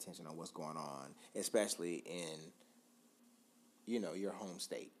not paying attention on what's going on, especially in, your home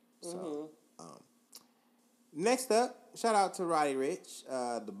state. So, next up, shout out to Roddy Ricch.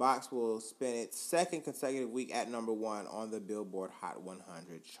 The Box will spend its second consecutive week at number 1 on the Billboard Hot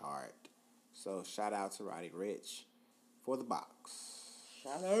 100 chart. So shout out to Roddy Ricch for The Box.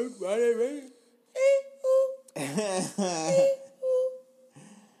 Shout out Roddy Ricch.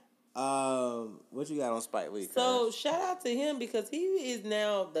 What you got on Spike Lee? So shout out to him because he is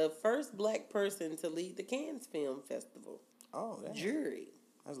now the first black person to lead the Cannes Film Festival. Oh, damn. Jury.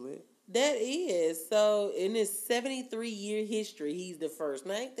 That's lit. That is. So, in his 73-year history, he's the first.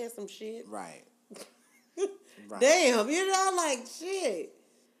 Now, ain't that some shit? Right. Damn, like, shit.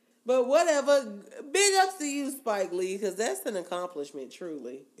 But whatever. Big ups to you, Spike Lee, because that's an accomplishment,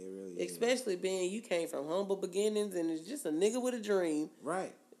 truly. It really is. Especially being you came from humble beginnings and it's just a nigga with a dream.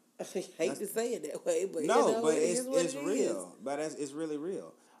 Right. I hate to say it that way, but no, but it's real. But it's really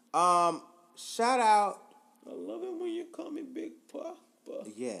real. Shout out. I love it when you call me Big Papa.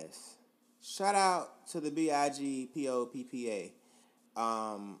 Yes. Shout out to the BIGPOPPA.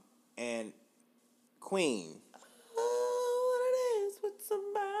 And Queen. I wanna dance with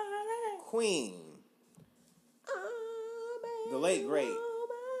somebody. Queen. The late great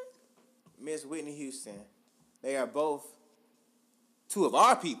Miss Whitney Houston. They are both two of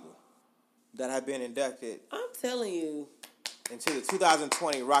our people that have been inducted. I'm telling you. Into the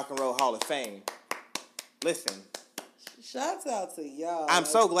 2020 Rock and Roll Hall of Fame. Listen. Shouts out to y'all. I'm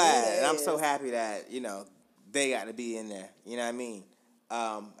so glad and I'm so happy that, they got to be in there. You know what I mean?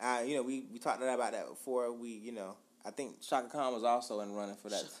 We talked about that before. I think Shaka Khan was also in running for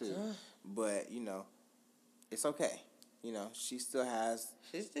that too. But, it's okay. She still has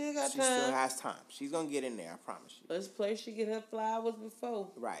time. She's going to get in there, I promise you. Let's play she get her flowers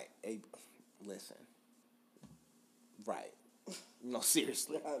before. Right. Listen. Right. No,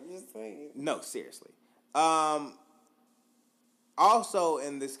 seriously. I'm just saying. No, seriously. Also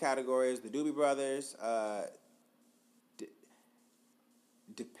in this category is the Doobie Brothers,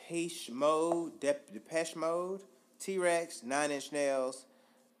 Depeche Mode, T-Rex, Nine Inch Nails,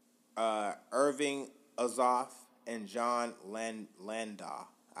 Irving Azoff, and John Landau.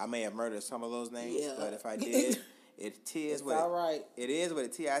 I may have murdered some of those names, but if I did, it is what all right. It is what a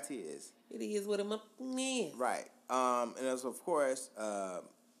TIT is. It is what a is. Right. And as of course,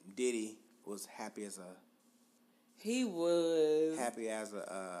 Diddy was happy as a. He was happy as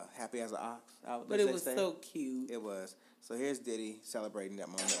a ox. But it was so cute. It was. So here's Diddy celebrating that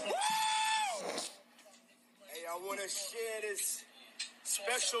moment. Hey, I want to share this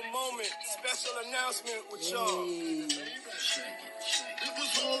Special moment, special announcement with y'all. It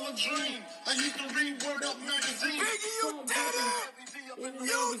was all a dream. I used to read Word Up magazine. Biggie, you did it! You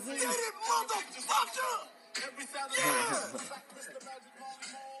did it, motherfucker! Every Saturday.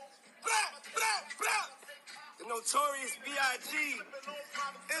 The Notorious B.I.G.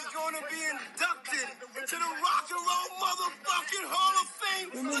 is going to be inducted into the Rock and Roll motherfucking Hall of Fame.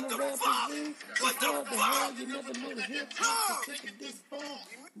 What the fuck? What the fuck? You never knew the hip hop could take it this far.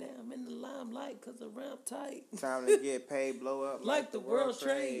 Now I'm in the limelight because I rap tight. Time to get paid, blow up like the World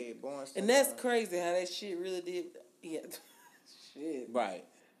Trade. And that's crazy how that shit really did. Yeah. Shit. Right.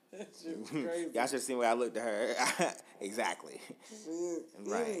 That shit was crazy. Y'all should have seen when I looked at her. Exactly.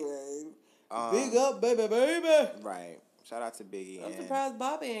 Right. Anyway. Big up, baby. Right. Shout out to Biggie. I'm surprised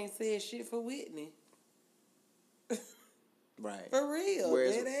Bobby ain't said shit for Whitney. Right. For real.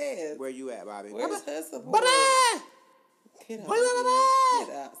 Dead ass. Where you at, Bobby? Where's her support? Get out.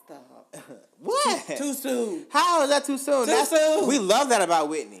 Get out. Stop. What? Too soon. How is that too soon? Too soon. We love that about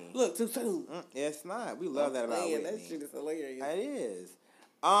Whitney. Look, too soon. It's not. We love that about Whitney. That shit is hilarious. It is.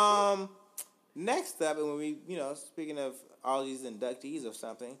 Next up, and when we, speaking of all these inductees of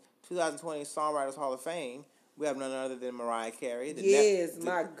something, 2020 Songwriters Hall of Fame, we have none other than Mariah Carey.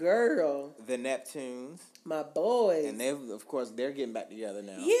 My girl. The Neptunes. My boys. And they're getting back together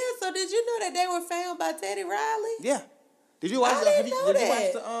now. Yeah, so did you know that they were found by Teddy Riley? Yeah. Did you watch did you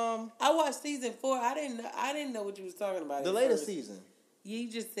watch the I watched season 4. I didn't know what you was talking about. The latest season. You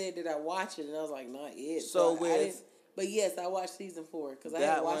just said that I watched it and I was like, not yet. So but yes, I watched season 4 because I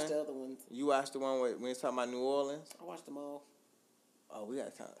hadn't watched the other ones. You watched the one when we was talking about New Orleans? I watched them all. Oh, we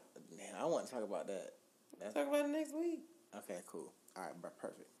gotta talk. Man, I want to talk about that. Talk about it next week. Okay, cool. All right,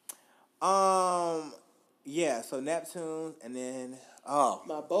 perfect. Yeah. So Neptune, and then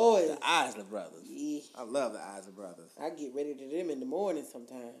my boys, the Isley Brothers. Yeah. I love the Isley Brothers. I get ready to them in the morning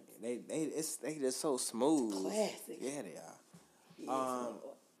sometimes. They just so smooth. Classic. Yeah, they are.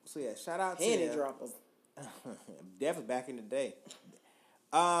 So yeah, shout out to Penny droppers. Definitely back in the day.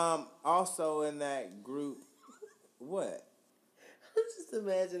 Also in that group, what? I'm just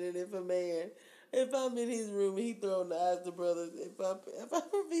imagining if I'm in his room and he throwing the Isley Brothers, if I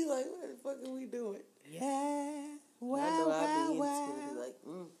would be like, what the fuck are we doing? Yeah. Wow, I'd be like,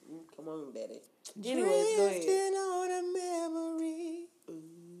 come on, daddy. Anyways, go ahead. On a memory.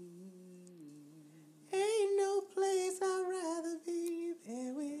 Ain't no place I'd rather be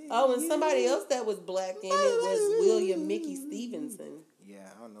there with Oh, and somebody else that was black in it was William Mickey Stevenson. Yeah,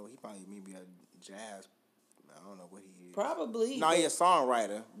 I don't know. He probably maybe a jazz. I don't know what he is. Probably. No, he's a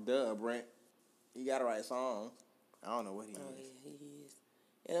songwriter. Duh, Brent. He got to write songs. I don't know what he is. Yeah, he is.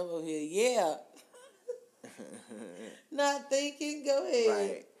 And I'm over here, yeah. Not thinking. Go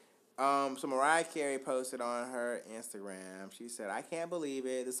ahead. Right. So Mariah Carey posted on her Instagram. She said, "I can't believe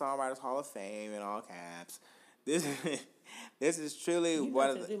it. The Songwriters Hall of Fame in all caps. This is truly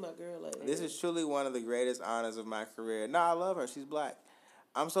This is truly one of the greatest honors of my career. No, I love her. She's black.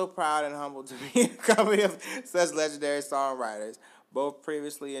 I'm so proud and humbled to be in the company of such legendary songwriters, both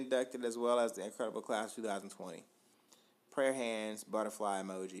previously inducted as well as the incredible class of 2020. Prayer hands, butterfly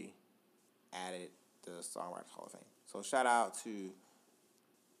emoji, added to the Songwriters Hall of Fame. So shout out to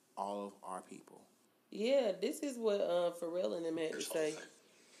all of our people. Yeah, this is what Pharrell and them had to say.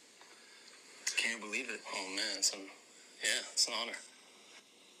 Can't believe it. Oh man, it's an honor.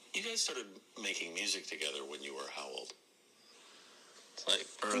 You guys started making music together when you were how old? It's like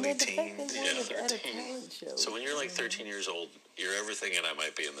early teens. Yeah, 13. So when you're like 13 years old, you're everything, and I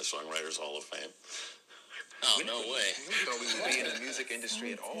might be in the Songwriters Hall of Fame. Oh, no way. We thought we would be in the music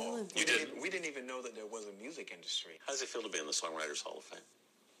industry at all. You did? We didn't even know that there was a music industry. How does it feel to be in the Songwriters Hall of Fame?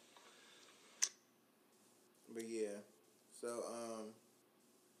 But yeah, so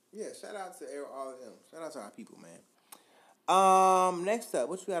shout out to all of them. Shout out to our people, man. Next up,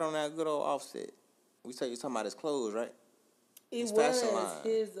 what you got on that good old Offset? We said you talking about his clothes, right? It was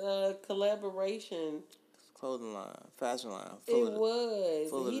his collaboration. Clothing line, fashion line.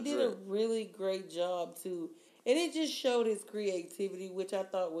 He did a really great job too, and it just showed his creativity, which I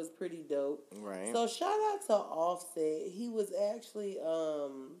thought was pretty dope. Right. So shout out to Offset. He was actually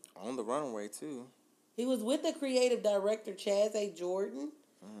on the runway too. He was with the creative director Chaz A. Jordan,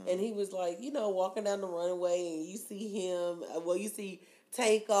 and he was like, walking down the runway, and you see him. You see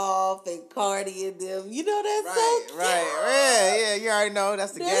Takeoff and Cardi and them. That's so cute. Right. Yeah. You already know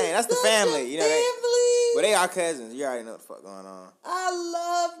that's the gang. That's the family. But they are cousins. You already know what the fuck going on. I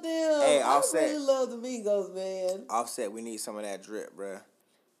love them. Hey, Offset. I really love the Migos, man. Offset, we need some of that drip, bruh.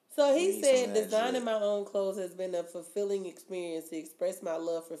 So he said, designing my own clothes has been a fulfilling experience to express my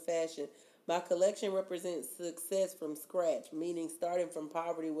love for fashion, My collection represents success from scratch, meaning starting from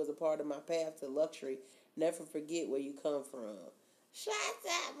poverty was a part of my path to luxury. Never forget where you come from. Shots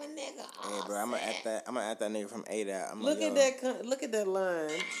out, my nigga. Hey, bro, I'm gonna add that nigga from ADAP. Look at that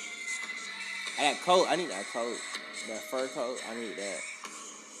line. That coat. I need that coat. That fur coat. I need that.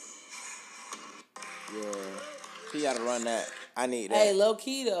 Yeah. He gotta run that. I need that. Hey, low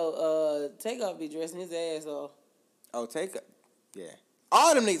key though, Takeoff be dressing his ass off. Oh, yeah.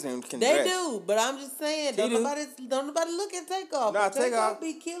 All them niggas can They dress. do, but I'm just saying, don't nobody look at Takeoff. No, Takeoff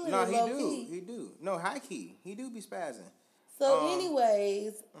be killing it, low key. He do. No, high key. He do be spazzing. So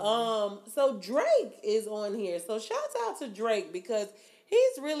anyways, so Drake is on here. So shouts out to Drake because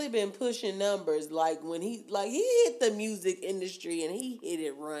he's really been pushing numbers like when he hit the music industry and he hit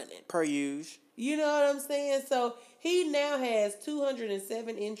it running. Per usual. You know what I'm saying? So he now has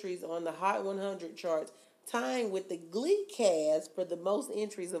 207 entries on the Hot 100 charts, tying with the Glee cast for the most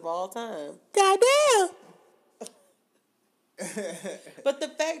entries of all time. Goddamn. But the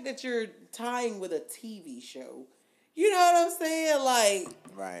fact that you're tying with a TV show, you know what I'm saying? Like,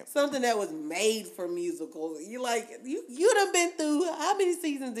 right. Something that was made for musicals. You done been through, how many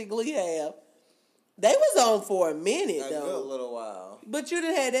seasons did Glee have? They was on for a minute, though. A good little while. But you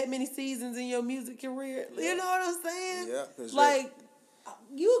done had that many seasons in your music career. Yeah. You know what I'm saying? Yeah. Like,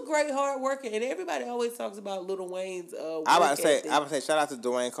 you a great hard worker, and everybody always talks about Lil Wayne's work I about to ethic. say, shout out to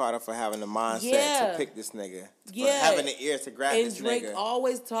Dwayne Carter for having the mindset to pick this nigga. For having the ear to grab this nigga. And Drake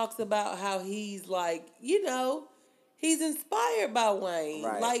always talks about how he's like, he's inspired by Wayne.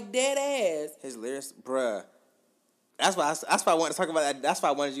 Right. Like, dead ass. His lyrics, bruh. That's why I wanted to talk about that. That's why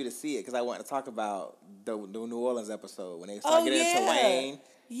I wanted you to see it, because I wanted to talk about the New Orleans episode when they started getting into Wayne.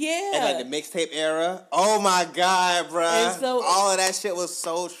 Yeah. And like the mixtape era. Oh my God, bruh. So, all of that shit was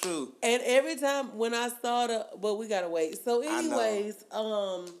so true. And every time when I saw we gotta wait. So anyways,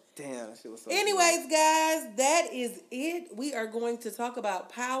 damn, that shit was so anyways, good. Guys, that is it. We are going to talk about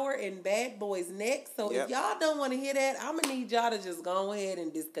Power and Bad Boys next. So if y'all don't want to hear that, I'm gonna need y'all to just go ahead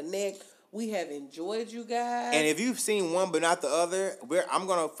and disconnect. We have enjoyed you guys. And if you've seen one but not the other,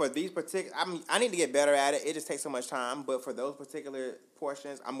 for these particular, I need to get better at it. It just takes so much time. But for those particular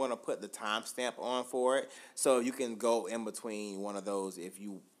portions, I'm gonna put the timestamp on for it, so you can go in between one of those if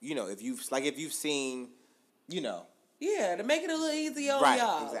you've seen, Yeah, to make it a little easier on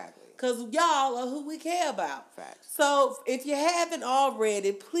y'all. Exactly. Because y'all are who we care about. Facts. So if you haven't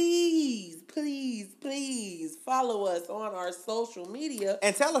already, please, please, please follow us on our social media.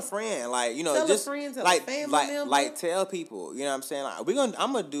 And tell a friend, tell a friend, tell a family member. Tell people, you know what I'm saying? I'm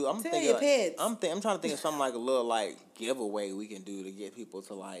tell your pets. I'm trying to think of something like a little giveaway we can do to get people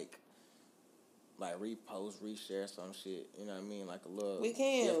to repost, reshare some shit. You know what I mean? Like a little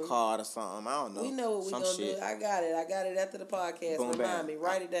gift card or something. I don't know. We know what we're going to do. I got it after the podcast. Boom, Remind me.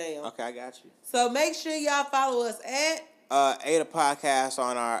 Write it down. Okay, I got you. So make sure y'all follow us at Ada Podcast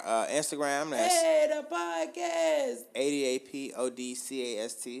on our Instagram. That's Ada Podcast.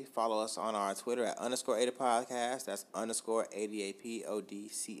 ADAPODCAST. Follow us on our Twitter at _Ada Podcast. That's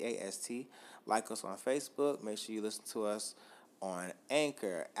 _ADAPODCAST. Like us on Facebook. Make sure you listen to us on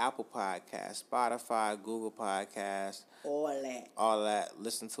Anchor, Apple Podcasts, Spotify, Google Podcasts. All that.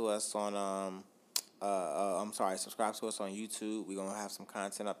 Listen to us on subscribe to us on YouTube. We're gonna have some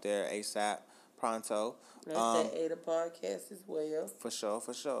content up there ASAP, pronto. That's that Ada Podcast as well. For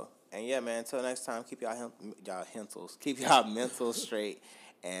sure. And yeah, man, until next time, keep y'all mentals straight,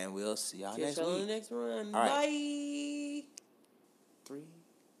 and we'll see y'all next week. On the next run. All right. Bye. 3,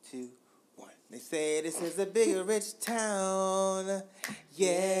 2, 1. They say this is a big rich town.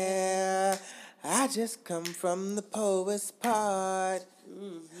 Yeah, I just come from the poet's part.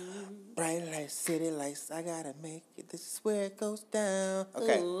 Mm-hmm. Bright lights, city lights, I gotta make it. This is where it goes down.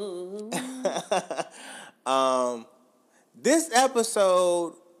 Okay. This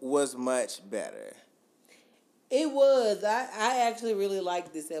episode was much better. It was. I actually really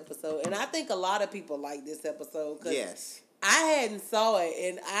liked this episode, and I think a lot of people like this episode. Yes. I hadn't saw it,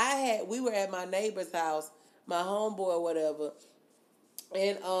 and we were at my neighbor's house, my homeboy or whatever,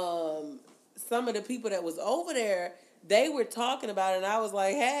 and some of the people that was over there, they were talking about it, and I was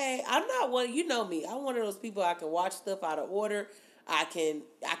like, hey, I'm not one, you know me, I'm one of those people, I can watch stuff out of order, I can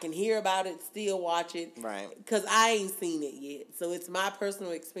hear about it, still watch it, right? Because I ain't seen it yet, so it's my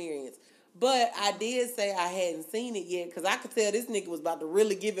personal experience. But I did say I hadn't seen it yet, because I could tell this nigga was about to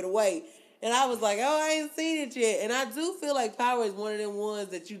really give it away. And I was like, I ain't seen it yet. And I do feel like Power is one of them ones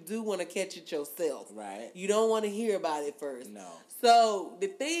that you do want to catch it yourself. Right. You don't want to hear about it first. No. So the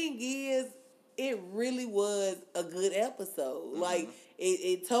thing is, it really was a good episode. Mm-hmm. Like,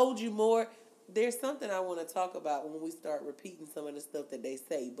 it told you more. there's something I want to talk about when we start repeating some of the stuff that they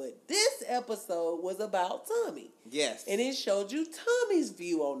say. But this episode was about Tommy. Yes. And it showed you Tommy's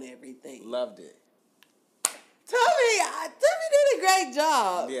view on everything. Loved it. Tommy did a great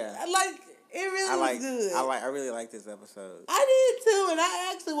job. Yeah. It really was good. I really like this episode. I did too, and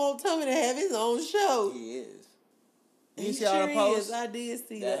I actually want Tommy to have his own show. He is. He see all the posts? is. I did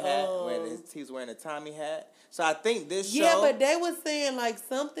see that the hat. He was wearing a Tommy hat. So I think this show. Yeah, but they was saying like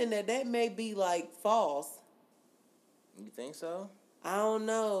something that may be like false. You think so? I don't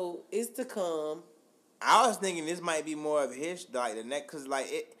know. It's to come. I was thinking this might be more of his like the next because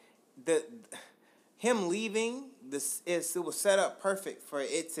like him leaving it was set up perfect for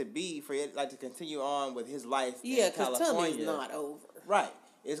it to continue on with his life. Yeah, because Tommy's not over. Right.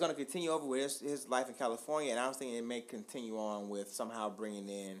 It's going to continue over with his life in California, and I was thinking it may continue on with somehow bringing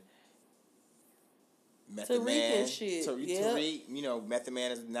in Method Tariq Man. and shit. Tariq, you know, Method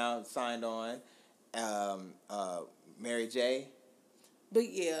Man is now signed on. Mary J.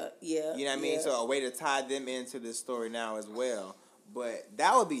 But yeah. You know what I mean? So a way to tie them into this story now as well. But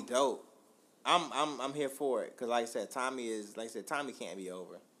that would be dope. I'm here for it because, like I said, Tommy can't be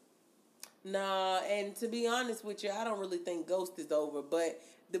over. Nah, and to be honest with you, I don't really think Ghost is over. But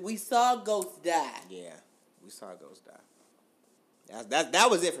we saw Ghost die. Yeah, we saw Ghost die. That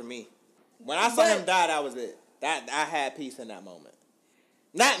was it for me. When I saw him die, that was it. That I had peace in that moment.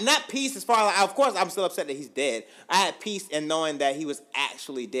 Not peace as far as, of course, I'm still upset that he's dead. I had peace in knowing that he was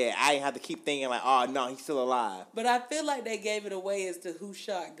actually dead. I didn't have to keep thinking like, oh no, he's still alive. But I feel like they gave it away as to who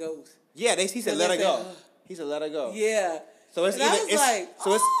shot Ghost. Yeah, he said let her go. He said let her go. Yeah. So it's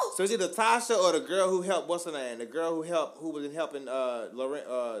it's either Tasha or the girl who helped. What's her name? The girl who was helping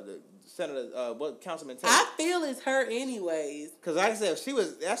the Senator Councilman Tate. I feel it's her anyways. Because like I said,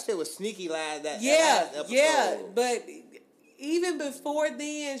 that shit was sneaky last episode. Yeah, but even before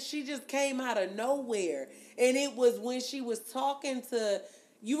then, she just came out of nowhere. And it was when she was talking to,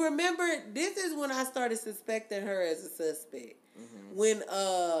 you remember, this is when I started suspecting her as a suspect. Mm-hmm. When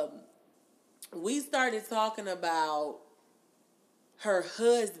we started talking about her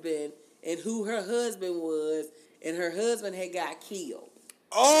husband and who her husband was, and her husband had got killed.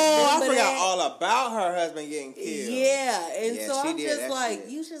 Oh, I forgot all about her husband getting killed. Yeah, and so I'm just like,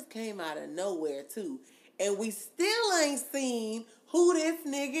 you just came out of nowhere too. And we still ain't seen who this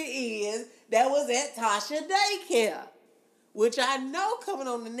nigga is that was at Tasha daycare. Which I know coming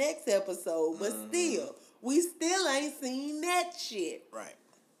on the next episode, but still, we still ain't seen that shit. Right.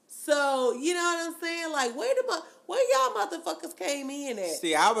 So, you know what I'm saying? Like, where y'all motherfuckers came in at?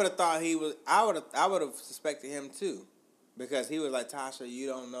 See, I would have thought I would have suspected him too. Because he was like, Tasha, you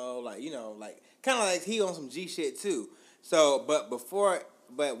don't know, like, you know, like, kind of like he on some G shit too. So, but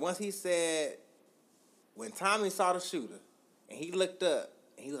once he said, when Tommy saw the shooter, and he looked up,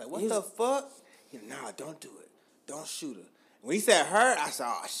 and he was like, what the fuck? He said, nah, don't do it. Don't shoot her. When he said her, I said,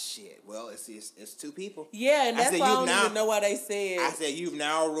 oh, shit. Well, it's two people. Yeah, and that's why I don't even know why they said. I said, you've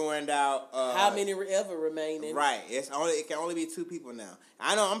now ruined out. How many ever remaining? Right. It can only be two people now.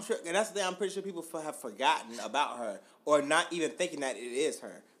 I know, I'm sure, and that's the thing, I'm pretty sure people have forgotten about her, or not even thinking that it is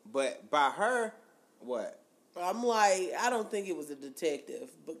her. But by her, what? I'm like, I don't think it was a detective,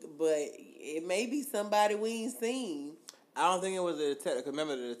 but it may be somebody we ain't seen. I don't think it was a detective.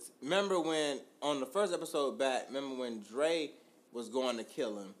 Remember when, on the first episode back, when Dre was going to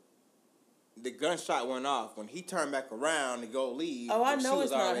kill him, the gunshot went off. When he turned back around to go leave, oh, I know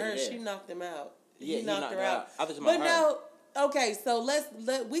it's not her. There. She knocked him out. Yeah, he knocked her out. I thought but no, okay, so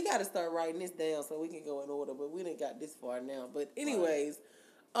we got to start writing this down so we can go in order, but we didn't got this far now. But anyways,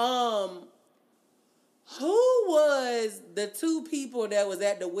 who was the two people that was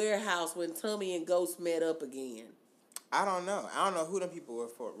at the warehouse when Tommy and Ghost met up again? I don't know. I don't know who them people were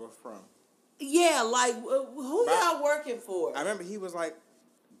from. Yeah, like who y'all working for? I remember he was like,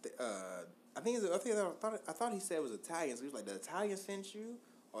 I thought he said it was Italian. So he was like, the Italian sent you,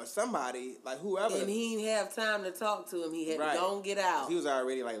 or somebody like whoever. And he didn't have time to talk to him. He had to go and get out. He was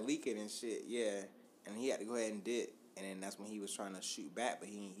already like leaking and shit. Yeah, and he had to go ahead and dip. And then that's when he was trying to shoot back, but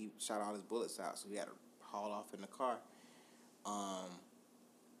he shot all his bullets out, so he had to haul off in the car.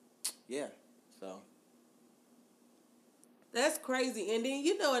 Yeah, so. That's crazy. And then,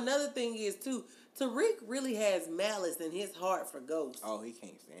 you know, another thing is, too, Tariq really has malice in his heart for Ghost. Oh, he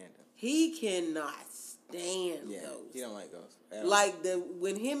can't stand him. He cannot stand Ghost. He don't like Ghost. Like,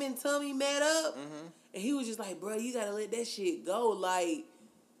 when him and Tommy met up, and he was just like, bro, you gotta let that shit go. Like,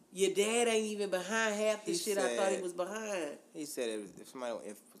 your dad ain't even behind half the shit I thought he was behind. He said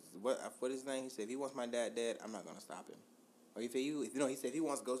what his name? He said, if he wants my dad dead, I'm not gonna stop him. Or he said, if he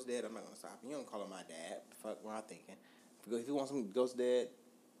wants Ghost dead, I'm not gonna stop him. You don't call him my dad. The fuck, what I'm thinking. If he wants him Ghost dead,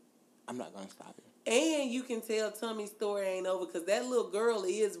 I'm not gonna stop you. And you can tell Tommy's story ain't over because that little girl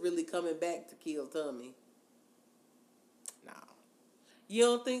is really coming back to kill Tommy. No. You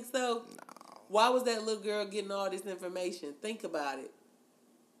don't think so? No. Why was that little girl getting all this information? Think about it.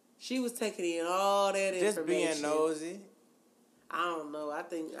 She was taking in all that Just information. being nosy. I don't know. I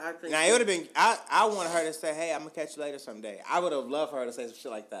think. Now it would have been. I wanted her to say, "Hey, I'm gonna catch you later someday." I would have loved for her to say some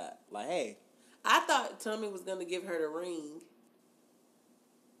shit like that. Like, "Hey." I thought Tommy was gonna give her the ring.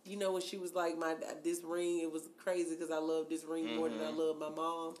 You know when she was like, this ring, it was crazy because I love this ring more than I love my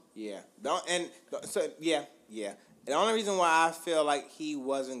mom. Yeah. Yeah. The only reason why I feel like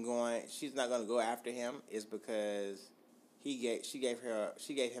she's not gonna go after him is because she gave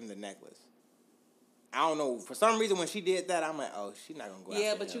him the necklace. I don't know, for some reason when she did that, I'm like, oh, she's not gonna go after him.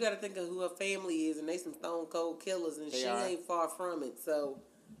 Yeah, but you got to think of who her family is, and they some stone cold killers, and she ain't far from it. So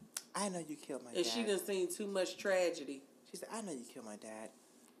I know you killed my dad. And she done seen too much tragedy. She said, I know you killed my dad.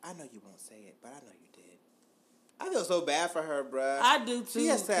 I know you won't say it, but I know you did. I feel so bad for her, bruh. I do too. She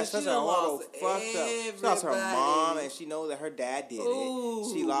has had such a horrible fucked up. She lost her mom, and she knows that her dad did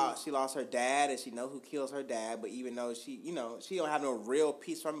it. She lost her dad, and she knows who kills her dad. But even though she don't have no real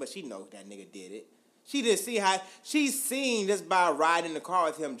peace from him, but she knows that nigga did it. She just see how she's seen just by riding in the car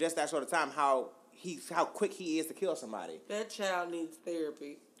with him just that short of time how quick he is to kill somebody. That child needs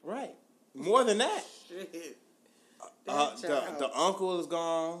therapy. Right. More than that. Shit. The uncle is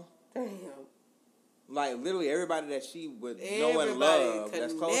gone. Damn. Like literally everybody that she would know and love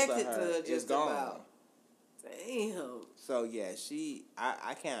that's close to her is gone. About. Damn. So yeah,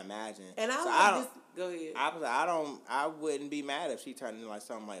 I can't imagine. And go ahead. I wouldn't be mad if she turned into like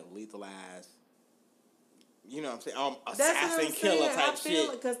something like Lethal Ass. You know what I'm saying? Assassin killer type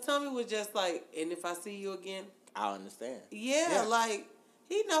shit. Because Tommy was just like, and if I see you again, I'll understand. Yeah, like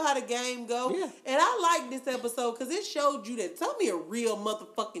he know how the game go. Yeah. And I like this episode because it showed you that Tommy a real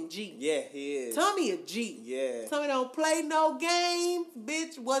motherfucking G. Yeah, he is. Tommy a G. Yeah. Tommy don't play no games,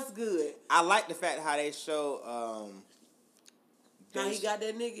 bitch. What's good? I like the fact how they show how he got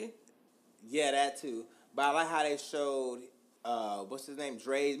that nigga. Yeah, that too. But I like how they showed what's his name?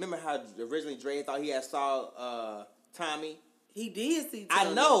 Dre. Remember how originally Dre thought he had saw Tommy? He did see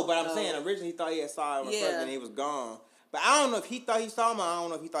Tommy. I know, but I'm saying originally he thought he had saw him first and he was gone. But I don't know if he thought he saw him or I don't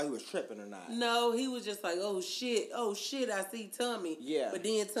know if he thought he was tripping or not. No, he was just like, oh shit, I see Tommy. Yeah. But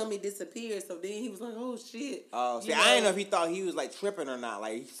then Tommy disappeared, so then he was like, oh shit. Oh, see, I didn't know if he thought he was like tripping or not.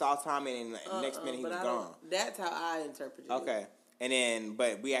 Like he saw Tommy and the next minute he was gone. That's how I interpreted it. Okay. And then,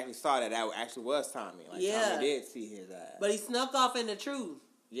 but we actually saw that actually was Tommy. Like Tommy did see his ass. But he snuck off in the truth.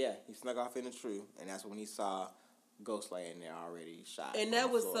 Yeah, he snuck off in the truth. And that's when he saw Ghost Lady in there already shot. And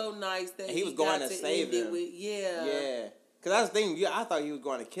that was so nice that he was going to save him. Yeah. Because that's the thing. I thought he was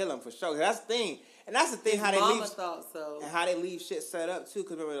going to kill him for sure. Cause that's the thing. And that's the thing His mama thought so. And how they leave shit set up too.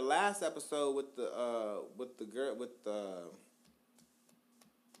 Because remember the last episode with the girl with the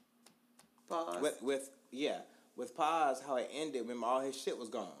Paz. With Paz, how it ended. Remember all his shit was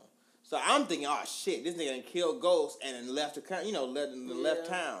gone. So I'm thinking, oh shit, this nigga done killed Ghost and then left left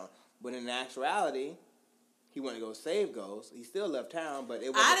town. But in actuality, he went to go save Ghost. He still left town, but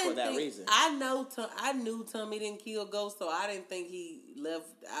it wasn't for that reason. I knew Tommy didn't kill Ghost, so I didn't think he left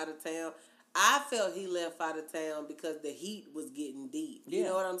out of town. I felt he left out of town because the heat was getting deep. You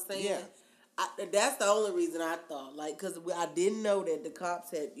know what I'm saying? Yeah. That's the only reason I thought. Like, because I didn't know that the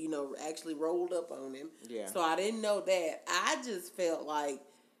cops had, actually rolled up on him. Yeah. So I didn't know that. I just felt like,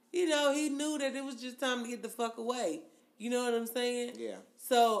 he knew that it was just time to get the fuck away. You know what I'm saying? Yeah.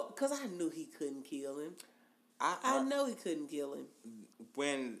 So, because I knew he couldn't kill him. I know he couldn't kill him.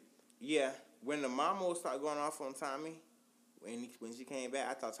 When the mama would start going off on Tommy, when she came back,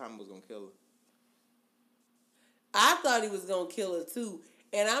 I thought Tommy was going to kill her. I thought he was going to kill her too.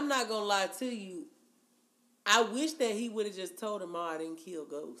 And I'm not going to lie to you. I wish that he would have just told her, Ma, I didn't kill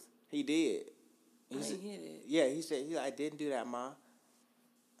Ghost. He did. I didn't hear that. Yeah, he said, I didn't do that, Ma.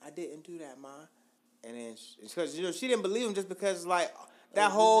 I didn't do that, Ma. And then, because she didn't believe him just because, like,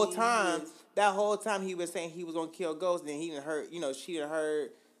 that whole time he was saying he was going to kill Ghost, and then he didn't heard, she didn't heard,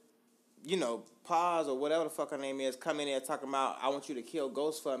 Paz or whatever the fuck her name is, come in there talking about, I want you to kill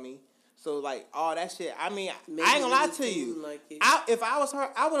Ghost for me. So, like, all that shit, I mean, maybe I ain't gonna lie to you. Like if I was her,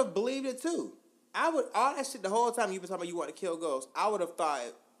 I would have believed it too. All that shit the whole time you been talking about you want to kill Ghost, I would have thought,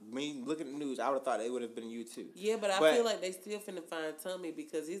 me looking at the news, I would have thought it would have been you too. Yeah, but I feel like they still finna find Tommy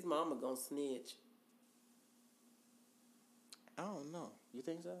because his mama gonna snitch. I don't know. You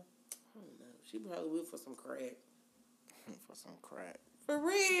think so? I don't know. She probably will for some crack. For some crack. For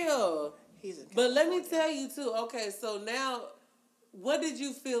real. But let me tell you too. Okay, so now, what did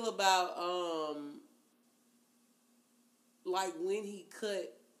you feel about like when he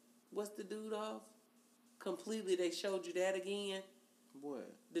cut what's the dude off? Completely, they showed you that again.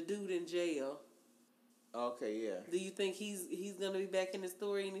 What? The dude in jail. Okay, yeah. Do you think he's gonna be back in the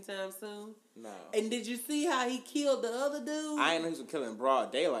story anytime soon? No. And did you see how he killed the other dude? I didn't know he was killing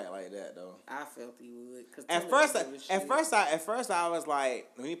broad daylight like that though. I felt he would. Cause At first, I was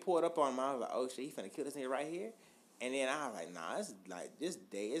like, when he pulled up on him, I was like, oh shit, he finna kill this nigga right here. And then I was like, nah, it's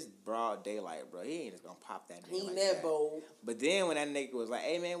broad daylight, bro. He ain't just gonna pop that nigga. He ain't like that bold. But then when that nigga was like,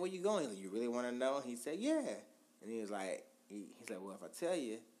 hey man, where you going? He's like, you really wanna know? He said, yeah. And he was like, he's like, well, if I tell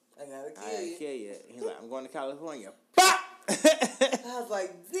you, I gotta kill you. He's like, I'm going to California. Pop! I was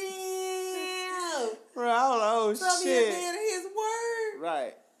like, damn. Bro, I don't know Tommy shit. a man of his word.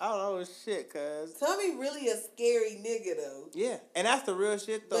 Right. I don't know shit, cuz. Tommy really a scary nigga, though. Yeah. And that's the real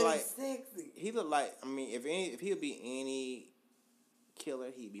shit, though. But like, he's sexy. He look like, I mean, if he would be any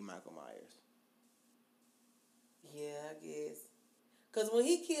killer, he'd be Michael Myers. Yeah, I guess. Because when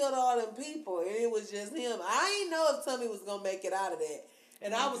he killed all them people, and it was just him, I didn't know if Tommy was going to make it out of that.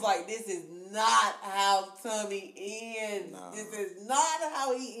 And I was like, this is not how Tommy ends. Nah. This is not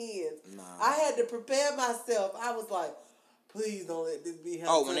how he ends. Nah. I had to prepare myself. I was like, please don't let this be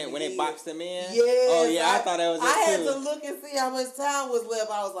how Tommy when they boxed him in? Yes. Oh, yeah, I thought that was it, I had too. to look and see how much time was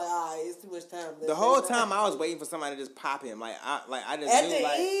left. I was like, all right, it's too much time left. The whole time I was waiting for somebody to just pop him. I just At knew, the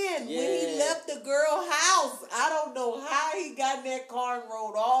like, end, yeah. when he left the girl house, I don't know how he got in that car and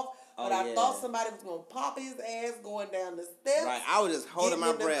rode off, but I thought somebody was going to pop his ass going down the steps. Right, I was just holding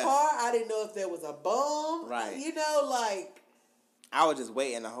my breath. In the car, I didn't know if there was a bomb. Right. You know, like... I was just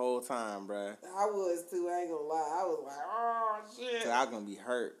waiting the whole time, bruh. I was too, I ain't gonna lie. I was like, oh, shit. So I was going to be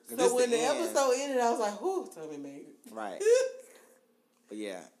hurt. So when the episode ended, I was like, whew, Tommy made it. Right. But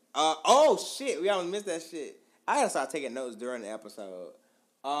yeah. Oh, shit. We almost missed that shit. I had to start taking notes during the episode.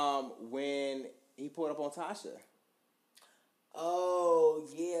 When he pulled up on Tasha. Oh,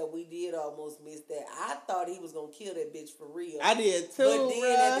 yeah, we did almost miss that. I thought he was going to kill that bitch for real. I did too, But then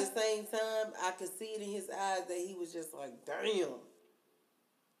bruh. at the same time, I could see it in his eyes that he was just like, damn.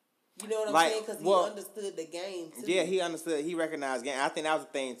 You know what I'm saying? Because he understood the game, too. Yeah, he understood. He recognized game. I think that was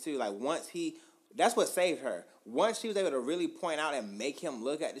the thing, too. Like, that's what saved her. Once she was able to really point out and make him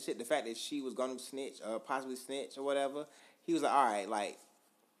look at the shit, the fact that she was going to snitch or possibly snitch or whatever, he was like, all right, like,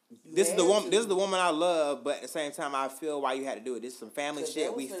 this is the woman I love, but at the same time, I feel why you had to do it. This is some family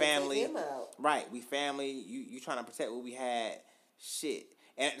shit. We family. Right, we family. You trying to protect what we had. Shit.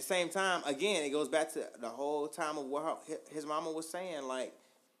 And at the same time, again, it goes back to the whole time of what his mama was saying, like,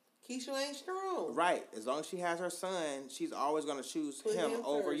 Keisha ain't strong. Right. As long as she has her son, she's always going to choose him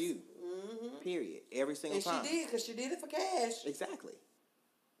over you. Mm-hmm. Period. Every single time. And she did, because she did it for cash. Exactly.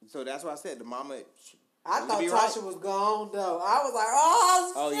 So that's why I said the mama... I thought Tasha was gone, though. I was like,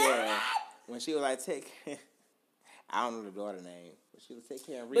 oh, shit. Yeah. When she was like, I don't know the daughter name, but she was take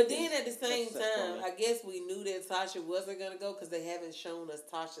care of Rika. But then at the same time, I guess we knew that Tasha wasn't going to go because they haven't shown us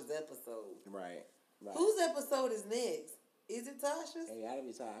Tasha's episode. Right. Whose episode is next? Is it Tasha's? It gotta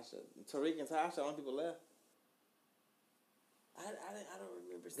be Tasha. Tariq and Tasha, only people left. I don't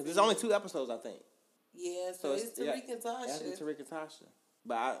remember. Because there's only 2 episodes, I think. Yeah, so it's Tariq and Tasha. It has to be Tariq and Tasha.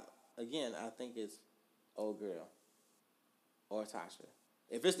 But I think it's old girl or Tasha.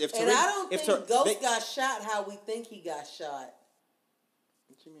 If Tariq, and I don't think Ghost got shot how we think he got shot.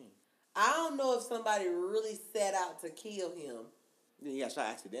 What you mean? I don't know if somebody really set out to kill him. Then he got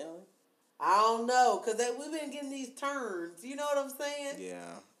shot accidentally? I don't know, because we've been getting these turns. You know what I'm saying?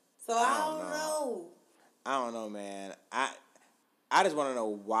 Yeah. So I don't know. I don't know, man. I just want to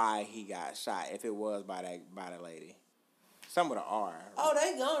know why he got shot, if it was by that lady. Some with an R. Oh,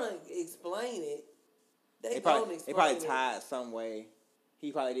 they gonna explain it. They probably tied some way.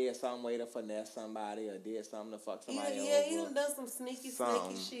 He probably did some way to finesse somebody or did something to fuck somebody over. Yeah, he done some sneaky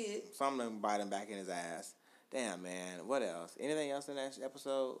shit. Something bite him back in his ass. Damn, man. What else? Anything else in that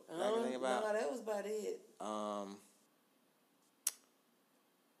episode? No, that was about it. No,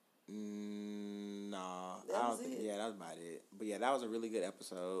 I don't think. Yeah, that was about it. But yeah, that was a really good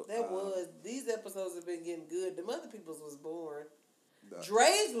episode. These episodes have been getting good. The other people's was boring.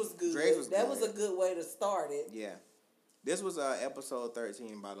 Dre's was good. That was a good way to start it. Yeah. This was episode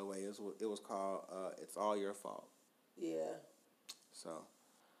 13, by the way. It was called It's All Your Fault. Yeah. So,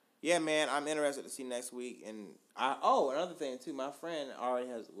 yeah, man, I'm interested to see next week. And another thing too, my friend already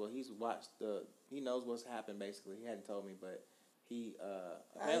he's watched he knows what's happened basically. He hadn't told me, but he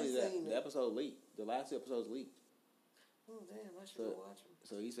apparently the episode leaked. The last 2 episodes leaked. Oh damn, I should go watch them.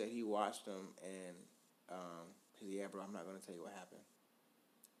 So he said he watched them and he said, yeah, bro, I'm not gonna tell you what happened.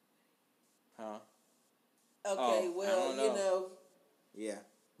 Huh? Okay, well, you know. Yeah,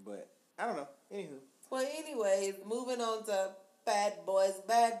 but I don't know. Anywho. Well, anyways, moving on to Bad boys,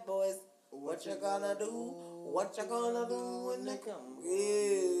 bad boys. What you gonna do? What you gonna do when they come?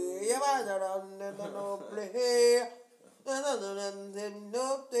 Yeah, no play. Bad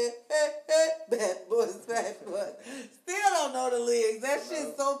boys, bad boys. Still don't know the lyrics. That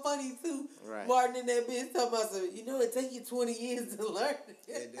shit's so funny too. Right. Martin and that bitch talking about some, it take you 20 years to learn it.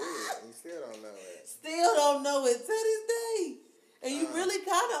 It did. You still don't know it. Still don't know it to this day. And you really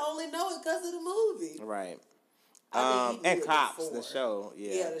kind of only know it because of the movie. Right. I think he And knew it Cops, before. the show.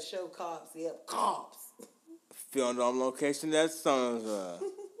 Yeah. Yeah, the show Cops. Yep, Cops. Filmed on location at Sunshine.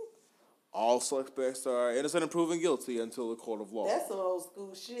 All suspects are innocent and proven guilty until the court of law. That's some old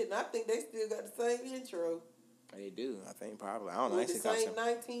school shit, and I think they still got the same intro. They do. I think probably. I don't know. With the same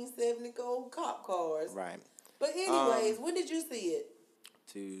 1970 old cop cars. Right. But anyways, when did you see it?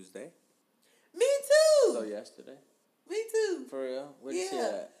 Tuesday. Me too. So yesterday. Me too. For real? Where'd you see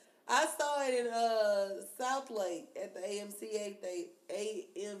that? I saw it in South Lake at the AMC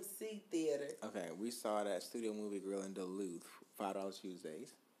Theater. Okay, we saw that Studio Movie Grill in Duluth. $5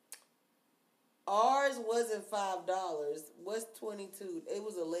 Tuesdays. Ours wasn't $5. What's $22? It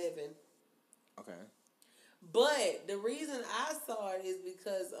was $11. Okay. But the reason I saw it is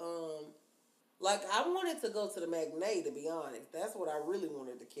because I wanted to go to the matinee, to be honest. That's what I really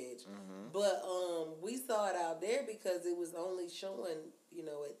wanted to catch. Mm-hmm. But we saw it out there because it was only showing,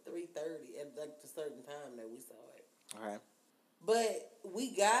 at 3:30 at a certain time that we saw it. Okay. But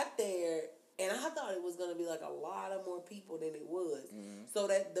we got there, and I thought it was going to be like a lot of more people than it was. Mm-hmm. So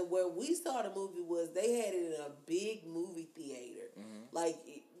that where we saw the movie was they had it in a big movie theater. Mm-hmm. Like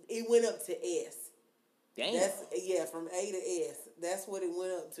it went up to S. Damn. From A to S. That's what it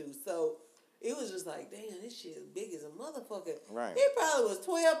went up to. So it was just like, damn, this shit is big as a motherfucker. Right. It probably was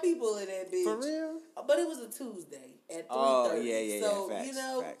 12 people in that bitch. For real? But it was a Tuesday at 3:30. Oh, yeah. So, Facts.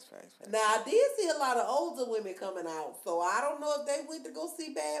 Now, I did see a lot of older women coming out. So, I don't know if they went to go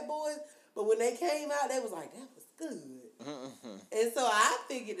see Bad Boys. But when they came out, they was like, that was good. Mm-hmm. And so, I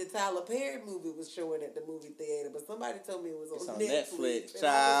figured the Tyler Perry movie was showing at the movie theater. But somebody told me it was on Netflix. Child.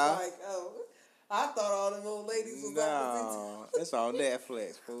 I was like, oh, I thought all them old ladies was No, it's on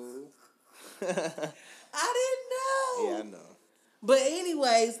Netflix, fool. I didn't know. Yeah, I know. But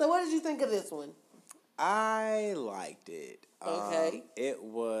anyway, so what did you think of this one? I liked it. Okay. It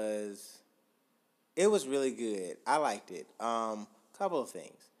was really good. I liked it. Couple of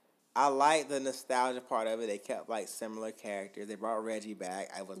things. I like the nostalgia part of it. They kept similar characters. They brought Reggie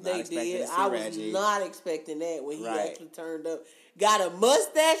back. I was not expecting to see Reggie. I was not expecting that when he actually turned up. Got a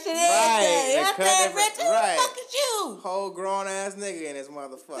mustache and everything. Right. I said, Reggie, who the fuck is you? Whole grown ass nigga in this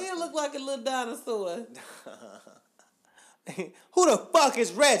motherfucker. Still look like a little dinosaur. Who the fuck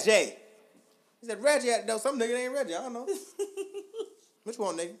is Reggie? He said, Reggie, no, some nigga ain't Reggie. I don't know. Which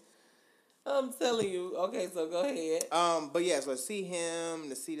one, nigga? I'm telling you. Okay, so go ahead. But yeah, so to see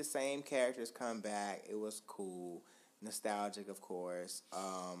the same characters come back, it was cool. Nostalgic, of course.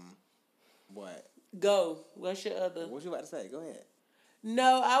 What? Go. What's your other? What you about to say? Go ahead.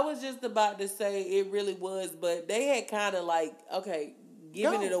 No, I was just about to say it really was, but they had kind of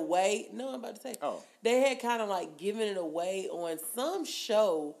given it away. No, I'm about to say. Oh. They had kind of given it away on some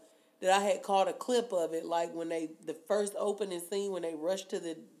show that I had caught a clip of it, when the first opening scene when they rushed to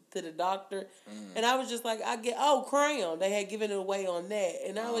the doctor, and I was just like, Crown. They had given it away on that,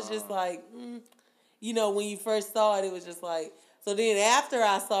 and I was just like, when you first saw it, it was just like. So then after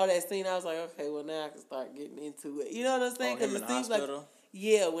I saw that scene, I was like, okay, well now I can start getting into it. You know what I'm saying? Because it seems when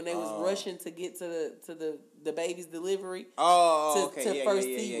they was rushing to get to the baby's delivery. Oh, okay. To first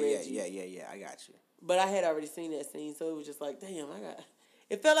see Reggie. Yeah. I got you. But I had already seen that scene, so it was just like, damn,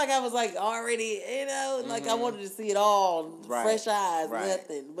 it felt like I was already, I wanted to see it all, fresh eyes,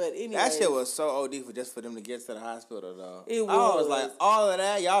 nothing. But anyway, that shit was so OD for them to get to the hospital though. It was. I was like, all of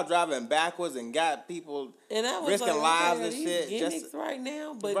that, y'all driving backwards and got people risking lives and shit. Gimmicks right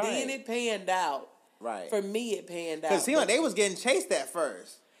now, but then it panned out. Right. For me, it panned out. Because it seemed like they was getting chased at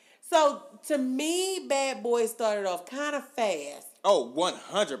first. So to me, Bad Boy started off kind of fast. Oh,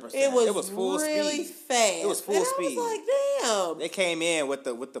 100%. It was full really speed. Fast. It was full speed. I was like, damn. They came in with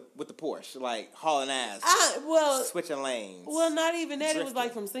the Porsche, hauling ass. Switching lanes. Well, not even that. Drifting. It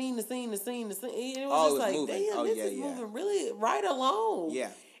was from scene to scene to scene to scene. It was just moving. Damn, this is moving really right along. Yeah.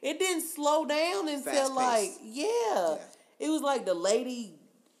 It didn't slow down until it was like the lady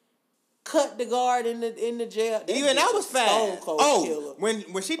cut the guard in the jail. Even that was fast. Killer. When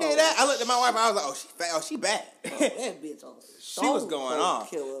she did that, I looked at my wife. I was like, she fast. Oh, she bad. That bitch on she was going off.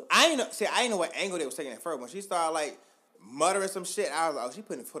 Killer. I didn't know what angle they was taking at first. When she started muttering some shit, I was like, she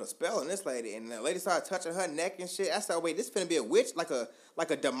put a spell on this lady, and the lady started touching her neck and shit. I said, wait, this finna be a witch, like a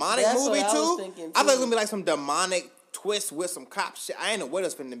demonic That's movie what too. I was thinking, too. I thought it was gonna be some demonic twist with some cop shit. I ain't know what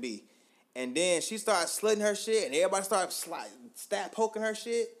it's finna be. And then she started slitting her shit, and everybody started poking her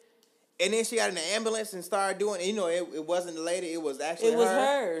shit. And then she got in the ambulance and started doing, you know, it wasn't the lady, it was actually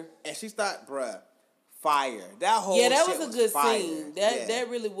her. And she started, bruh, fire. That whole shit that was a good fire. scene. That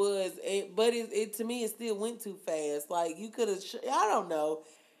really was. But it to me, it still went too fast. Like, you could have, I don't know.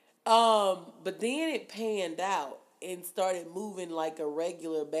 But then it panned out and started moving like a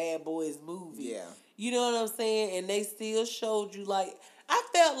regular Bad Boys movie. Yeah. You know what I'm saying? And they still showed you, like, I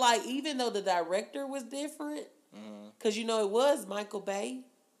felt like even though the director was different, because, you know, it was Michael Bay.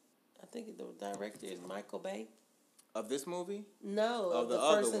 I think the director is Michael Bay. Of this movie? No, of the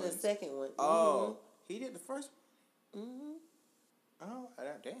first and the second one. Oh, he did the first one? Mm-hmm. Oh,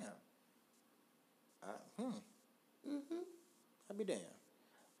 damn. I'd be damn.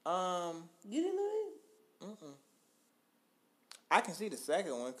 You didn't know that? I can see the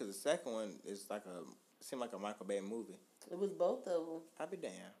second one because the second one is seemed like a Michael Bay movie. It was both of them. I'd be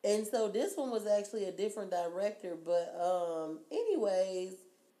damn. And so this one was actually a different director, but anyways,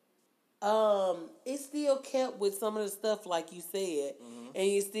 it still kept with some of the stuff like you said, and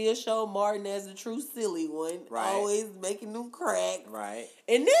you still show Martin as the true silly one, right? Always making them crack, right?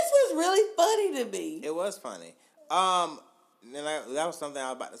 And this was really funny to me. It was funny. And that was something I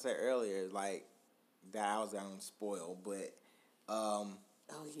was about to say earlier, like that I was gonna spoil, but oh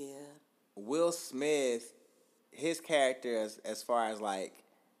yeah, Will Smith, his character as far as like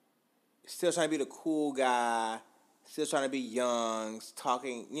still trying to be the cool guy, still trying to be young,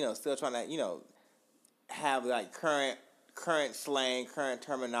 talking, you know, still trying to, you know, have like current slang, current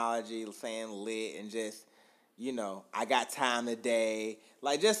terminology, saying lit and just, you know, I got time today,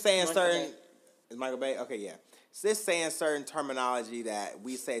 like just saying Is Michael Bay? Okay, yeah. Just saying certain terminology that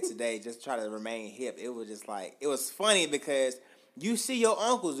we say today, just try to remain hip. It was just like, it was funny because you see your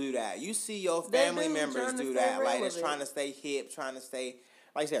uncles do that. You see your family members do that. Like, it's trying to stay hip, trying to stay,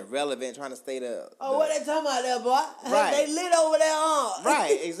 like you said, relevant, trying to stay what they talking about there, boy? Right. They lit over there, huh?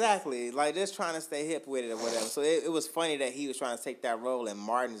 Right, exactly. Like, just trying to stay hip with it or whatever. So it was funny that he was trying to take that role, and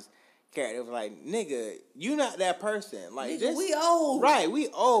Martin's character was like, nigga, you not that person. Like, nigga, we old. Right, we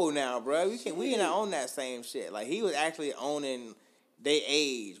old now, bro. We not on that same shit. Like, he was actually owning their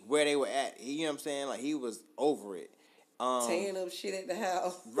age, where they were at. You know what I'm saying? Like, he was over it. Tearing up shit at the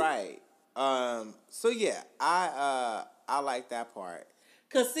house. Right. So yeah, I like that part.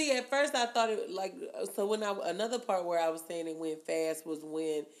 Cause see, at first I thought it like another part where I was saying it went fast was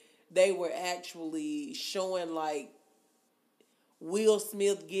when they were actually showing like Will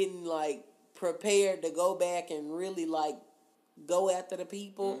Smith getting like prepared to go back and really like go after the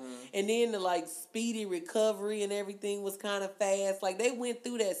people, and then the like speedy recovery and everything was kind of fast. Like they went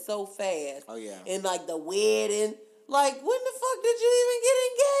through that so fast. Oh yeah. And like the wedding, like when the fuck did you even get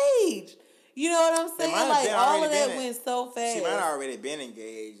engaged? You know what I'm saying? Like all of that went so fast. She might have already been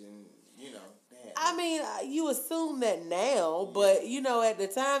engaged, and you know. Damn. I mean, you assume that now, but you know, at the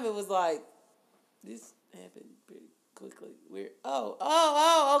time it was like this happened pretty quickly. Weird.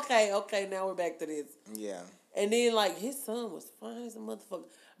 Okay. Now we're back to this. Yeah. And then like his son was fine as a motherfucker,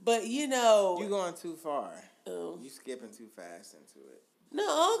 but you know, you going too far. You skipping too fast into it.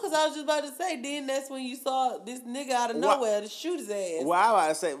 No, because I was just about to say, then that's when you saw this nigga out of nowhere to shoot his ass. Well, I was about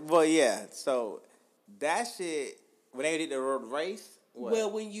to say, well, yeah. So, that shit, when they did the road race, what? Well,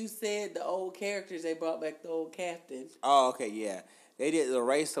 when you said the old characters, they brought back the old captain. Oh, okay, yeah. They did the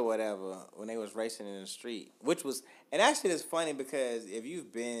race or whatever when they was racing in the street, which was, and that shit is funny because if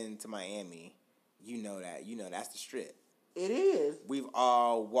you've been to Miami, you know that. You know that's the Strip. It is. We've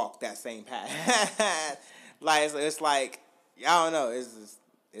all walked that same path. Like, it's like, I don't know.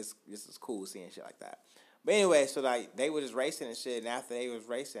 It's just cool seeing shit like that. But anyway, so like they were just racing and shit, and after they was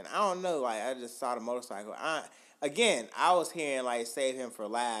racing, I don't know. Like I just saw the motorcycle. I was hearing like save him for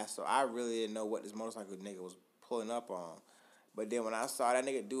last, so I really didn't know what this motorcycle nigga was pulling up on. But then when I saw that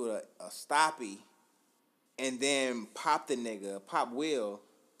nigga do a stoppie, and then pop Will,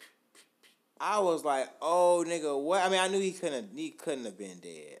 I was like, oh nigga, what? I mean, I knew he couldn't have been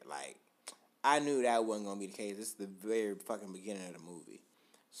dead. Like. I knew that wasn't gonna be the case. This is the very fucking beginning of the movie.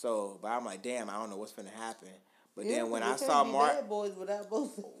 So, but I'm like, damn, I don't know what's finna happen. But then when I saw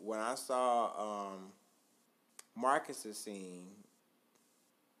when I saw Marcus's scene,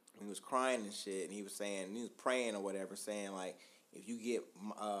 he was crying and shit, and he was saying, he was praying or whatever, saying like, if you get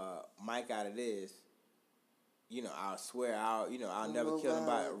Mike out of this, you know, I'll swear I'll never kill him.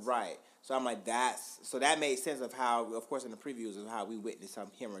 Right. So I'm like, so that made sense of how, of course, in the previews of how we witnessed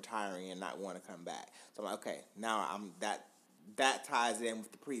him retiring and not want to come back. So I'm like, okay, now that ties in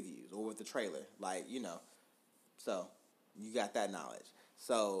with the previews or with the trailer, like, you know. So you got that knowledge.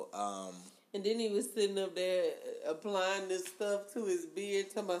 So, and then he was sitting up there applying this stuff to his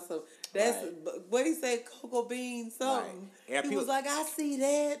beard, talking about some. That's what he said, cocoa bean something. Right. Yeah, he was like, I see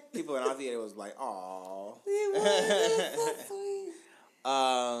that. People in our theater was like, "Aw." It was so sweet.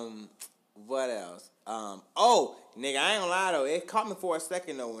 What else? Oh, nigga, I ain't gonna lie though. It caught me for a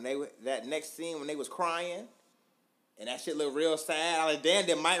second though when that next scene when they was crying, and that shit looked real sad. I was like, damn,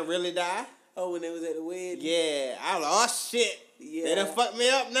 did Mike really die? Oh, when they was at the wedding. Yeah, I was like, oh shit. Yeah, they done fucked me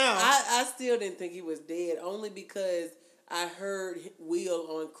up now. I still didn't think he was dead, only because I heard Will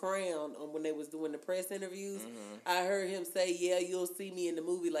on Crown when they was doing the press interviews. Mm-hmm. I heard him say, "Yeah, you'll see me in the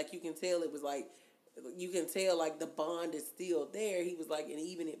movie." Like you can tell, it was like you can tell like the bond is still there. He was like, and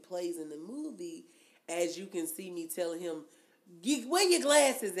even it plays in the movie as you can see me telling him, "Where your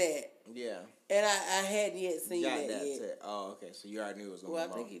glasses at?" Yeah. And I hadn't yet seen that yet. Oh, okay. So you already knew it was going to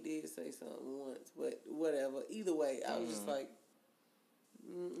be wrong. I think he did say something once, but whatever. Either way, I was just like,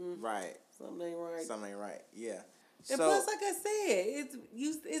 right. Something ain't right. Something ain't right. Yeah. And plus, like I said,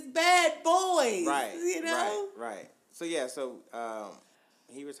 it's bad boys. Right. You know? Right. So yeah,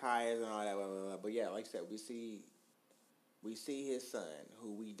 he retires and all that, blah, blah, blah. But yeah, like I said, we see his son,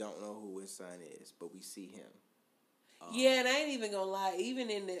 who we don't know who his son is, but we see him. Yeah, and I ain't even gonna lie. Even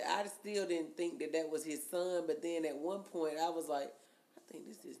I still didn't think that was his son. But then at one point, I was like, I think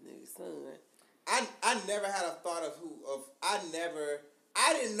this is nigga's son. I never had a thought of I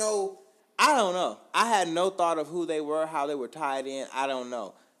didn't know. I don't know. I had no thought of who they were, how they were tied in. I don't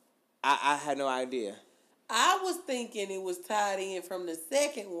know. I had no idea. I was thinking it was tied in from the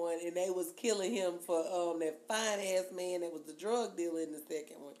second one, and they was killing him for that fine ass man that was the drug dealer in the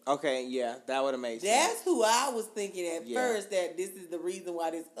second one. Okay, yeah, that would have made sense. That's who I was thinking at first. That this is the reason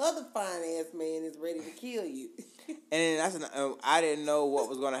why this other fine ass man is ready to kill you. And I didn't know what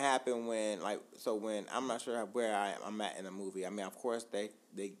was going to happen when I'm not sure where I'm at in the movie. I mean, of course they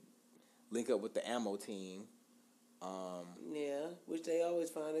link up with the ammo team. Yeah, which they always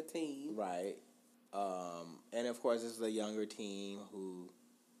find a team. Right. And of course, this is a younger team who.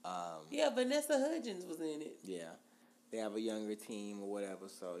 Yeah, Vanessa Hudgens was in it. Yeah, they have a younger team or whatever,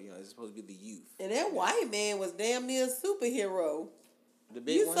 so it's supposed to be the youth. And that white man was damn near a superhero. The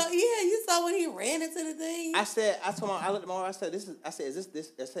big one. You saw when he ran into the thing. I told him, I looked at my. I said, is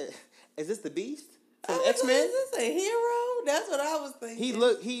this the Beast from X-Men? Is this a hero? That's what I was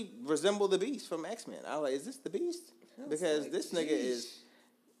thinking. He resembled the Beast from X-Men. I was like, is this the Beast? Because this nigga is.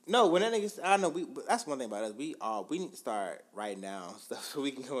 No, when that nigga, I know that's one thing about us. We need to start writing down stuff so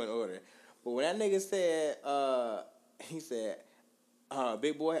we can go in order. But when that nigga said, he said,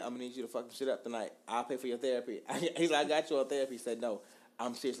 big boy, I'm gonna need you to fuck shit up tonight. I'll pay for your therapy. He's like, I got you on therapy. He said, no,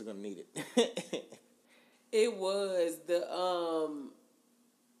 I'm seriously gonna need it. It was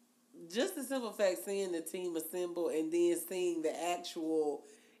just the simple fact seeing the team assemble and then seeing the actual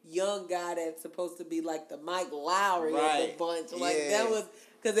young guy that's supposed to be like the Mike Lowry of the bunch. Like that was.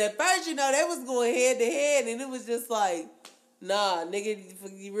 Because at first, they was going head to head, and it was just like, nah, nigga,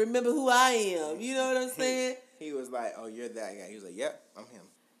 you remember who I am. You know what I'm saying? He was like, oh, you're that guy. He was like, yep, I'm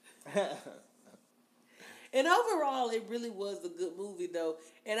him. And overall, it really was a good movie, though.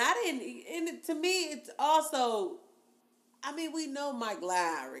 And to me, it's also, I mean, we know Mike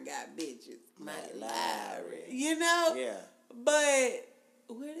Lowry got bitches. Mike Lowry. You know? Yeah. But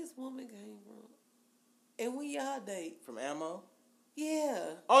where this woman came from? And when y'all date? From Ammo?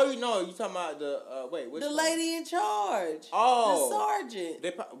 Yeah. Oh, you talking about the which the one? lady in charge. Oh, the sergeant.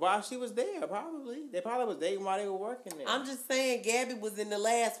 While she was there, probably they probably was dating while they were working there. I'm just saying, Gabby was in the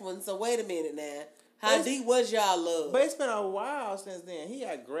last one. So wait a minute now. How deep was y'all love? But it's been a while since then. He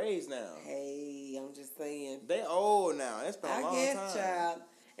got grays now. Hey, I'm just saying. They old now. It's been a long time. Child.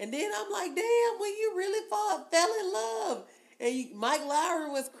 And then I'm like, damn, when you really fell in love, and Mike Lowry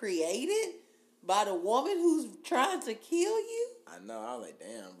was created by the woman who's trying to kill you. I know. I was like,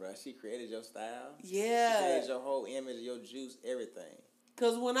 damn, bro. She created your style. Yeah. She created your whole image, your juice, everything.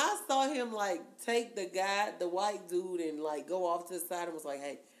 Because when I saw him, like, take the white dude, and, like, go off to the side and was like,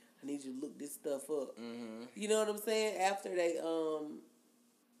 hey, I need you to look this stuff up. Mm-hmm. You know what I'm saying? After they,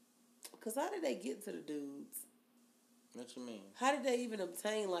 because how did they get to the dudes? What you mean? How did they even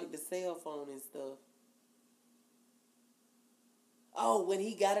obtain, like, the cell phone and stuff? Oh, when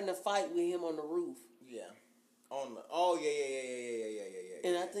he got in a fight with him on the roof. Yeah. Yeah.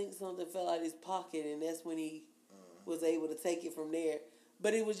 And I think something fell out of his pocket, and that's when he was able to take it from there.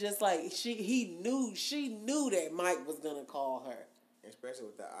 But it was just like she knew that Mike was gonna call her, especially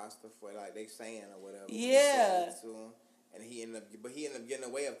with the Asta for like they saying or whatever. Yeah. To him, and he ended up getting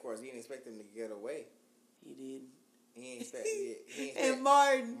away. Of course, he didn't expect him to get away. He didn't. He didn't expect. And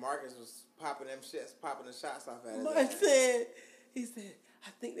Marcus was popping the shots off at him. Martin he said, I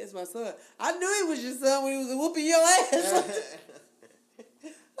think that's my son. I knew he was your son when he was whooping your ass.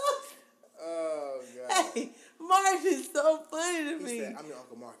 Oh, God. Hey, Martin is so funny to He me. said, I'm your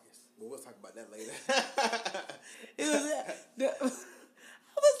Uncle Marcus. But we'll talk about that later. It was,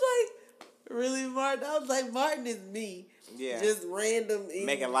 I was like, really, Martin? I was like, Martin is me. Yeah. Just random.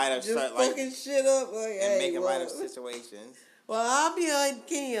 Making light of just shit, fucking shit up. Like, and hey, making well, light of situations. Well, I'm your Aunt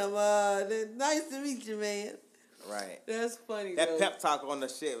Kim. Nice to meet you, man. Right. That's funny, That though. pep talk on the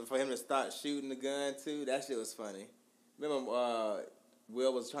shit for him to start shooting the gun, too, that shit was funny. Remember,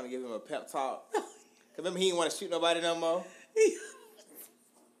 Will was trying to give him a pep talk? Remember, he didn't want to shoot nobody no more?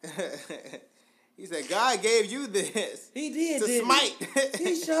 He said, God gave you this. He did, to didn't smite.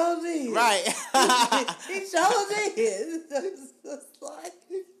 He sure did. Right. He sure did. It's like,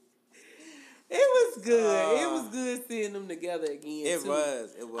 it was good. It was good seeing them together again. It too.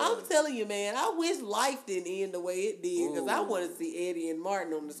 was. I'm telling you, man. I wish life didn't end the way it did because I Ooh. want to see Eddie and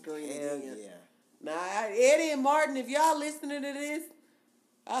Martin on the screen Hell again. yeah. Now, Eddie and Martin, if y'all listening to this,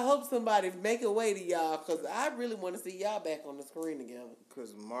 I hope somebody make a way to y'all because I really want to see y'all back on the screen together.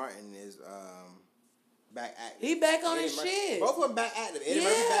 Because Martin is back active. He back on Eddie his Murphy. shit. Both of them back active. Eddie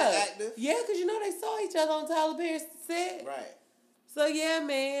Murphy back active. Yeah, because you know they saw each other on Tyler Perry's set. Right. So, yeah,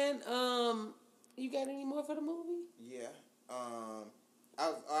 man. You got any more for the movie? Yeah. I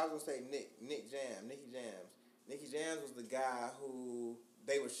was going to say Nicky Jams. Nicky Jams was the guy who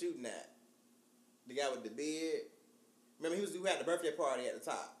they were shooting at. The guy with the beard. Remember, who had the birthday party at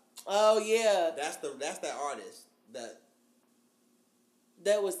the top. Oh, yeah. That's that artist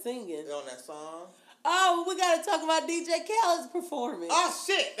that was singing on that song. Oh, we got to talk about DJ Khaled's performance. Oh,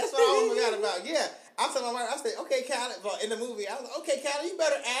 shit. That's what I almost forgot about. Yeah. I was telling my wife, I said, okay, Khaled, in the movie, I was like, okay, Khaled, you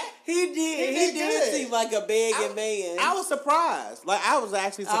better act. He did. He did seem like a begging man. I was surprised. Like, I was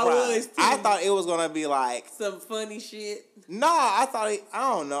actually surprised. I was, too. I thought it was going to be like... some funny shit. No, I thought I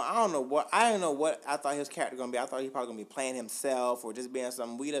don't know what I thought his character going to be. I thought he probably going to be playing himself or just being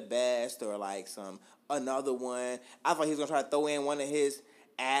some We the Best or like some another one. I thought he was going to try to throw in one of his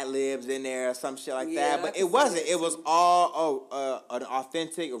ad-libs in there or some shit like that, but it wasn't. It was all an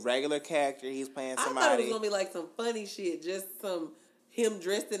authentic, regular character. He's playing somebody. I thought it was gonna be like some funny shit, just some him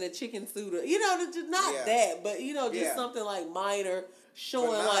dressed in a chicken suit, or just not that, but just something like minor,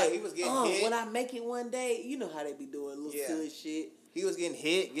 showing like, he was getting hit. When I make it one day, you know how they be doing little silly shit. He was getting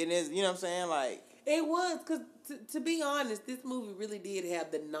hit, getting his, you know what I'm saying, like. It was, because to be honest, this movie really did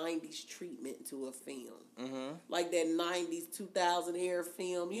have the 90s treatment to a film. Mm-hmm. Like that 90s, 2000 era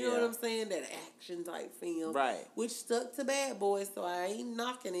film. You know what I'm saying? That action type film. Right. Which stuck to Bad Boys, so I ain't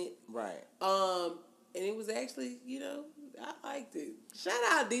knocking it. Right. And it was actually, I liked it. Shout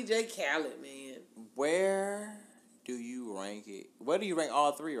out DJ Khaled, man. Where do you rank it? Where do you rank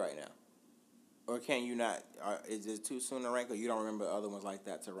all three right now? Or can you not? Is it too soon to rank, or you don't remember other ones like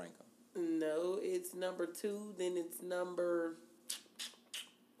that to rank them? No, it's number 2. Then it's number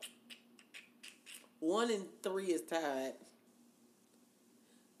 1 and 3 is tied.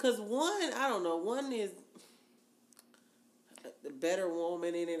 Cause 1, I don't know. 1 is the better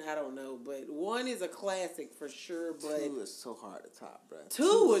woman in it. I don't know, but 1 is a classic for sure. But 2 is so hard to top, bro. 2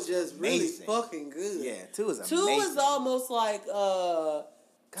 was just really fucking good. Yeah, 2 is amazing. 2 is almost like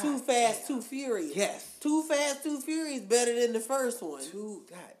Too Fast, Too Furious. Yes. Too Fast, Too Furious better than the first one. 2,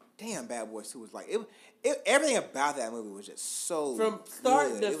 God damn, Bad Boys 2 was like everything about that movie was just so from start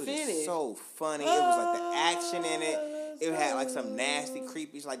good. to It was finish. Just so funny. It was like the action in it. It had like some nasty,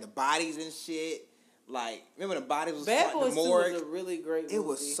 creepy, like the bodies and shit. Like, remember the bodies was Bad Boys 2 morgue? was a really great movie. It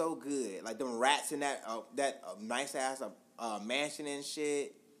was so good. Like them rats in that nice ass mansion and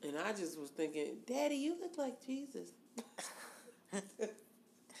shit. And I just was thinking, Daddy, you look like Jesus.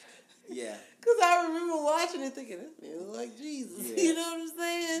 Yeah. Because I remember watching it thinking, this man look like Jesus. Yeah. You know what I'm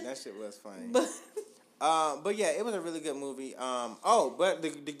saying? That shit was funny. But yeah, it was a really good movie. But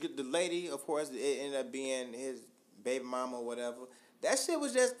the lady, of course, it ended up being his baby mama or whatever. That shit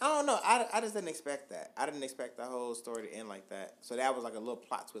was just, I don't know. I just didn't expect that. I didn't expect the whole story to end like that. So that was like a little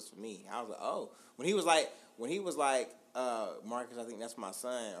plot twist for me. I was like, oh. When he was like, Marcus, I think that's my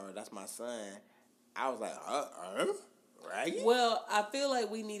son, or that's my son, I was like, right? Well, I feel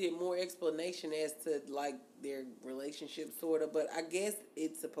like we needed more explanation as to, like, their relationship, sort of. But I guess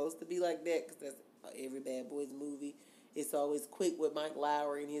it's supposed to be like that because that's every Bad Boys movie. It's always quick with Mike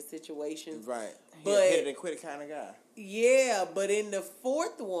Lowry and his situations. Right. But Hit it and quit it kind of guy. Yeah, but in the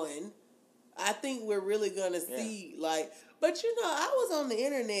fourth one, I think we're really going to see, like... But, I was on the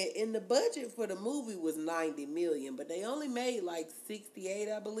internet, and the budget for the movie was $90 million, but they only made, like, 68,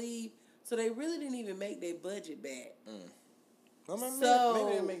 I believe. So they really didn't even make their budget back. Well,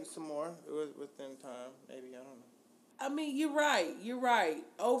 maybe they'll make some more within time. Maybe, I don't know. I mean, you're right. You're right.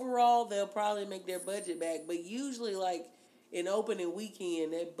 Overall, they'll probably make their budget back, but usually, like in opening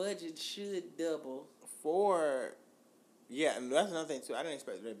weekend, that budget should double. Yeah, and that's another thing too. I didn't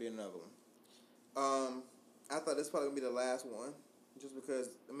expect there to be another one. I thought this was probably gonna be the last one, just because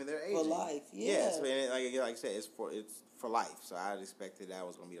I mean they're aging For life, yeah. Yes, like I said, it's for life. So I expected that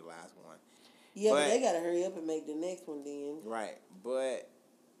was gonna be the last one. Yeah, but they gotta hurry up and make the next one then. Right, but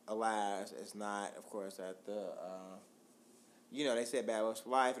alas, it's not. Of course, at the they said Bad Boys for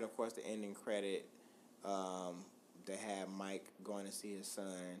Life, and of course the ending credit, they had Mike going to see his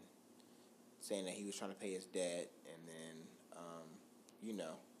son, saying that he was trying to pay his debt, and then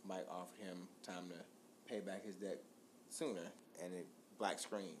Mike offered him time to pay back his debt sooner, and it black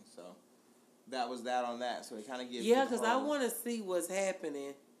screen. So that was that on that. So it kind of gives because I want to see what's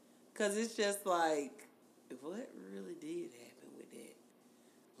happening, because it's just like, what really did happen with that?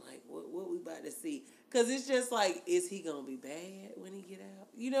 Like what we about to see? Because it's just like, is he gonna be bad when he get out?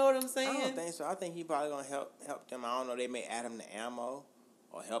 You know what I'm saying? I don't think so. I think he probably gonna help them. I don't know. They may add him to Ammo.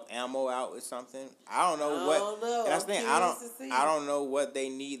 Or help Ammo out with something. I don't know what. Don't know. That's the thing. I don't know what they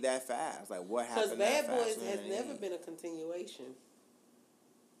need that fast. Like what happened. Because Bad Boys has never been a continuation.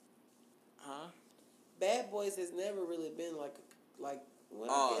 Huh? Bad Boys has never really been I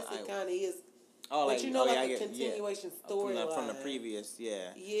guess it kind of is. Oh, but a continuation storyline from the previous,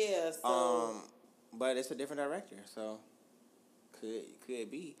 yeah. Yeah. So. But it's a different director, so could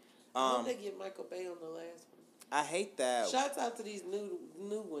be. I hope they get Michael Bay on the last one. I hate that. Shouts out to these new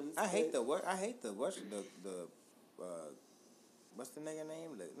ones. I hate the what's the nigga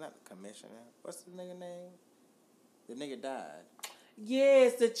name? Not the commissioner. What's the nigga name? The nigga died.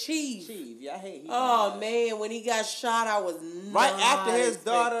 Yes, the chief. Yeah, I hate. Man, when he got shot, I was right after his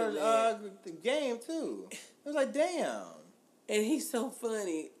daughter's the game too. It was like, damn. And he's so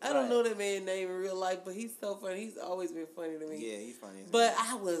funny. I don't know that man's name in real life, but he's so funny. He's always been funny to me. Yeah, he's funny. But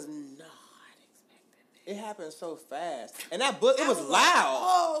I was not. It happened so fast, and that bullet, it was loud.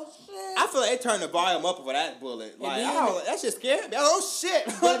 Oh shit! I feel like they turned the volume up for that bullet. Like, that shit scared me. Oh shit!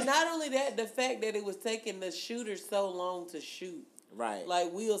 But not only that, the fact that it was taking the shooter so long to shoot. Right.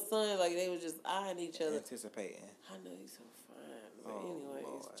 Like Will's son, like they was just eyeing each other, anticipating. I know he's so fine, but anyway,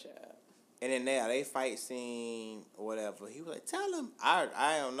 he's a child. And then they fight scene or whatever. He was like, "Tell him." I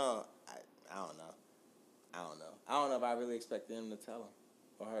don't know. I don't know. I don't know if I really expected him to tell him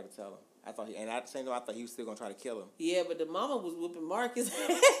or her to tell him. I thought at the same time, I thought he was still gonna try to kill him. Yeah, but the mama was whooping Marcus' ass.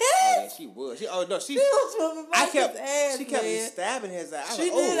 Oh yeah, she was. She was whooping Marcus' ass. She kept stabbing his ass.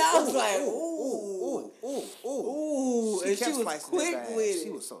 She did. I was like, ooh. And she was quick with it. She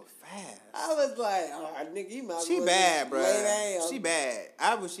was so fast. I was like, nigga, you might. She bad, bro. Lay down. She bad.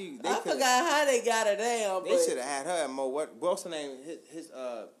 I forgot how they got her down. They should have had her at more. What's her name? His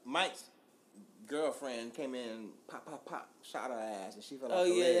Mike's girlfriend came in, pop, shot her ass, and she fell off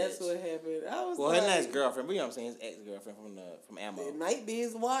the ledge. That's what happened. I was her nice girlfriend, but you know what I'm saying, his ex-girlfriend from Ammo. It might be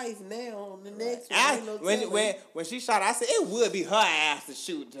his wife now on the next one. When she shot her, I said it would be her ass to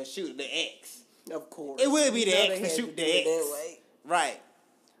shoot the ex. Of course. It would be the ex to shoot the ex. That way. Right.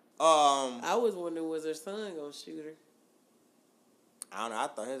 I was wondering, was her son gonna shoot her? I don't know. I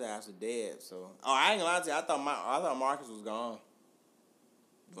thought his ass was dead. So, I ain't gonna lie to you. I thought Marcus was gone.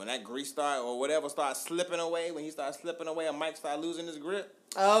 When that grease or whatever started slipping away, when he started slipping away and Mike started losing his grip.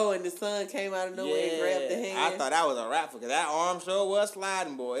 Oh, and the son came out of nowhere and grabbed the hand. I thought that was a wrap because that arm sure was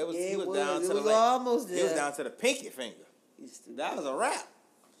sliding, boy. He was down to the almost there. He was down to the pinky finger. That was a wrap.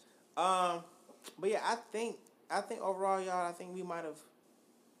 But yeah, I think overall, y'all, I think we might have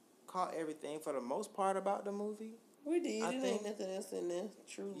caught everything for the most part about the movie. We did. Ain't nothing else in there,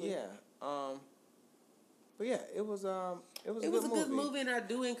 truly. Yeah. But yeah, it was a good movie, and I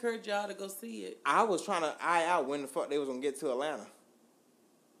do encourage y'all to go see it. I was trying to eye out when the fuck they was gonna get to Atlanta.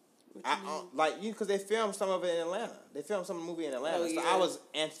 Because they filmed some of it in Atlanta. They filmed some of the movie in Atlanta, so I was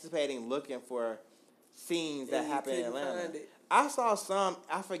anticipating looking for scenes that happened in Atlanta. I saw some.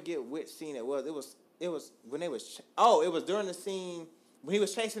 I forget which scene it was. It was when they was. It was during the scene when he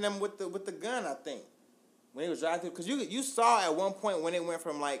was chasing them with the gun. I think when he was driving through, because you saw at one point when it went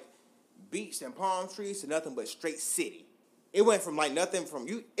from like beach and palm trees to nothing but straight city. It went from like nothing from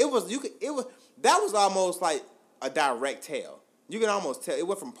you. That was almost like a direct tell. You can almost tell it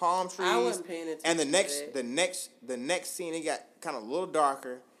went from palm trees. I wasn't paying attention. And the next scene, it got kind of a little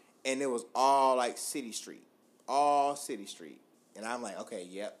darker, and it was all like city street, And I'm like, okay,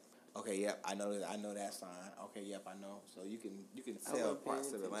 yep, I know that sign. Okay, yep, I know. So you can tell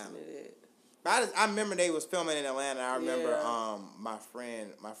parts of Atlanta. But I remember they was filming in Atlanta. I remember my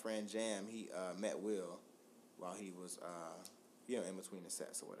friend Jam, he met Will while he was in between the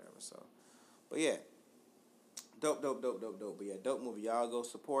sets or whatever. So, but yeah, Dope. But yeah, dope movie. Y'all go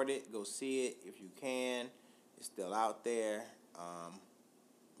support it. Go see it if you can. It's still out there.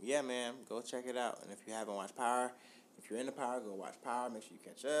 Yeah, man. Go check it out. And if you haven't watched Power, if you're into Power, go watch Power. Make sure you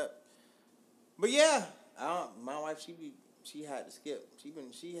catch up. But yeah, my wife, she had to skip. She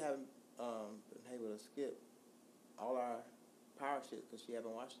haven't been able to skip all our Power shit because she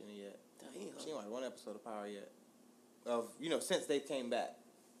haven't watched any yet. Damn. She ain't watched one episode of Power yet. Since they came back.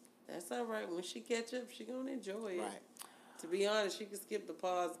 That's all right. When she catch up, she gonna enjoy it. Right. To be honest, she could skip the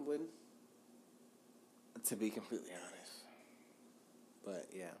pause one. To be completely honest. But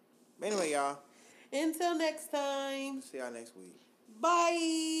yeah. Anyway, y'all. Until next time. See y'all next week.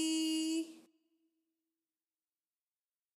 Bye.